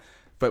forget that.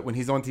 But when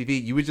he's on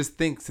TV, you would just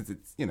think, since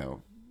it's,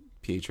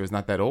 Pietro is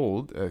not that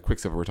old,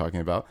 Quicksilver we're talking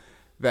about,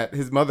 that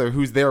his mother,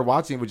 who's there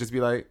watching, would just be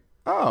like,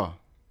 oh,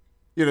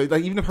 You know,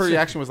 like even if her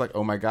reaction was like,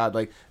 "Oh my god,"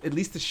 like at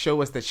least to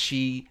show us that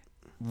she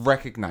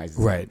recognizes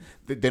him. Right.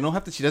 They don't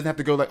have to. She doesn't have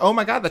to go like, "Oh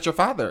my god, that's your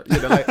father."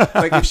 You know,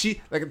 like if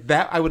she like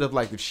that, I would have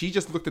liked if she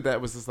just looked at that,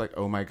 it was just like,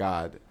 "Oh my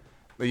god."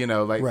 You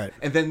know, like, right.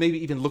 And then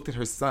maybe even looked at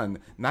her son,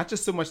 not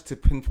just so much to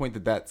pinpoint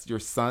that that's your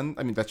son,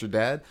 I mean, that's your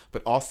dad,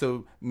 but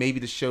also maybe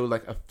to show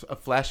like a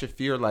flash of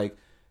fear, like,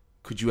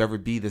 could you ever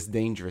be this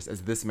dangerous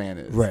as this man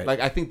is? Right.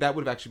 Like, I think that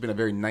would have actually been a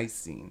very nice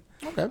scene.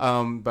 Okay.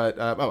 But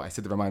I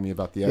said to remind me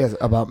about the yes,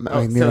 about so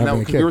Magneto now,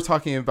 having a 'cause kid. we were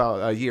talking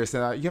about years,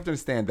 and you have to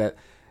understand that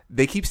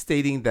they keep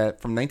stating that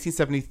from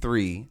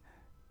 1973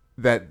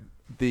 that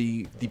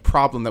the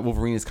problem that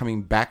Wolverine is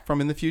coming back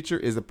from in the future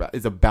is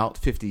about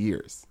 50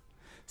 years.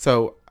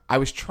 So I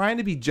was trying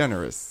to be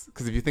generous,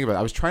 because if you think about it,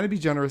 I was trying to be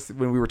generous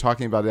when we were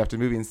talking about it after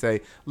the movie and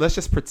say, let's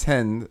just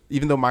pretend,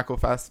 even though Michael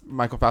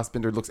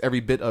Fassbender looks every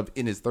bit of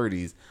in his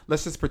 30s,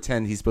 let's just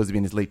pretend he's supposed to be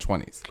in his late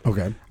 20s.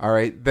 Okay. All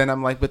right. Then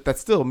I'm like, but that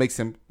still makes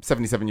him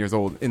 77 years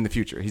old in the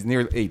future. He's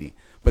near 80.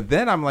 But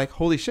then I'm like,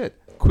 holy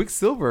shit,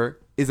 Quicksilver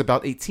is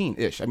about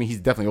 18-ish. I mean, he's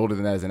definitely older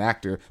than that as an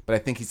actor, but I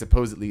think he's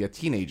supposedly a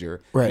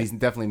teenager. Right. And he's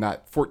definitely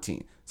not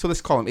 14. So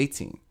let's call him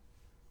 18.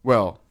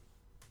 Well,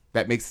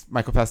 that makes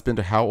Michael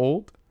Fassbender how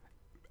old?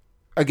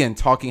 Again,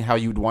 talking how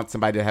you would want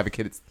somebody to have a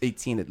kid at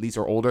 18 at least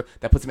or older,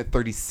 that puts him at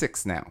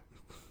 36 now.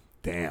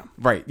 Damn.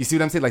 Right. You see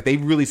what I'm saying? Like, they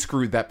really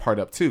screwed that part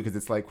up, too, because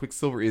it's like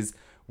Quicksilver is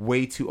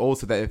way too old,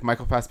 so that if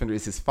Michael Fassbender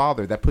is his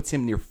father, that puts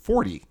him near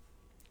 40.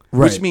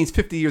 Right. Which means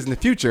 50 years in the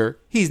future,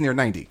 he's near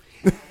 90.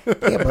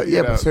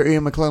 But Sir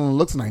Ian McClellan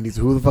looks 90,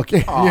 so who the fuck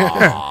is?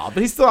 Aw,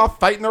 but he's still out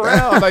fighting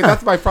around. Like,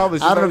 that's my problem.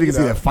 It's I just don't know if like, you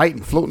can see that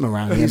fighting floating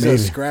around. He's here, a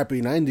maybe.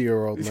 scrappy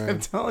 90-year-old man. I'm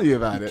telling you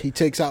about it. He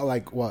takes out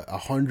like what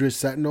 100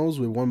 Sentinels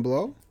with one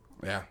blow.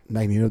 Yeah.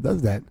 Magneto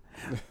does that.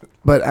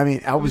 But I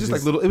mean, I It was was just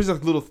like little. It was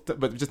like little.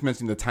 But just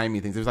mentioning the timing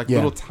things. There was like Yeah.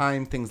 little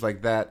time things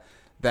like that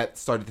that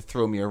started to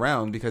throw me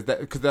around because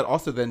that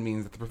also then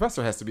means that the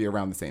professor has to be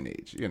around the same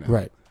age. You know.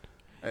 right.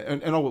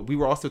 And we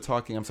were also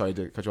talking. I'm sorry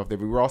to cut you off there.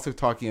 But we were also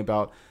talking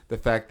about the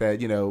fact that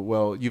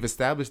well, you've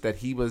established that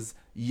he was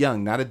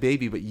young, not a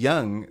baby, but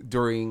young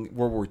during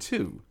World War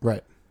II,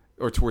 Right.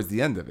 or towards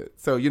the end of it.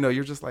 So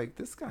you're just like,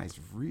 this guy's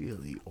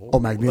really old. Oh,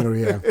 Magneto,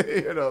 yeah.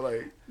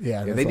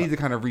 Yeah, that's they why- need to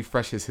kind of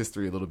refresh his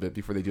history a little bit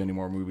before they do any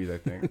more movies, I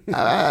think.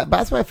 But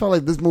that's why I felt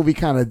like this movie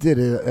kind of did.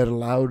 It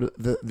allowed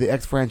the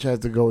X franchise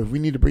to go, if we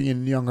need to bring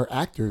in younger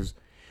actors,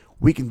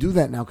 we can do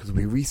that now because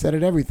we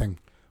resetted everything.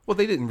 Well,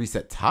 they didn't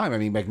reset time. I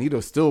mean, Magneto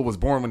still was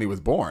born when he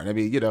was born. I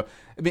mean,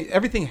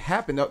 everything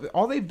happened.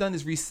 All they've done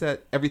is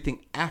reset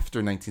everything after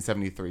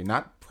 1973,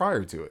 not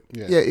prior to it.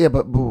 Yeah,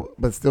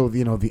 but still,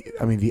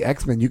 the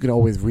X-Men, you can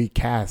always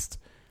recast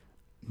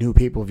new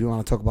people if you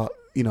want to talk about,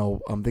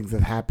 things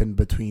that happened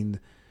between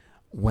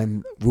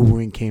when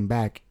Wolverine came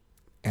back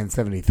and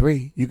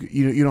 73.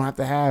 You don't have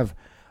to have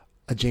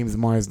a James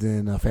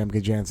Marsden, a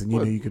Famke Janssen.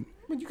 You can.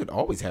 I mean, you could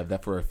always have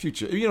that for a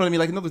future. You know what I mean?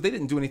 Like, in other words, they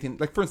didn't do anything.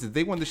 Like, for instance,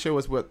 they wanted to show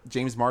us what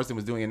James Marsden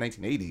was doing in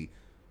 1980.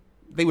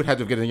 They would have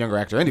to get a younger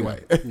actor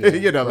anyway.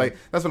 Like,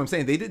 that's what I'm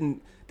saying. They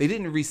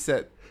didn't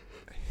reset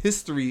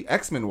history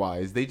X-Men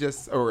wise. They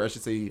just, or I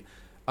should say,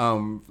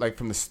 like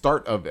from the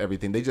start of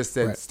everything, they just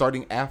said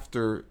starting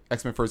after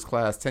X-Men First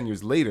Class 10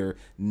 years later,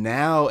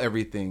 now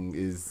everything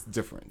is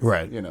different.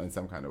 Right. In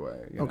some kind of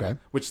way. Okay.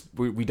 Which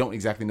we don't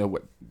exactly know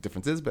what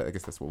difference is, but I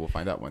guess that's what we'll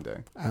find out one day.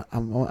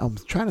 I'm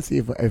trying to see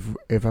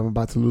if I'm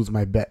about to lose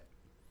my bet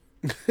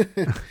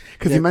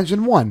because he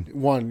mentioned one,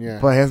 yeah.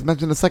 but he has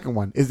mentioned the second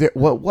one. Is there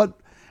what?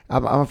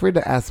 I'm afraid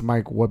to ask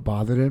Mike what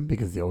bothered him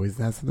because he always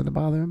has something to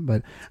bother him.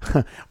 But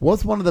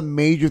what's one of the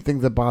major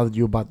things that bothered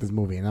you about this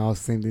movie? And I'll say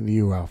the same thing to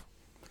you, Ralph.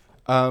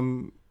 I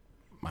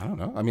don't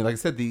know. I mean, like I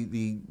said,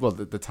 the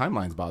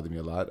timelines bother me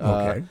a lot.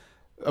 Okay.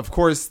 Of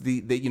course,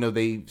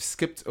 they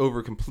skipped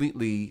over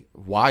completely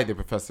why the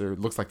professor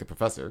looks like the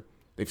professor.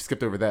 They've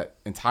skipped over that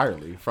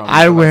entirely from.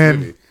 I the last win.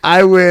 movie.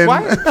 I win.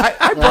 Why?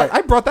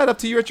 I brought that up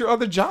to you at your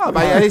other job.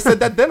 I said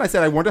that then. I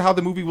said I wonder how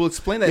the movie will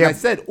explain that. Yeah. And I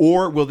said,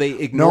 or will they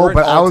ignore No,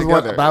 but it I was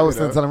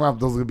altogether? telling Ralph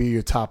those would be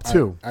your top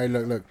two. I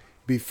look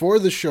before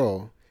the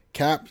show.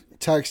 Cap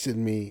texted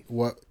me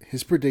what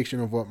his prediction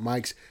of what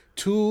Mike's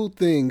two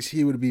things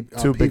he would be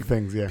Two big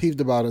things, yeah. peeved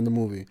about in the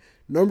movie.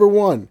 Number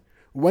one,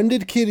 when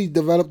did Kitty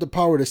develop the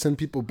power to send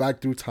people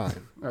back through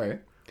time? All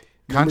right.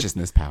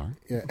 Consciousness power.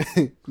 Yeah.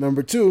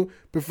 Number two,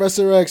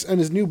 Professor X and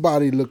his new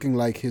body looking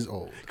like his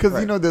old. Because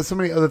there's so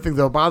many other things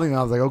that were bothering me.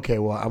 I was like, okay,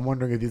 well, I'm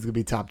wondering if these are gonna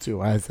be top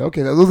two. I said,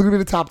 okay, those are gonna be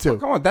the top two.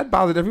 Come on, that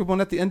bothered everyone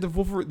at the end of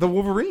the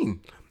Wolverine.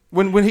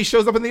 When he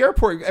shows up in the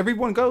airport,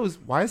 everyone goes,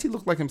 "Why does he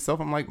look like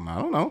himself?" I'm like,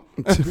 I don't know.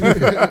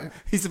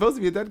 He's supposed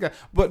to be a dead guy.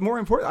 But more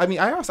important, I mean,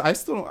 I want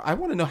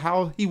to know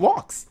how he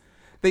walks.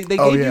 They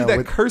gave you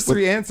that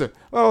cursory answer.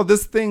 Oh,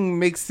 this thing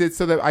makes it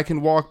so that I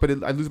can walk, but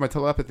I lose my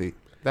telepathy.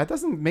 That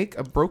doesn't make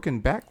a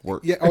broken back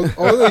work. Yeah,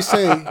 all they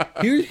say,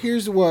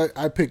 here's what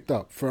I picked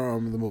up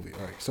from the movie.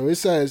 All right, so it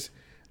says,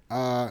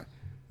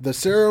 the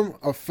serum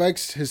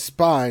affects his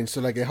spine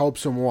so like it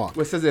helps him walk.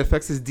 Well, it says it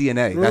affects his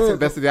DNA.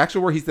 That's the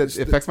actual word he said.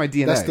 It affects my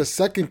DNA. That's the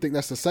second thing.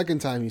 That's the second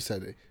time he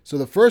said it. So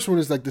the first one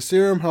is like the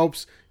serum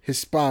helps his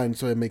spine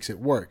so it makes it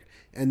work.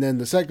 And then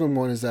the second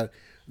one is that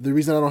the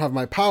reason I don't have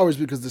my powers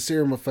is because the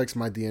serum affects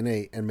my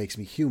DNA and makes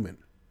me human.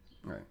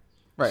 Right.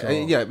 Right. So,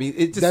 I mean,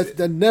 it just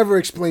that never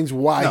explains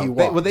why he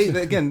walks.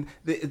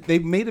 They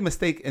made a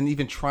mistake in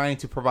even trying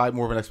to provide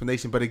more of an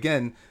explanation. But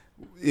again,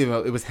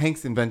 it was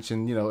Hank's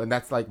invention, and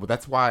that's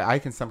that's why I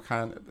can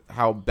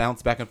somehow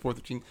bounce back and forth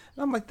between.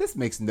 And I'm like, this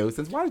makes no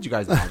sense. Why did you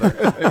guys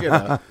bother?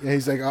 Yeah,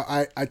 he's like,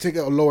 I take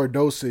a lower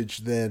dosage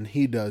than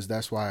he does.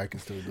 That's why I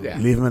can still do it.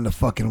 Leave him in the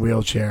fucking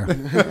wheelchair.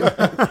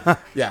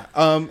 Yeah.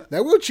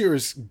 That wheelchair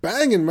is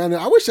banging, man.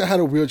 I wish I had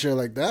a wheelchair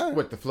like that.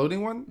 What, the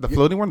floating one? The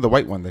floating one, or the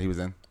white one that he was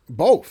in?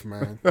 Both,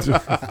 man.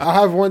 I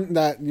have one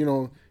that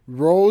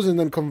rolls and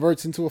then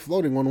converts into a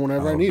floating one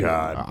whenever I need it.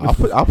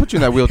 I'll put you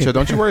in that wheelchair.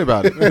 Don't you worry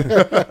about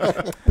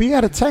it. We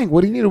got a tank.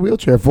 What do you need a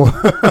wheelchair for?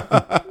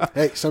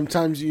 Hey,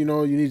 sometimes you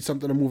need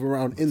something to move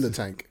around in the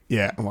tank.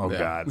 Yeah. Oh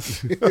God.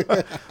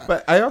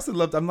 But I also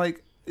loved. I'm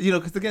like,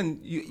 because again,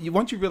 you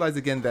once you realize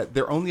again that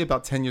they're only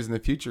about 10 years in the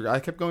future. I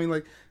kept going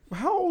like,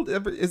 how old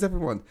is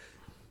everyone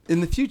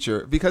in the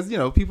future? Because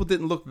people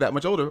didn't look that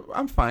much older.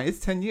 I'm fine. It's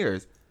 10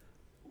 years.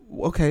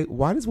 Okay,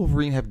 why does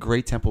Wolverine have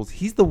gray temples?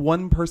 He's the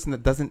one person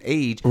that doesn't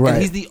age, right.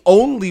 And he's the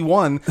only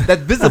one that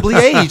visibly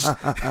aged.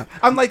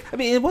 I'm like,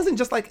 it wasn't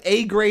just like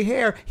a gray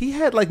hair. He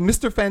had like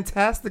Mr.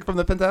 Fantastic from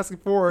the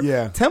Fantastic Four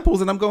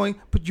temples, and I'm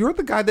going, but you're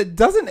the guy that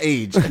doesn't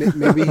age.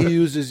 Maybe he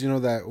uses,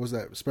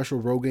 that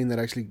special Rogaine that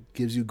actually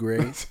gives you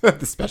gray.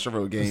 The special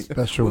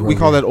Rogaine. We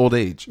call that old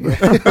age.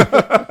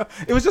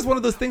 It was just one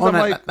of those things.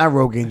 Not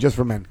Rogaine, just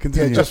for men.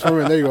 Continue. Yeah, just for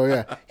men. There you go.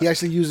 Yeah, he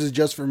actually uses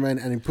just for men,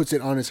 and he puts it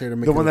on his hair to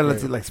make the it one that gray.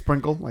 lets it like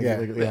sprinkle.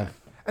 Yeah.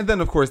 And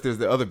then, of course, there's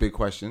the other big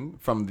question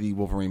from the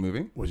Wolverine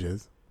movie, which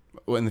is,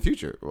 in the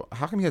future,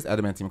 how come he has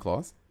adamantium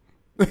claws?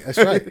 That's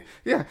right.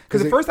 Yeah,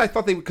 because at first I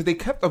thought because they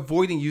kept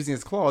avoiding using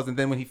his claws, and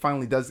then when he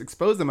finally does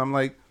expose them, I'm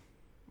like,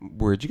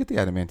 where'd you get the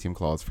adamantium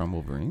claws from,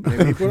 Wolverine?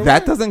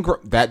 That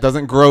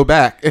doesn't grow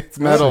back. It's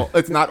metal.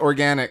 It's not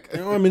organic.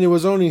 It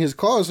was only his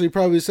claws, so he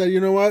probably said, you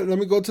know what? Let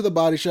me go to the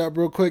body shop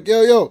real quick.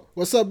 Yo,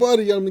 what's up,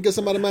 buddy? Let me get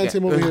some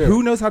adamantium over here.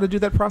 Who knows how to do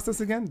that process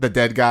again? The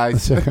dead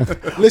guys.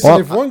 Listen,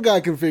 if one guy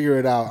can figure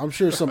it out, I'm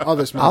sure some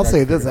other smart I'll guy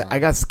say can this: I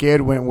got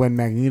scared when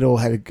Magneto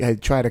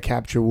had tried to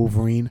capture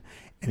Wolverine,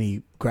 and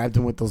he grabbed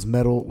him with those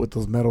metal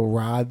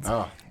rods.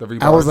 Oh, the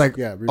rebars. I was like,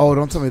 rebars. oh,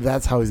 don't tell me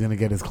that's how he's gonna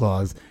get his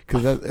claws,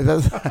 because it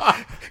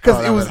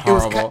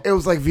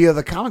was like via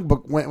the comic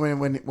book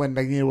when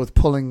Magneto was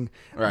pulling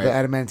the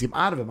adamantium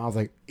out of him. I was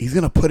like, he's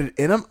gonna put it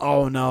in him.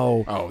 Oh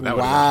no! Oh,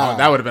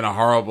 that would have been a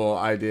horrible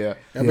idea.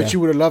 Yeah, but you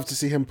would have loved to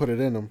see him put it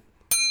in him.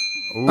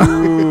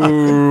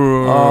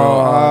 Ooh.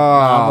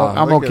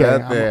 I'm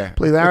okay.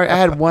 Please, I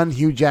had one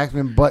Hugh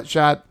Jackman butt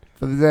shot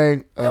for the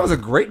day. That was a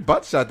great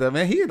butt shot, though,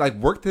 man. He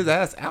had worked his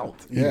ass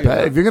out. Yeah.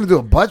 If you're gonna do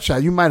a butt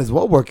shot, you might as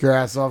well work your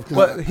ass off.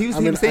 Well, he was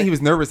saying he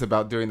was nervous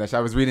about doing that shot.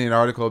 I was reading an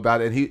article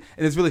about it, and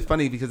it's really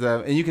funny because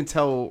and you can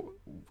tell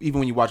even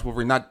when you watch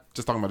Wolverine, not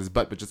just talking about his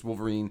butt, but just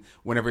Wolverine.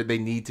 Whenever they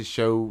need to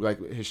show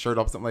his shirt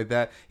off, something like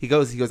that, he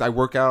goes, I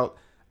work out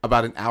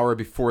about an hour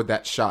before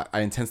that shot. I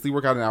intensely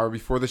work out an hour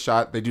before the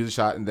shot. They do the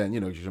shot, and then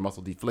your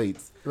muscle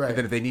deflates. Right. And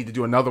then if they need to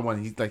do another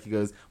one, he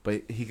goes,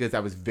 I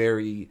was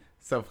very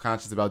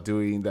self-conscious about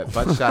doing that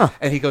butt shot,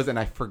 and he goes, and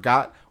I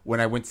forgot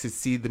when I went to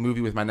see the movie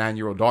with my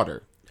 9-year-old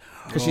daughter,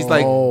 because she's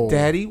like,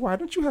 Daddy, why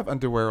don't you have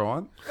underwear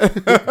on?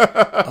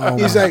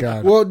 He's like,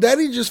 God. Well,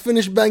 Daddy just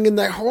finished banging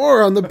that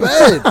whore on the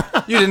bed.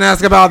 You didn't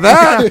ask about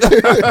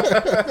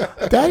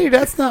that. Daddy,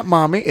 that's not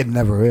mommy. It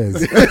never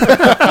is.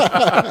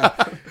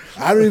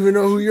 I don't even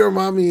know who your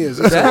mommy is.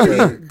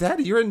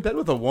 Daddy, you're in bed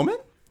with a woman?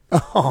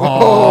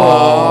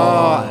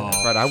 Oh,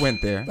 that's right. I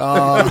went there.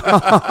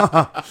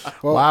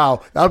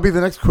 Wow, that'll be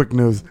the next quick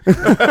news.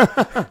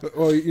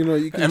 Well,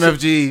 you can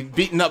MFG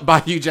beaten up by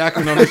Hugh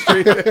Jackman on the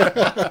street.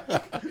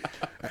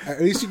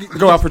 At least you can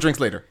go out for drinks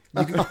later.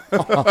 You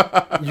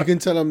can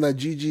tell him that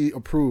Gigi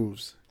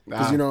approves.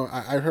 Because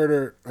I heard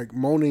her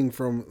moaning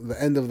from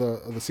the end of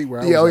the seat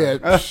where I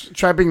was.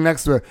 Try being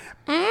next to her.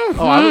 Mm-hmm.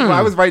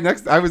 I was right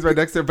next. I was right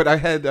next to her, but I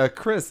had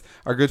Chris,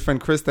 our good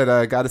friend Chris,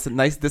 that got us a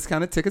nice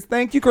discounted tickets.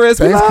 Thank you, Chris.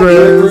 Thanks,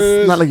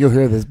 Chris. Not like you'll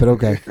hear this, but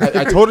okay.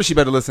 I told her she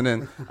better listen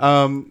in.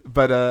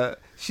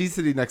 But she's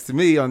sitting next to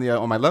me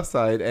on my left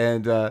side,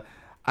 and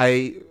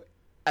I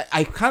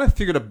kind of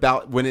figured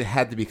about when it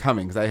had to be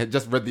coming, because I had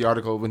just read the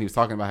article when he was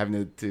talking about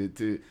having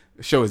to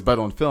show his butt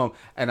on film,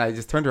 and I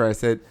just turned to her. I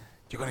said,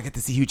 you're going to get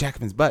to see Hugh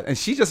Jackman's butt. And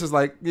she just was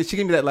like, she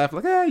gave me that laugh,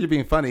 like, you're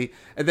being funny.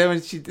 And then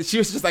when she was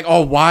just like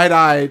all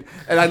wide-eyed.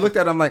 And I looked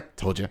at her, I'm like,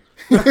 told you.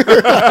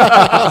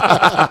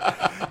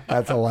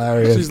 That's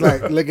hilarious. She's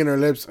like licking her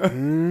lips.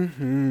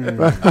 Mm-hmm.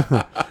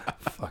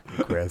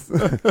 Fucking Chris.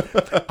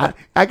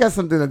 I got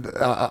something,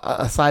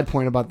 a side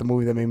point about the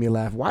movie that made me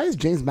laugh. Why is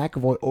James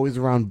McAvoy always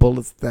around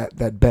bullets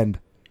that bend?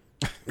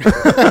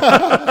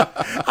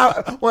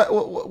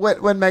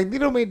 When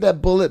Magneto made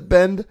that bullet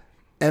bend,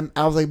 And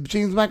I was like,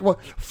 James McAvoy,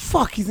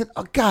 fuck, he's in.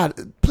 Oh God,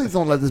 please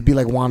don't let this be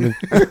like Wanda.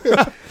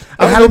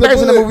 I had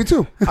Paris in the movie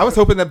too. I was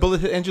hoping that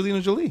bullet hit Angelina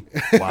Jolie.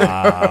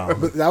 Wow.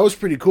 But that was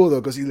pretty cool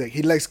though, because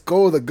he lets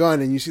go of the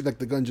gun, and you see like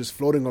the gun just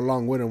floating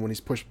along with him when he's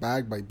pushed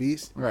back by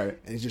Beast. Right.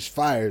 And he just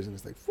fires, and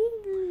it's like,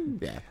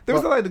 Yeah. There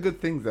was a lot of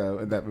good things though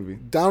in that movie.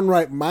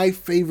 downright my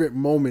favorite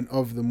moment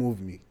of the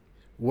movie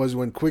was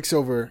when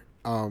Quicksilver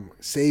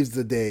saves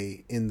the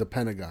day in the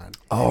Pentagon.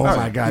 Oh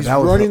my God, He's that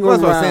was running Well,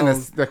 that's what I was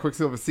around. saying. That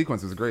Quicksilver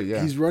sequence was great.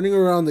 Yeah. He's running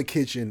around the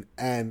kitchen,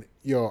 and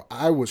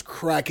I was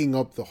cracking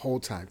up the whole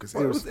time because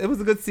It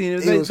was a good scene.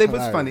 it It was was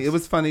hilarious. funny. It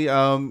was funny.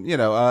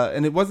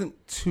 And it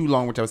wasn't too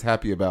long, which I was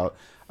happy about.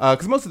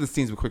 Because most of the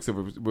scenes with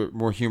Quicksilver were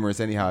more humorous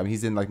anyhow. I mean,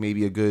 he's in like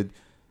maybe a good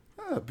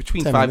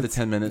between 10 5 minutes.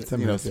 to 10 minutes, 10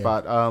 minutes, yeah.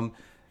 spot.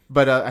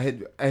 But I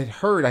had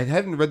heard, I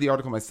hadn't read the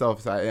article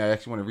myself, so I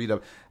actually want to read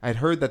up. I had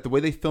heard that the way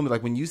they filmed it,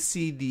 like when you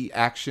see the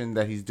action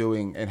that he's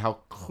doing and how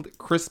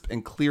crisp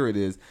and clear it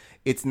is,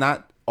 it's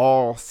not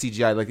all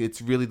CGI. Like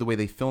it's really the way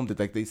they filmed it.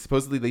 Like they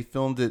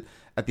filmed it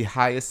at the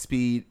highest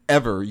speed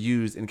ever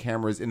used in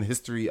cameras in the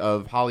history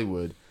of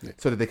Hollywood,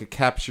 so that they could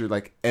capture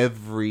like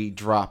every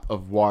drop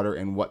of water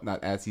and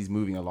whatnot as he's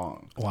moving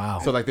along. Wow.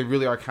 So like they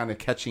really are kind of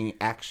catching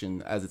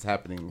action as it's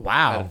happening.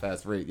 Wow. At a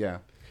fast rate. Yeah.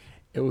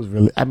 It was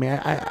really. I mean,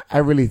 I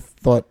really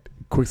thought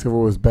Quicksilver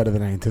was better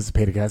than I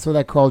anticipated. I saw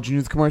that Carl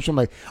Jr.'s commercial. I'm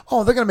like,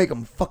 oh, they're gonna make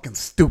him fucking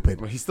stupid.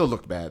 Well, he still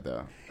looked bad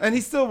though, and he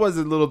still was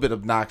a little bit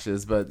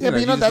obnoxious. But Yeah,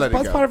 but just let it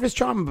that's go. part of his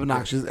charm of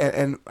obnoxious.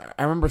 And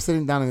I remember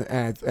sitting down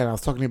and I was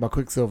talking to you about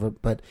Quicksilver,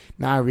 but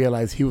now I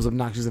realize he was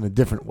obnoxious in a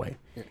different way.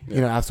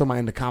 You know, I saw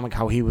in the comic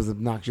how he was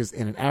obnoxious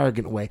in an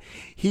arrogant way.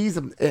 He's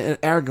in an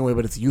arrogant way,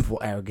 but it's youthful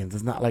arrogance.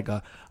 It's not like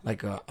a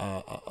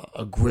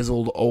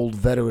grizzled old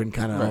veteran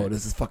kind of, oh,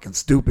 this is fucking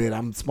stupid.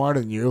 I'm smarter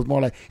than you. It was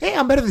more like, hey,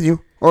 I'm better than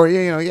you. Or,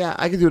 yeah,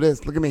 I can do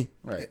this. Look at me.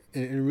 Right.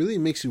 And it really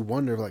makes you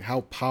wonder like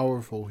how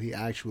powerful he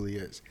actually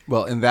is.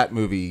 Well, in that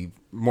movie,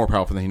 more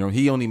powerful than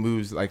he only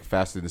moves like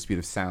faster than the speed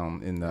of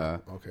sound in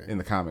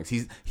the comics.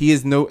 He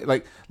is no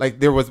like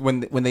there was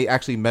when they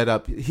actually met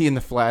up. He and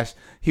the Flash,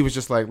 he was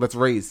just like, let's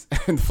race,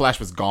 and the Flash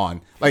was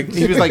gone. Like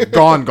he was like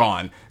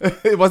gone.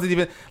 It wasn't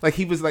even like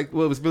he was like.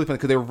 Well, it was really funny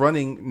because they were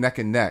running neck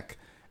and neck.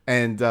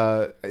 And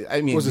I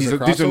mean, Was this these a are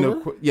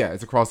crossover?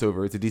 it's a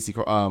crossover. It's a DC,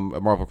 a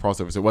Marvel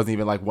crossover. So it wasn't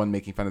even like one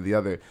making fun of the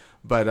other.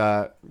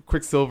 But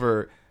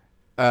Quicksilver,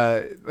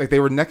 like they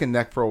were neck and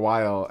neck for a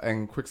while,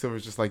 and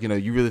Quicksilver's just like,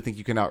 you really think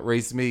you can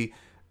outrace me?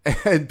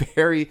 And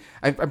Barry,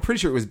 I'm pretty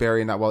sure it was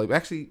Barry and not Wally. But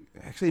actually,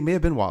 it may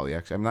have been Wally.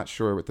 Actually, I'm not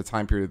sure what the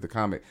time period of the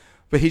comic.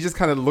 But he just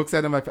kind of looks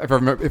at him. If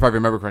I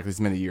remember correctly,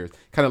 it's many years.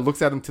 Kind of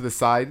looks at him to the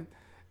side.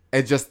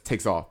 It just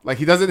takes off. Like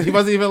he wasn't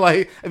even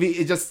like, I mean,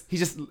 he just,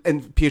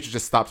 and Pietro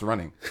just stops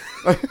running.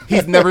 Like,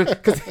 he's never,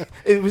 because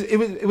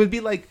it would be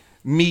like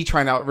me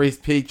trying to outrace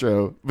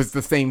Pietro was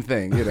the same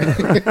thing,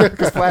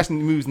 because Flash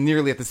moves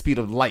nearly at the speed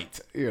of light,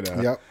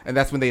 Yep. And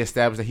that's when they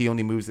established that he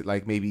only moves at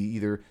like maybe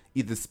either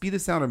the speed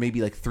of sound or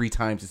maybe like 3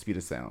 times the speed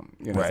of sound,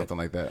 Right. something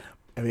like that.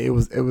 I mean, it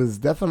was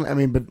definitely. I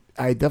mean, but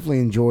I definitely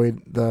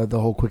enjoyed the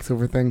whole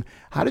Quicksilver thing.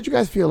 How did you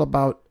guys feel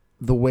about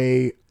the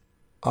way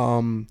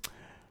the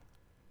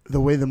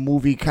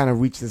movie kind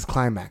of reached its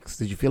climax?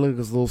 Did you feel it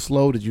was a little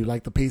slow? Did you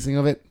like the pacing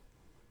of it?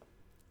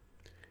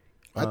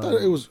 I thought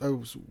it was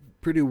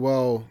pretty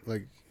well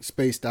like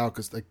spaced out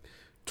because like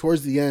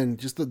towards the end,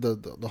 just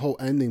the whole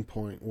ending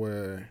point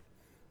where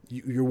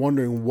you're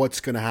wondering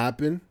what's gonna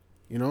happen,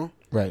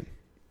 Right.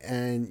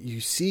 and you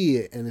see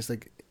it, and it's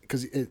like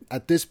because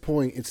at this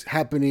point it's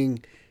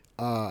happening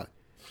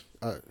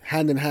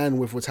hand in hand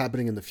with what's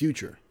happening in the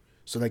future.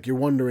 So like you're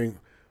wondering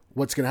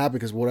what's gonna happen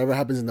because whatever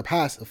happens in the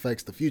past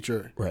affects the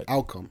future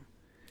outcome.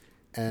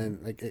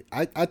 And like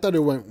I thought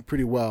it went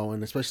pretty well,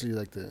 and especially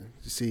like to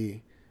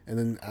see, and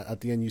then at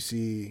the end you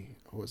see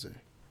what was it?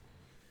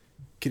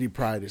 Kitty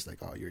Pryde is like,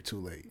 oh, you're too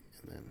late,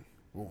 and then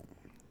boom.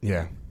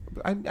 Yeah.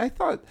 I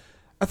thought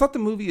the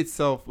movie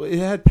itself, it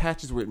had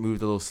patches where it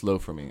moved a little slow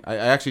for me. I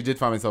actually did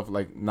find myself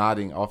like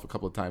nodding off a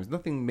couple of times.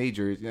 Nothing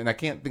major, and I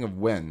can't think of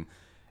when.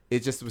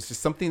 It was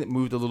just something that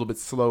moved a little bit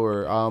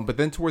slower. But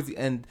then towards the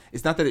end,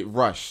 it's not that it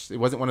rushed. It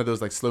wasn't one of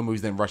those like slow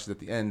movies then rushes at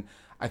the end.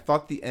 I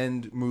thought the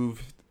end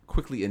moved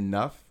quickly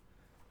enough.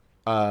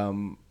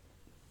 But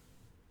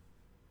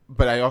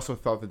I also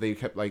thought that they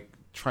kept like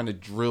trying to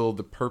drill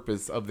the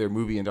purpose of their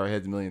movie into our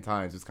heads a million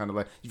times. It's kind of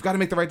like, you've got to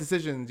make the right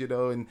decisions,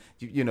 and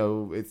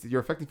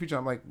you're affecting the future.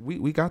 I'm like,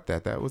 we got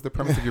that. That was the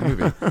premise of your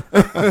movie.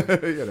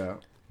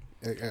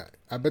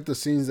 I bet the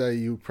scenes that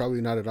you probably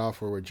nodded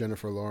off were where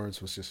Jennifer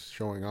Lawrence was just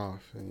showing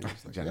off. And you're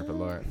just like, Jennifer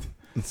Lawrence.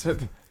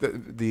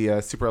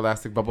 the super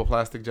elastic bubble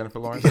plastic Jennifer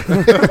Lawrence.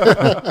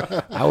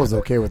 I was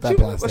okay with that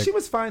plastic. Well, she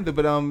was fine though,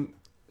 but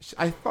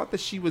I thought that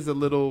she was a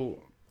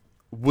little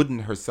wooden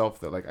herself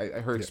though. Like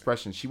her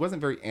expression, she wasn't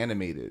very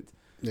animated.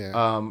 Yeah.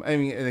 I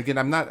mean, and again,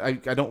 I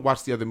don't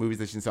watch the other movies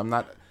that she's in, so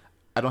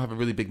I don't have a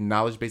really big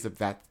knowledge base of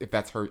that, if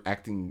that's her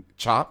acting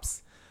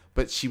chops.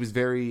 But she was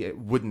very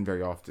wooden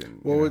very often.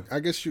 Well, I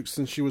guess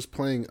since she was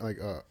playing like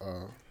a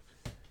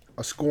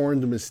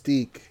scorned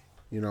Mystique,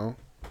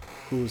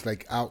 who's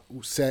like out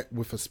set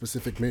with a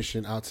specific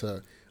mission out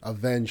to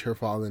avenge her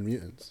fallen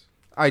mutants.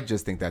 I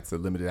just think that's a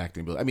limited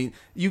acting ability. I mean,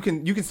 you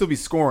can still be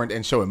scorned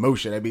and show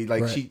emotion. I mean,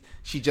 like Right.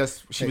 she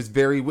was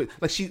very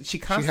like she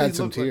constantly She had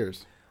some looked like-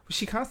 tears.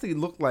 she constantly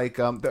looked like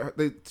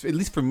at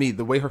least for me,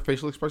 the way her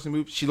facial expression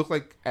moved, she looked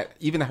like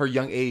even at her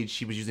young age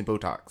she was using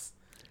Botox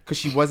because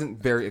she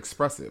wasn't very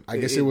expressive. I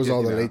guess it was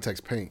all you the know.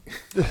 latex paint.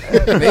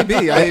 maybe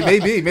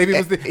it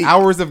was the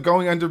hours of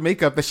going under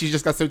makeup that she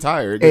just got so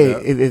tired. Hey,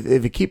 You know?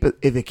 if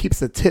it keeps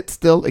the tit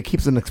still, it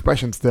keeps an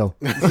expression still.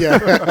 Yeah,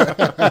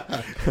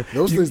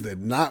 those things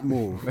did not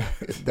move.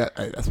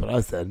 That's what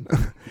I said.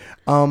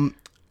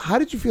 How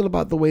did you feel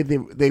about the way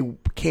they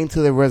came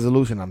to their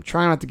resolution? I'm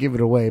trying not to give it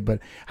away, but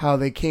how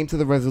they came to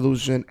the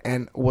resolution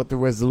and what the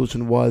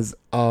resolution was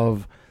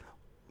of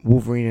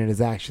Wolverine and his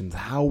actions.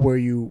 How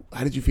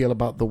did you feel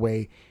about the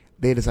way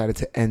they decided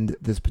to end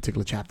this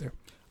particular chapter?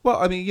 Well,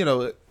 I mean,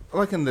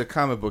 like in the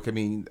comic book, I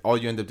mean, all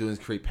you end up doing is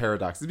create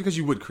paradoxes because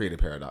you would create a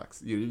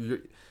paradox.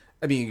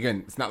 I mean,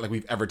 again, it's not like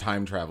we've ever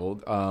time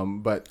traveled,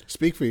 but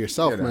Speak for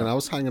yourself, You know. man. I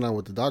was hanging out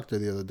with the doctor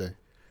the other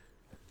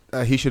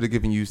day. he should have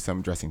given you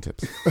some dressing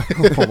tips.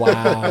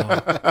 Wow.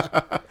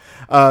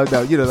 No,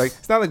 like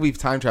it's not like we've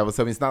time traveled.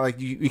 So I mean, it's not like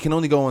you can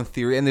only go on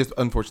theory, and there's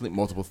unfortunately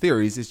multiple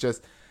theories. It's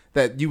just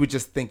that you would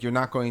just think you're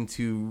not going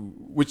to,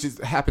 which has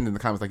happened in the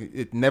comics. Like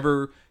it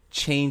never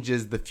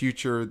changes the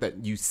future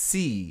that you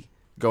see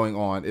going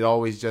on. It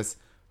always just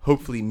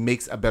hopefully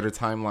makes a better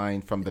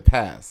timeline from the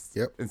past.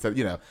 Yep.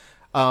 Instead,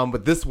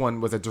 but this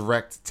one was a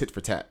direct tit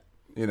for tat.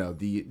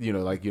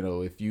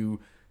 If you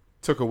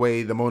took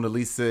away the Mona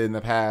Lisa in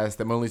the past,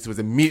 the Mona Lisa was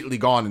immediately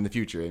gone in the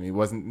future. I mean, it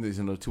wasn't, there's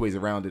no two ways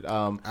around it.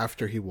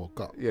 After he woke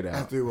up.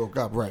 After he woke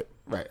up, right.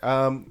 Right.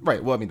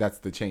 Right. Well, I mean, that's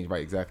the change.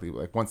 Right. Exactly.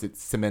 Like once it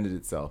cemented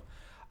itself.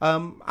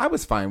 I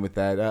was fine with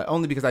that,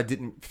 only because I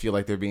didn't feel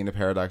like there being a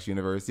paradox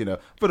universe,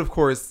 But of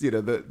course,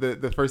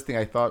 the first thing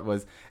I thought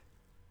was,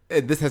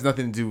 and this has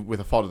nothing to do with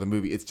the fault of the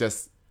movie. It's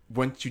just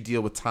once you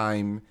deal with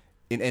time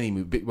in any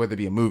movie, whether it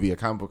be a movie, a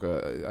comic book,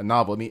 a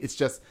novel. I mean, it's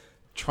just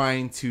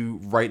trying to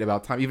write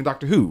about time. Even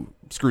Doctor Who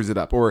screws it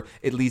up, or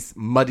at least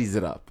muddies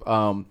it up.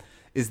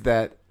 Is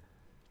that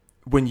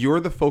when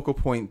you're the focal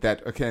point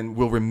that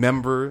will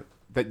remember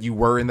that you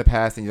were in the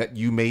past and that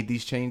you made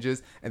these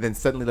changes, and then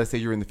suddenly, let's say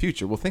you're in the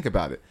future. Well, think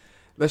about it.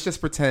 Let's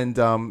just pretend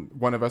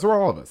one of us, or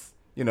all of us,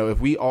 if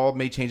we all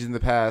made changes in the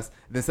past,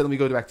 then suddenly we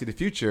go back to the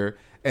future,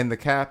 and the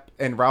Cap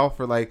and Ralph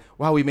are like,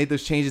 wow, we made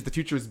those changes, the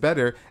future is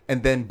better,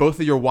 and then both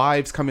of your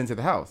wives come into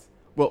the house.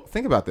 Well,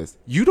 think about this.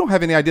 You don't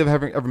have any idea of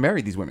having ever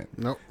married these women.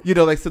 Nope.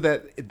 So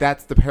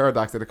that's the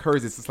paradox that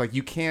occurs. It's just like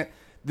you can't.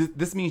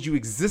 This means you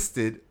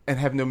existed and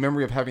have no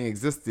memory of having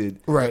existed.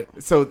 Right.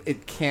 So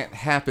it can't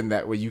happen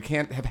that way. You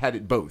can't have had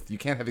it both. You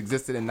can't have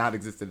existed and not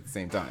existed at the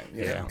same time.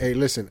 Yeah. Hey,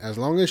 listen, as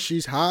long as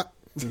she's hot,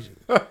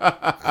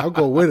 I'll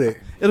go with it.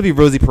 It'll be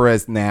Rosie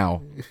Perez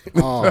now.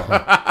 Oh,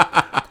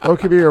 Or it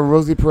could be a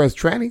Rosie Perez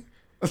tranny.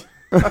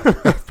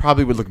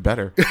 Probably would look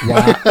better.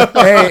 Wow.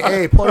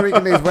 hey, Puerto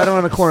Rican Days right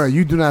around the corner.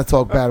 You do not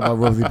talk bad about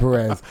Rosie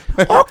Perez.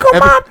 Oh,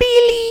 come on,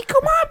 Billy.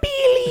 Come on,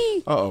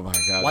 Billy. Oh my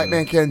God. White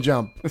man can't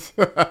jump. It's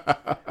an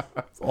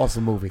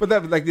awesome movie. But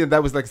that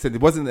was like I said,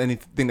 it wasn't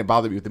anything that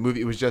bothered me with the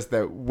movie. It was just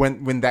that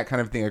when that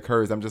kind of thing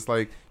occurs, I'm just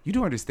like, you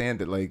do understand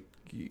that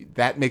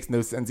that makes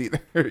no sense either,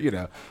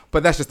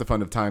 But that's just the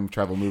fun of time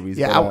travel movies.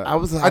 Yeah, But, I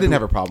was. I didn't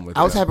have a problem with it.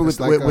 I was happy It's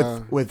with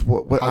like, with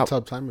what hot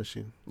tub time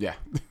machine. Yeah.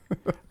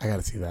 I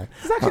gotta see that.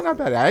 It's actually not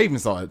bad. I even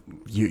saw it.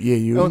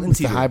 You, Oh, and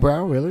Mr. TV.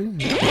 Highbrow, really?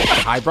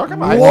 Highbrow? Come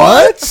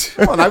What?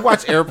 Come on, I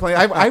watch Airplane.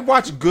 I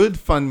watch good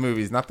fun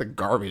movies, not the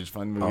garbage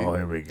fun movies. Oh,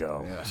 here we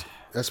go.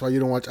 That's why you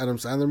don't watch Adam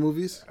Sandler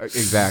movies.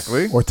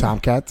 Exactly. Or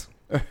Tomcats.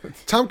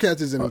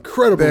 Tomcats is an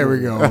incredible. There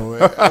we movie.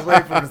 go. I was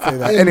waiting for him to say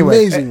that. Anyway,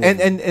 Amazing.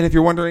 And if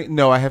you're wondering,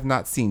 no, I have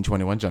not seen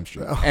 21 Jump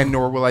Street, and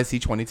nor will I see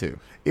 22.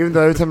 even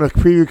though every time the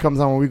preview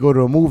comes on when we go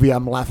to a movie,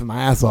 I'm laughing my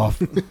ass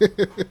off.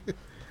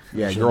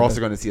 Yeah, you're also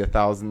going to see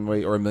 1,000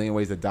 Ways or 1,000,000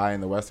 Ways to Die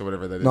in the West or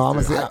whatever that is. No,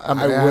 I'm too. gonna see. I'm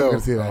will. gonna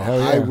see that. Hell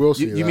yeah. I will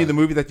see You mean the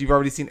movie that you've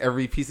already seen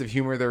every piece of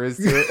humor there is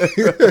to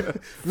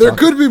it? There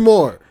could be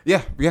more.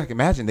 Yeah.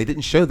 Imagine they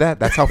didn't show that.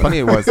 That's how funny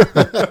it was.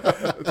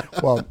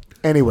 Well,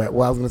 anyway,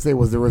 what I was going to say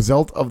was the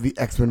result of the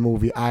X-Men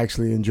movie I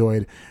actually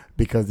enjoyed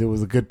because there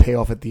was a good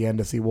payoff at the end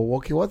to see, well,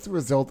 okay, what's the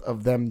result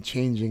of them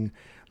changing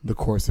the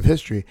course of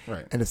history?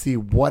 Right. And to see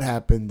what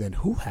happened and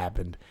who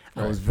happened.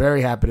 I was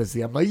very happy to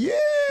see. I'm like, yeah.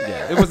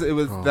 Yeah, it was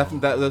definitely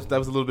that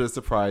was a little bit of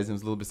surprise. It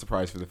was a little bit of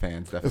surprise for the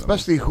fans, definitely.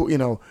 Especially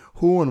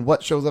who and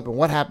what shows up and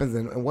what happens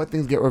and what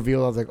things get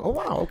revealed. I was like, oh,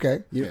 wow,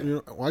 okay.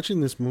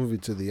 Watching this movie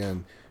to the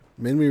end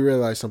made me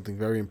realize something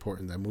very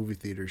important that movie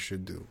theaters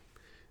should do.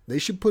 They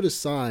should put a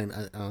sign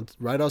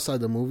right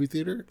outside the movie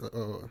theater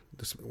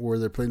where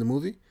they're playing the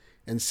movie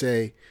and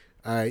say,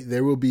 all right,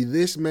 there will be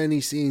this many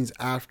scenes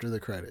after the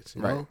credits,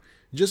 you know?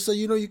 Just so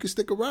you can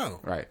stick around.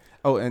 Right.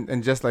 Oh,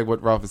 and just like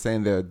what Ralph was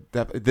saying there,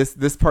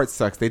 this part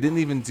sucks. They didn't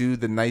even do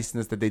the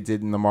niceness that they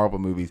did in the Marvel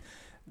movies.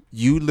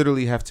 you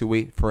literally have to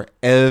wait for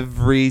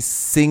every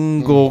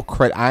single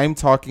credit. I'm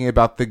talking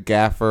about the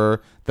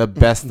gaffer, the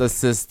best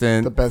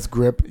assistant, The best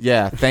grip.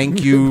 Yeah,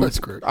 thank you,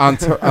 Best grip.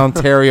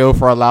 Ontario,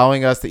 for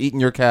allowing us to eat in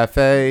your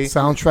cafe.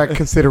 Soundtrack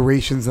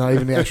considerations, not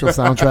even the actual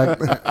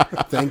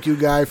soundtrack. Thank you,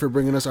 Guy, for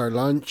bringing us our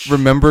lunch.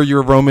 Remember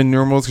your Roman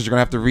numerals because you're gonna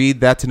have to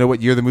read that to know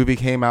what year the movie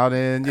came out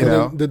in. You And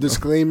know, then the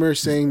disclaimer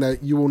saying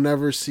that you will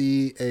never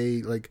see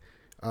a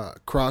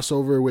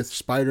crossover with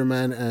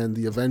Spider-Man and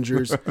the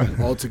Avengers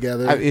all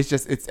together.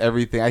 it's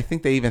everything. I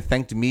think they even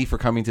thanked me for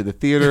coming to the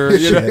theater.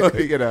 You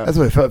know, That's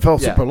what it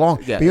felt Yeah. super long.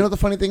 Yeah. But you know what the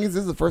funny thing is?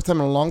 This is the first time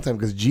in a long time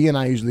because G and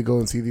I usually go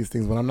and see these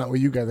things. When I'm not with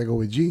you guys, I go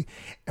with G,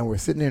 and we're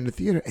sitting there in the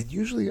theater. And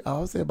usually, I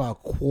would say about a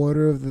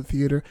quarter of the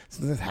theater,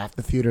 sometimes half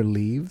the theater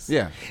leaves.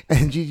 Yeah.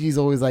 And Gigi's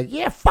always like,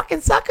 "Yeah,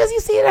 fucking suckers!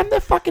 You see them? They're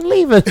fucking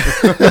leaving."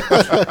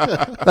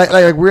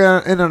 like we're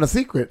in on a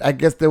secret. I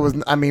guess there was.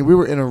 I mean, we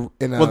were in a.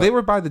 Well, they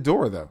were by the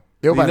door though.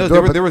 They were by the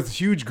door, but- there was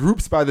huge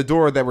groups by the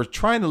door that were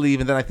trying to leave,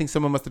 and then I think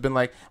someone must have been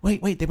like,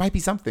 "Wait, there might be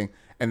something,"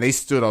 and they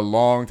stood a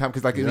long time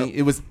because, I mean,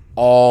 it was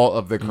all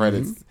of the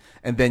credits,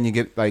 and then you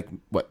get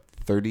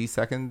 30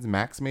 seconds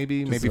max,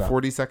 maybe about.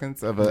 40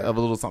 seconds of a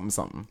little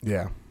something.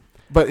 Yeah,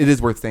 But it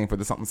is worth staying for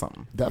the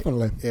something.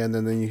 definitely. and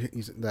then you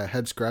that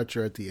head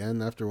scratcher at the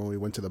end after when we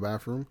went to the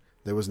bathroom.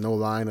 There was no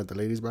line at the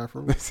ladies'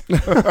 bathroom, and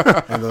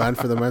the line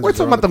for the men's. We're was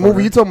talking around about the corner.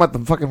 movie. You talking about the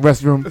fucking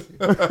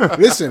restroom?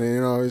 Listen,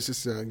 it's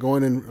just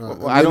going in.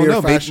 Well, I don't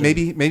know. Fashion.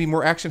 Maybe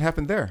more action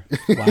happened there.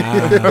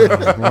 Wow.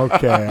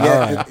 Okay. All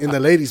Yeah, right. in the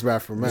ladies'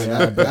 bathroom,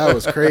 man. That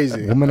was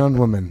crazy. Woman on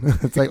woman.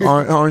 It's like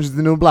orange is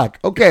the new black.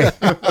 Okay.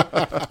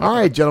 All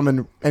right,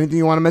 gentlemen. Anything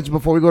you want to mention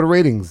before we go to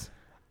ratings?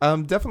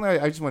 Definitely.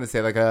 I just want to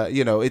say,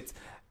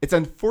 it's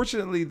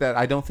unfortunately that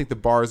I don't think the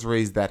bar is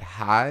raised that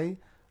high,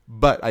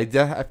 but I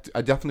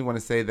definitely want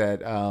to say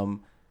that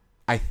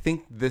I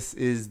think this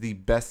is the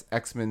best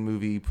X-Men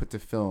movie put to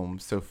film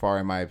so far,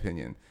 in my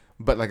opinion.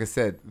 But like I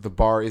said, the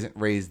bar isn't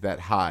raised that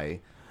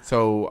high.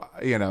 So,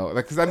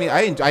 because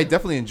I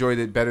definitely enjoyed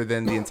it better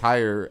than the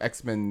entire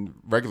X-Men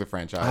regular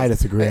franchise. I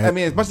disagree. I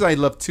mean, as much as I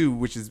love 2,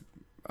 which is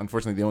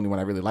unfortunately the only one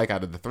I really like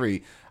out of the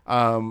 3,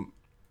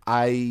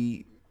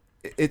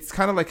 it's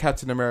kind of like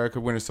Captain America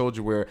Winter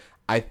Soldier, where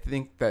I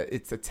think that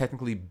it's a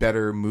technically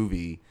better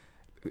movie.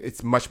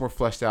 It's much more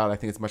fleshed out. I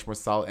think it's much more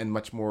solid and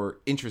much more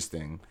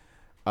interesting.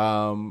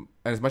 And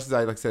as much as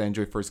I said, I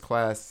enjoy First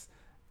Class,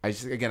 I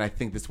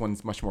think this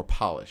one's much more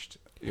polished.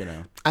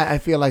 I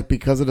feel like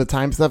because of the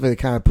time stuff, it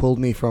kind of pulled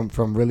me from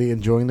really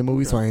enjoying the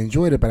movie. So I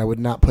enjoyed it, but I would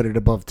not put it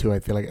above 2. I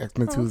feel like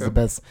X-Men 2 is the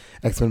best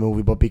X-Men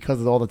movie. But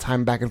because of all the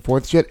time back and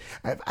forth shit,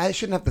 I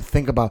shouldn't have to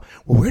think about,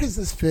 well, where does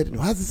this fit? And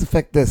how does this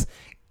affect this?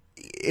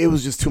 It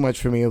was just too much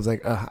for me. It was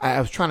like, I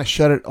was trying to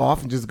shut it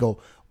off and just go,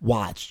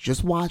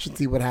 just watch and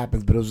see what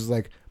happens. But it was just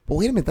like, but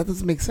wait a minute, that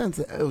doesn't make sense.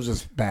 It was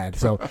just bad.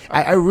 So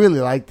I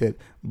really liked it,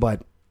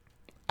 but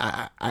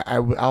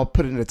I'll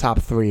put it in the top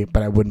 3,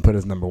 but I wouldn't put it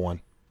as number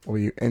 1.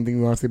 Anything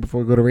you want to say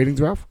before we go to ratings,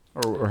 Ralph?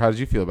 Or how did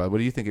you feel about it? What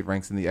do you think it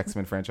ranks in the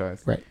X-Men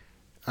franchise? Right.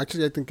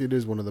 Actually, I think it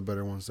is one of the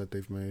better ones that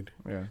they've made.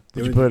 Yeah.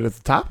 Would you put it at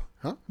the top?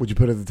 Huh? Would you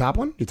put it at the top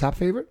one? Your top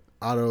favorite?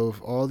 Out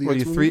of all the Well,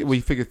 X-Men movies?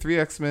 you figure 3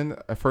 X-Men,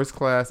 a First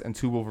Class, and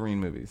 2 Wolverine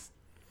movies.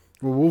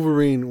 Well,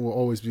 Wolverine will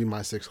always be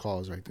my 6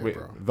 claws right there, Wait,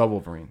 bro. the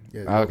Wolverine.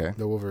 Yeah, Okay.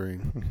 the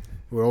Wolverine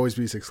will always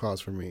be 6 claws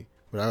for me.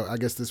 But I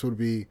guess this would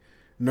be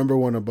number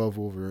 1 above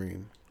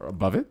Wolverine. Or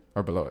above it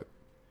or below it?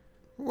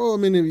 Well, I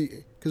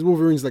mean, because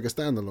Wolverine's like a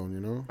standalone,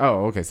 you know?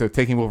 Oh, okay. So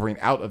taking Wolverine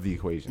out of the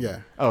equation. Yeah.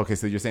 Oh, okay.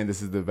 So you're saying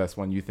this is the best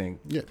one you think?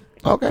 Yeah.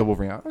 Okay. The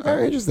Wolverine out. Okay. All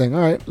right, interesting.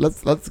 All right,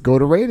 let's go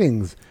to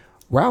ratings.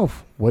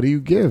 Ralph, what do you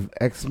give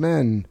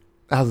X-Men?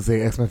 I was gonna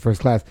say X-Men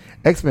First Class.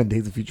 X-Men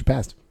Days of Future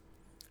Past.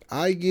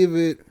 I give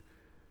it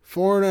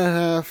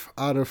 4.5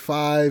 out of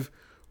 5.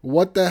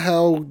 What the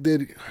hell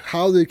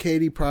how did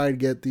Katie Pryde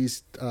get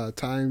these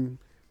time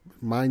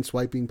mind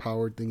swiping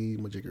power thingy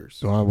majiggers?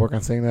 Do you want to work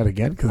on saying that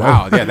again?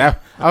 Wow, yeah,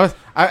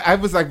 I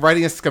was like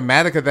writing a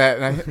schematic of that,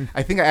 and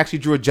I think I actually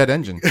drew a jet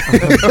engine.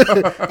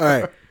 All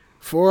right.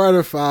 4 out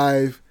of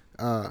 5.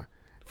 4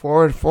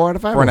 out of 5.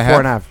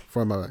 4.5.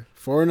 4.5.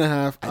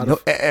 4.5 out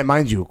of And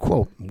mind you,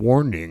 quote,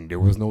 warning, there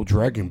was no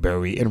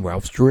Dragonberry in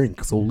Ralph's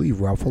drink, so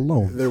leave Ralph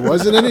alone. There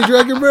wasn't any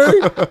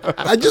Dragonberry?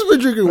 I just been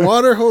drinking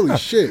water. Holy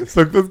shit.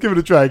 So let's give it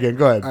a try again.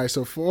 Go ahead. All right,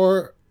 so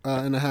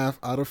 4.5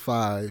 out of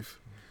 5.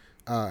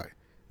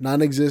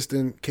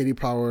 Non-existent Katie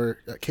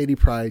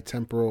Pryde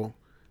temporal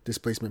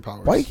displacement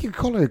powers. Why you keep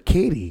calling her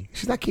Katie?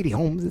 She's not Katie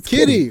Holmes. It's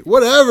Kitty,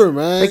 whatever,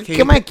 man. Like,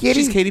 come on,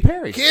 Kitty. She's Katy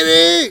Perry.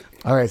 Kitty.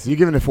 All right, so you're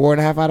giving it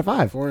 4.5 out of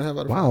 5. 4.5 out of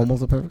 5. Wow,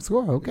 almost a perfect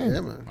score. Okay.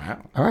 Yeah, man.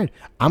 Wow. All right.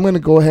 I'm going to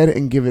go ahead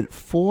and give it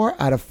 4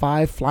 out of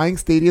 5 flying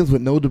stadiums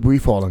with no debris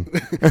falling.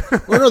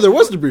 Well, no, there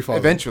was debris falling.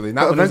 Eventually,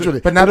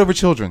 Eventually. but not over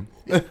children.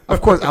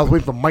 Of course, I was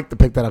waiting for Mike to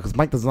pick that up because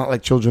Mike does not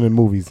like children in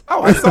movies.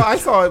 Oh, I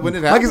saw it when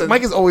it happened.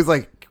 Mike is always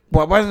like,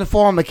 why didn't it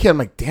fall on the kid? I'm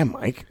like, damn,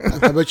 Mike.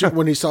 I bet you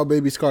when he saw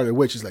Baby Scarlet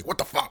Witch, he's like, what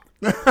the fuck?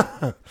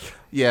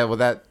 Yeah, well,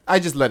 that I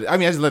just let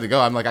it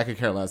go. I'm like, I could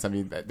care less. I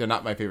mean, they're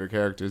not my favorite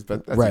characters,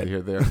 but that's Right. neither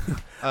here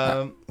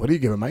there. What do you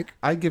give it, Mike?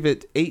 I give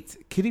it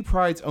 8. Kitty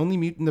Pryde's only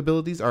mutant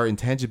abilities are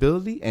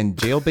intangibility and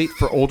jailbait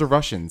for older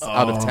Russians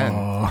out of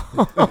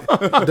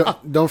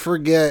 10. Don't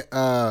forget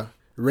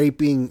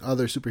raping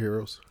other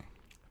superheroes.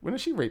 When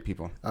does she rape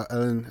people?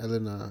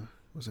 Ellen,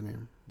 what's her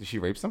name? Did she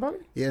rape somebody?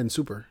 Yeah, in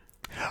Super.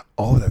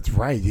 Oh, that's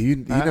right. You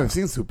never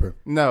seen Super?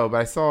 No,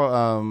 but I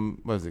saw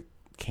what was it?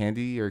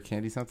 Candy or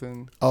Candy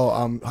something? Oh,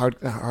 Hard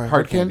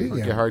Candy.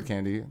 Okay, Yeah. Hard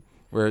Candy.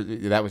 Where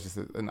that was just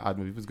an odd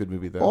movie. It was a good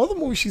movie though. All the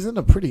movies she's in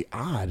are pretty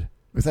odd.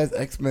 Besides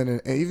X-Men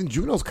and even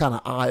Juno's kind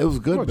of odd. It was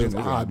good, Oh, but it's Juno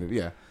was a good odd. movie.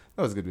 Yeah,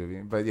 that was a good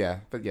movie. But yeah,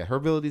 her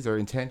abilities are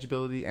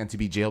intangibility and to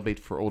be jailbait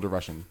for older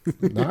Russian.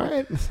 All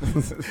right.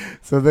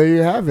 So there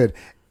you have it.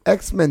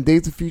 X-Men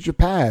Days of Future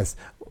Past.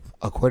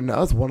 According to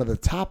us, one of the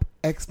top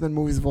X-Men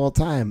movies of all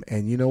time.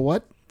 And you know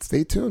what?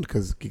 Stay tuned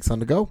because Geeks on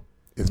the Go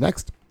is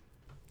next.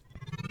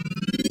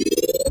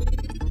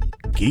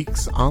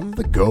 Geeks on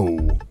the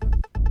Go.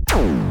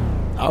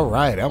 All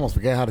right. I almost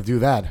forget how to do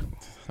that.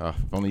 If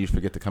only you'd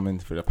forget to come in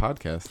for the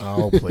podcast.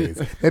 Oh,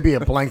 please. There'd be a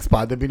blank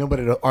spot. There'd be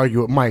nobody to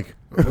argue with Mike.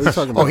 What are you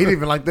talking Oh, about? he'd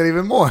even like that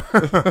even more.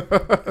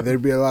 There'd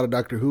be a lot of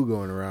Doctor Who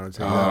going around. I'll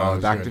tell you that. Oh,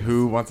 Doctor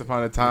Who, Once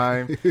Upon a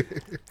Time.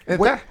 And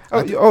Wait,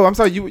 I'm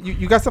sorry.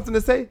 You got something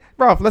to say,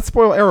 Ralph? Let's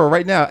spoil Arrow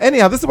right now.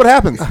 Anyhow, this is what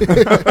happens.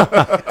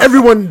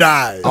 Everyone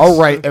dies. All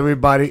right,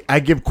 everybody.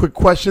 I give quick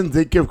questions.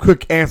 They give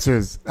quick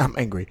answers. I'm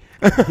angry.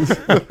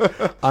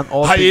 On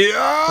all things,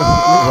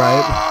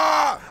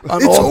 right? On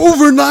It's all,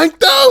 over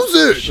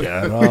 9,000.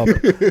 shut up.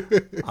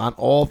 On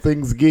all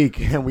things geek,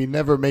 and we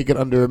never make it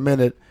under a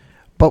minute,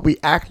 but we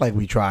act like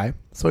we try,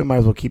 so we might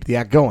as well keep the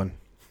act going.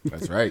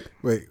 That's right.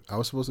 Wait, I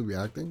was supposed to be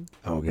acting?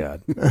 Oh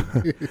God.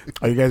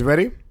 Are you guys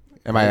ready?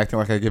 Am I acting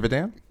like I give a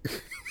damn?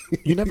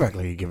 You never act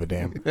like you give a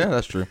damn. Yeah,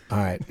 that's true. All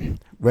right.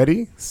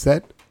 Ready,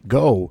 set,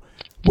 go.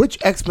 Which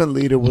X-Men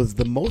leader was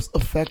the most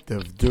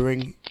effective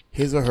during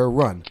his or her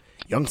run?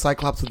 Young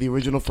Cyclops of the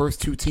original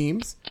first 2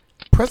 teams?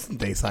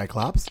 Present-day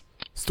Cyclops?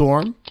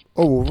 Storm?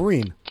 Or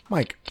Wolverine?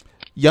 Mike.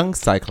 Young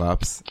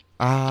Cyclops.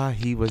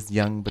 He was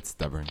young but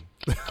stubborn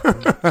and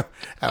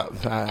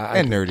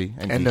nerdy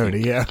And geeky.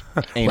 nerdy, yeah.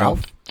 Anal.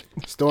 Ralph?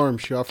 Storm,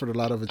 she offered a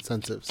lot of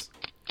incentives.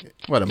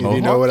 What a If mohawk!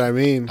 you know what I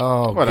mean.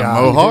 Oh, What a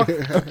God. mohawk!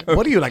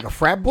 What are you, like a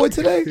frat boy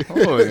today?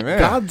 Holy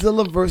man!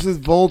 Godzilla versus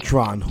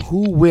Voltron.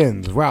 Who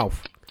wins?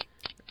 Ralph.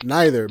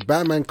 Neither.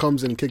 Batman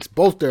comes and kicks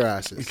both their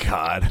asses.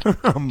 God.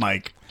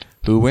 Mike.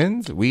 Who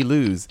wins? We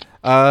lose.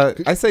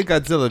 I say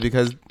Godzilla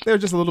because they're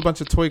just a little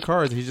bunch of toy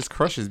cars that he just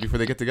crushes before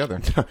they get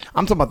together.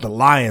 I'm talking about the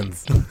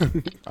Lions.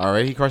 All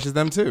right, he crushes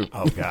them too.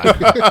 Oh, God.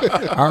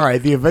 All right.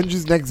 The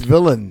Avengers' next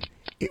villain.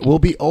 It will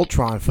be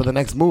Ultron for the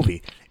next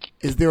movie.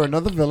 Is there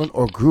another villain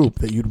or group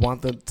that you'd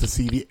want them to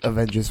see the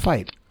Avengers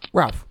fight?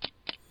 Ralph.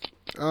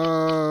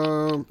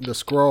 The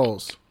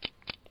Skrulls.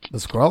 The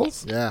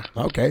Skrulls? Yeah.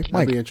 Okay. That'd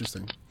Mike. be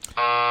interesting.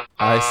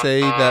 I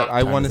say that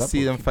I want to is up.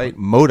 see them fight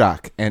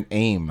MODOK and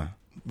AIM.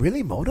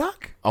 Really?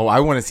 MODOK? Oh, I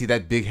want to see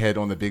that big head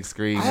on the big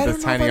screen I with don't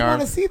those know if tiny I arms.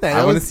 wanna see that.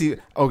 I It want to was- see.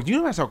 Oh, do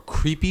you know how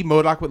creepy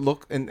MODOK would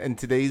look in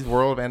today's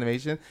world of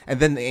animation? And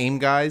then the AIM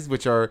guys,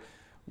 which are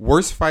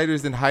worse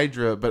fighters than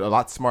Hydra, but a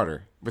lot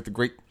smarter with the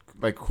great,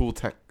 like, cool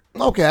tech.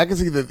 Okay, I can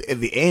see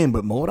the aim,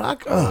 but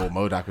MODOK? Oh, Ugh.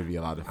 MODOK would be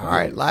a lot of fun. All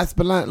right, last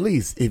but not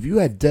least, if you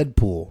had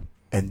Deadpool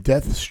and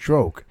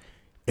Deathstroke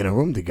in a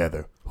room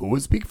together, who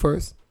would speak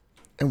first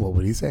and what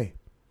would he say?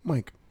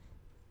 Mike.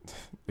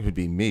 It would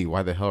be me.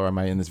 Why the hell am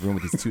I in this room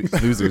with these two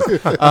losers?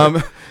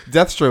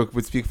 Deathstroke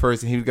would speak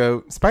first, and he would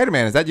go,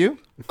 "Spider-Man, is that you?"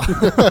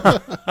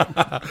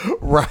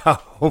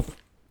 Ralph.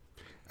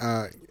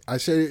 I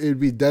said it'd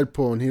be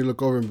Deadpool, and he'd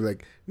look over and be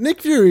like,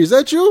 "Nick Fury, is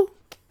that you?"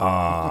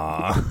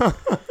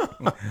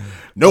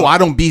 No, I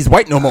don't bees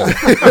white no more.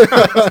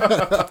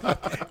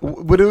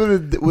 Would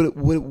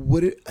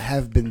it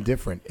have been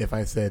different if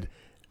I said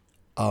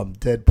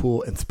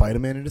Deadpool and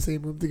Spider-Man in the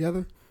same room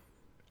together?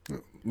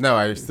 No,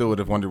 I still would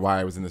have wondered why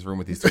I was in this room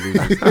with these two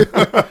losers.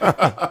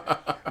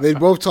 They'd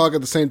both talk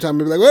at the same time.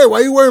 They'd be like, "Hey,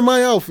 why are you wearing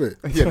my outfit?"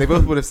 Yeah, they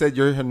both would have said,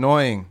 "You're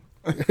annoying."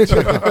 And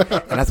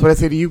that's what I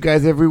say to you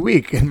guys every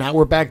week. And now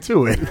we're back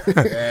to it.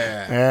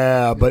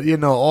 Yeah, but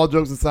all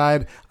jokes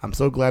aside, I'm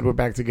so glad we're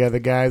back together,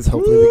 guys.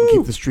 Hopefully we can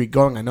keep the streak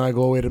going. I know I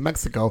go away to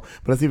Mexico,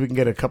 but let's see if we can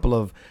get a couple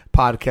of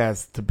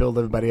podcasts to build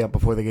everybody up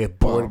before they get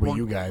bored with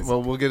you guys.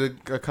 Well, we'll get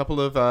a couple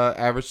of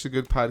average to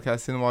good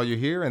podcasts in while you're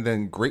here, and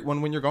then great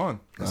one when you're gone.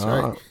 That's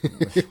right.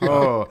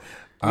 Oh,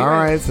 All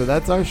right, so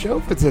that's our show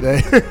for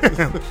today.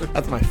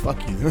 That's my fuck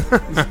you.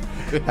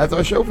 That's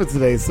our show for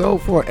today. So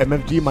for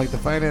MFG, Mike the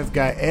Finance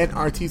Guy, and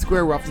RT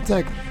Square, Ralph the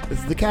Tech, this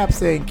is the Cap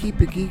saying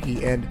keep it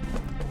geeky, and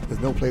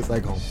there's no place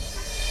like home.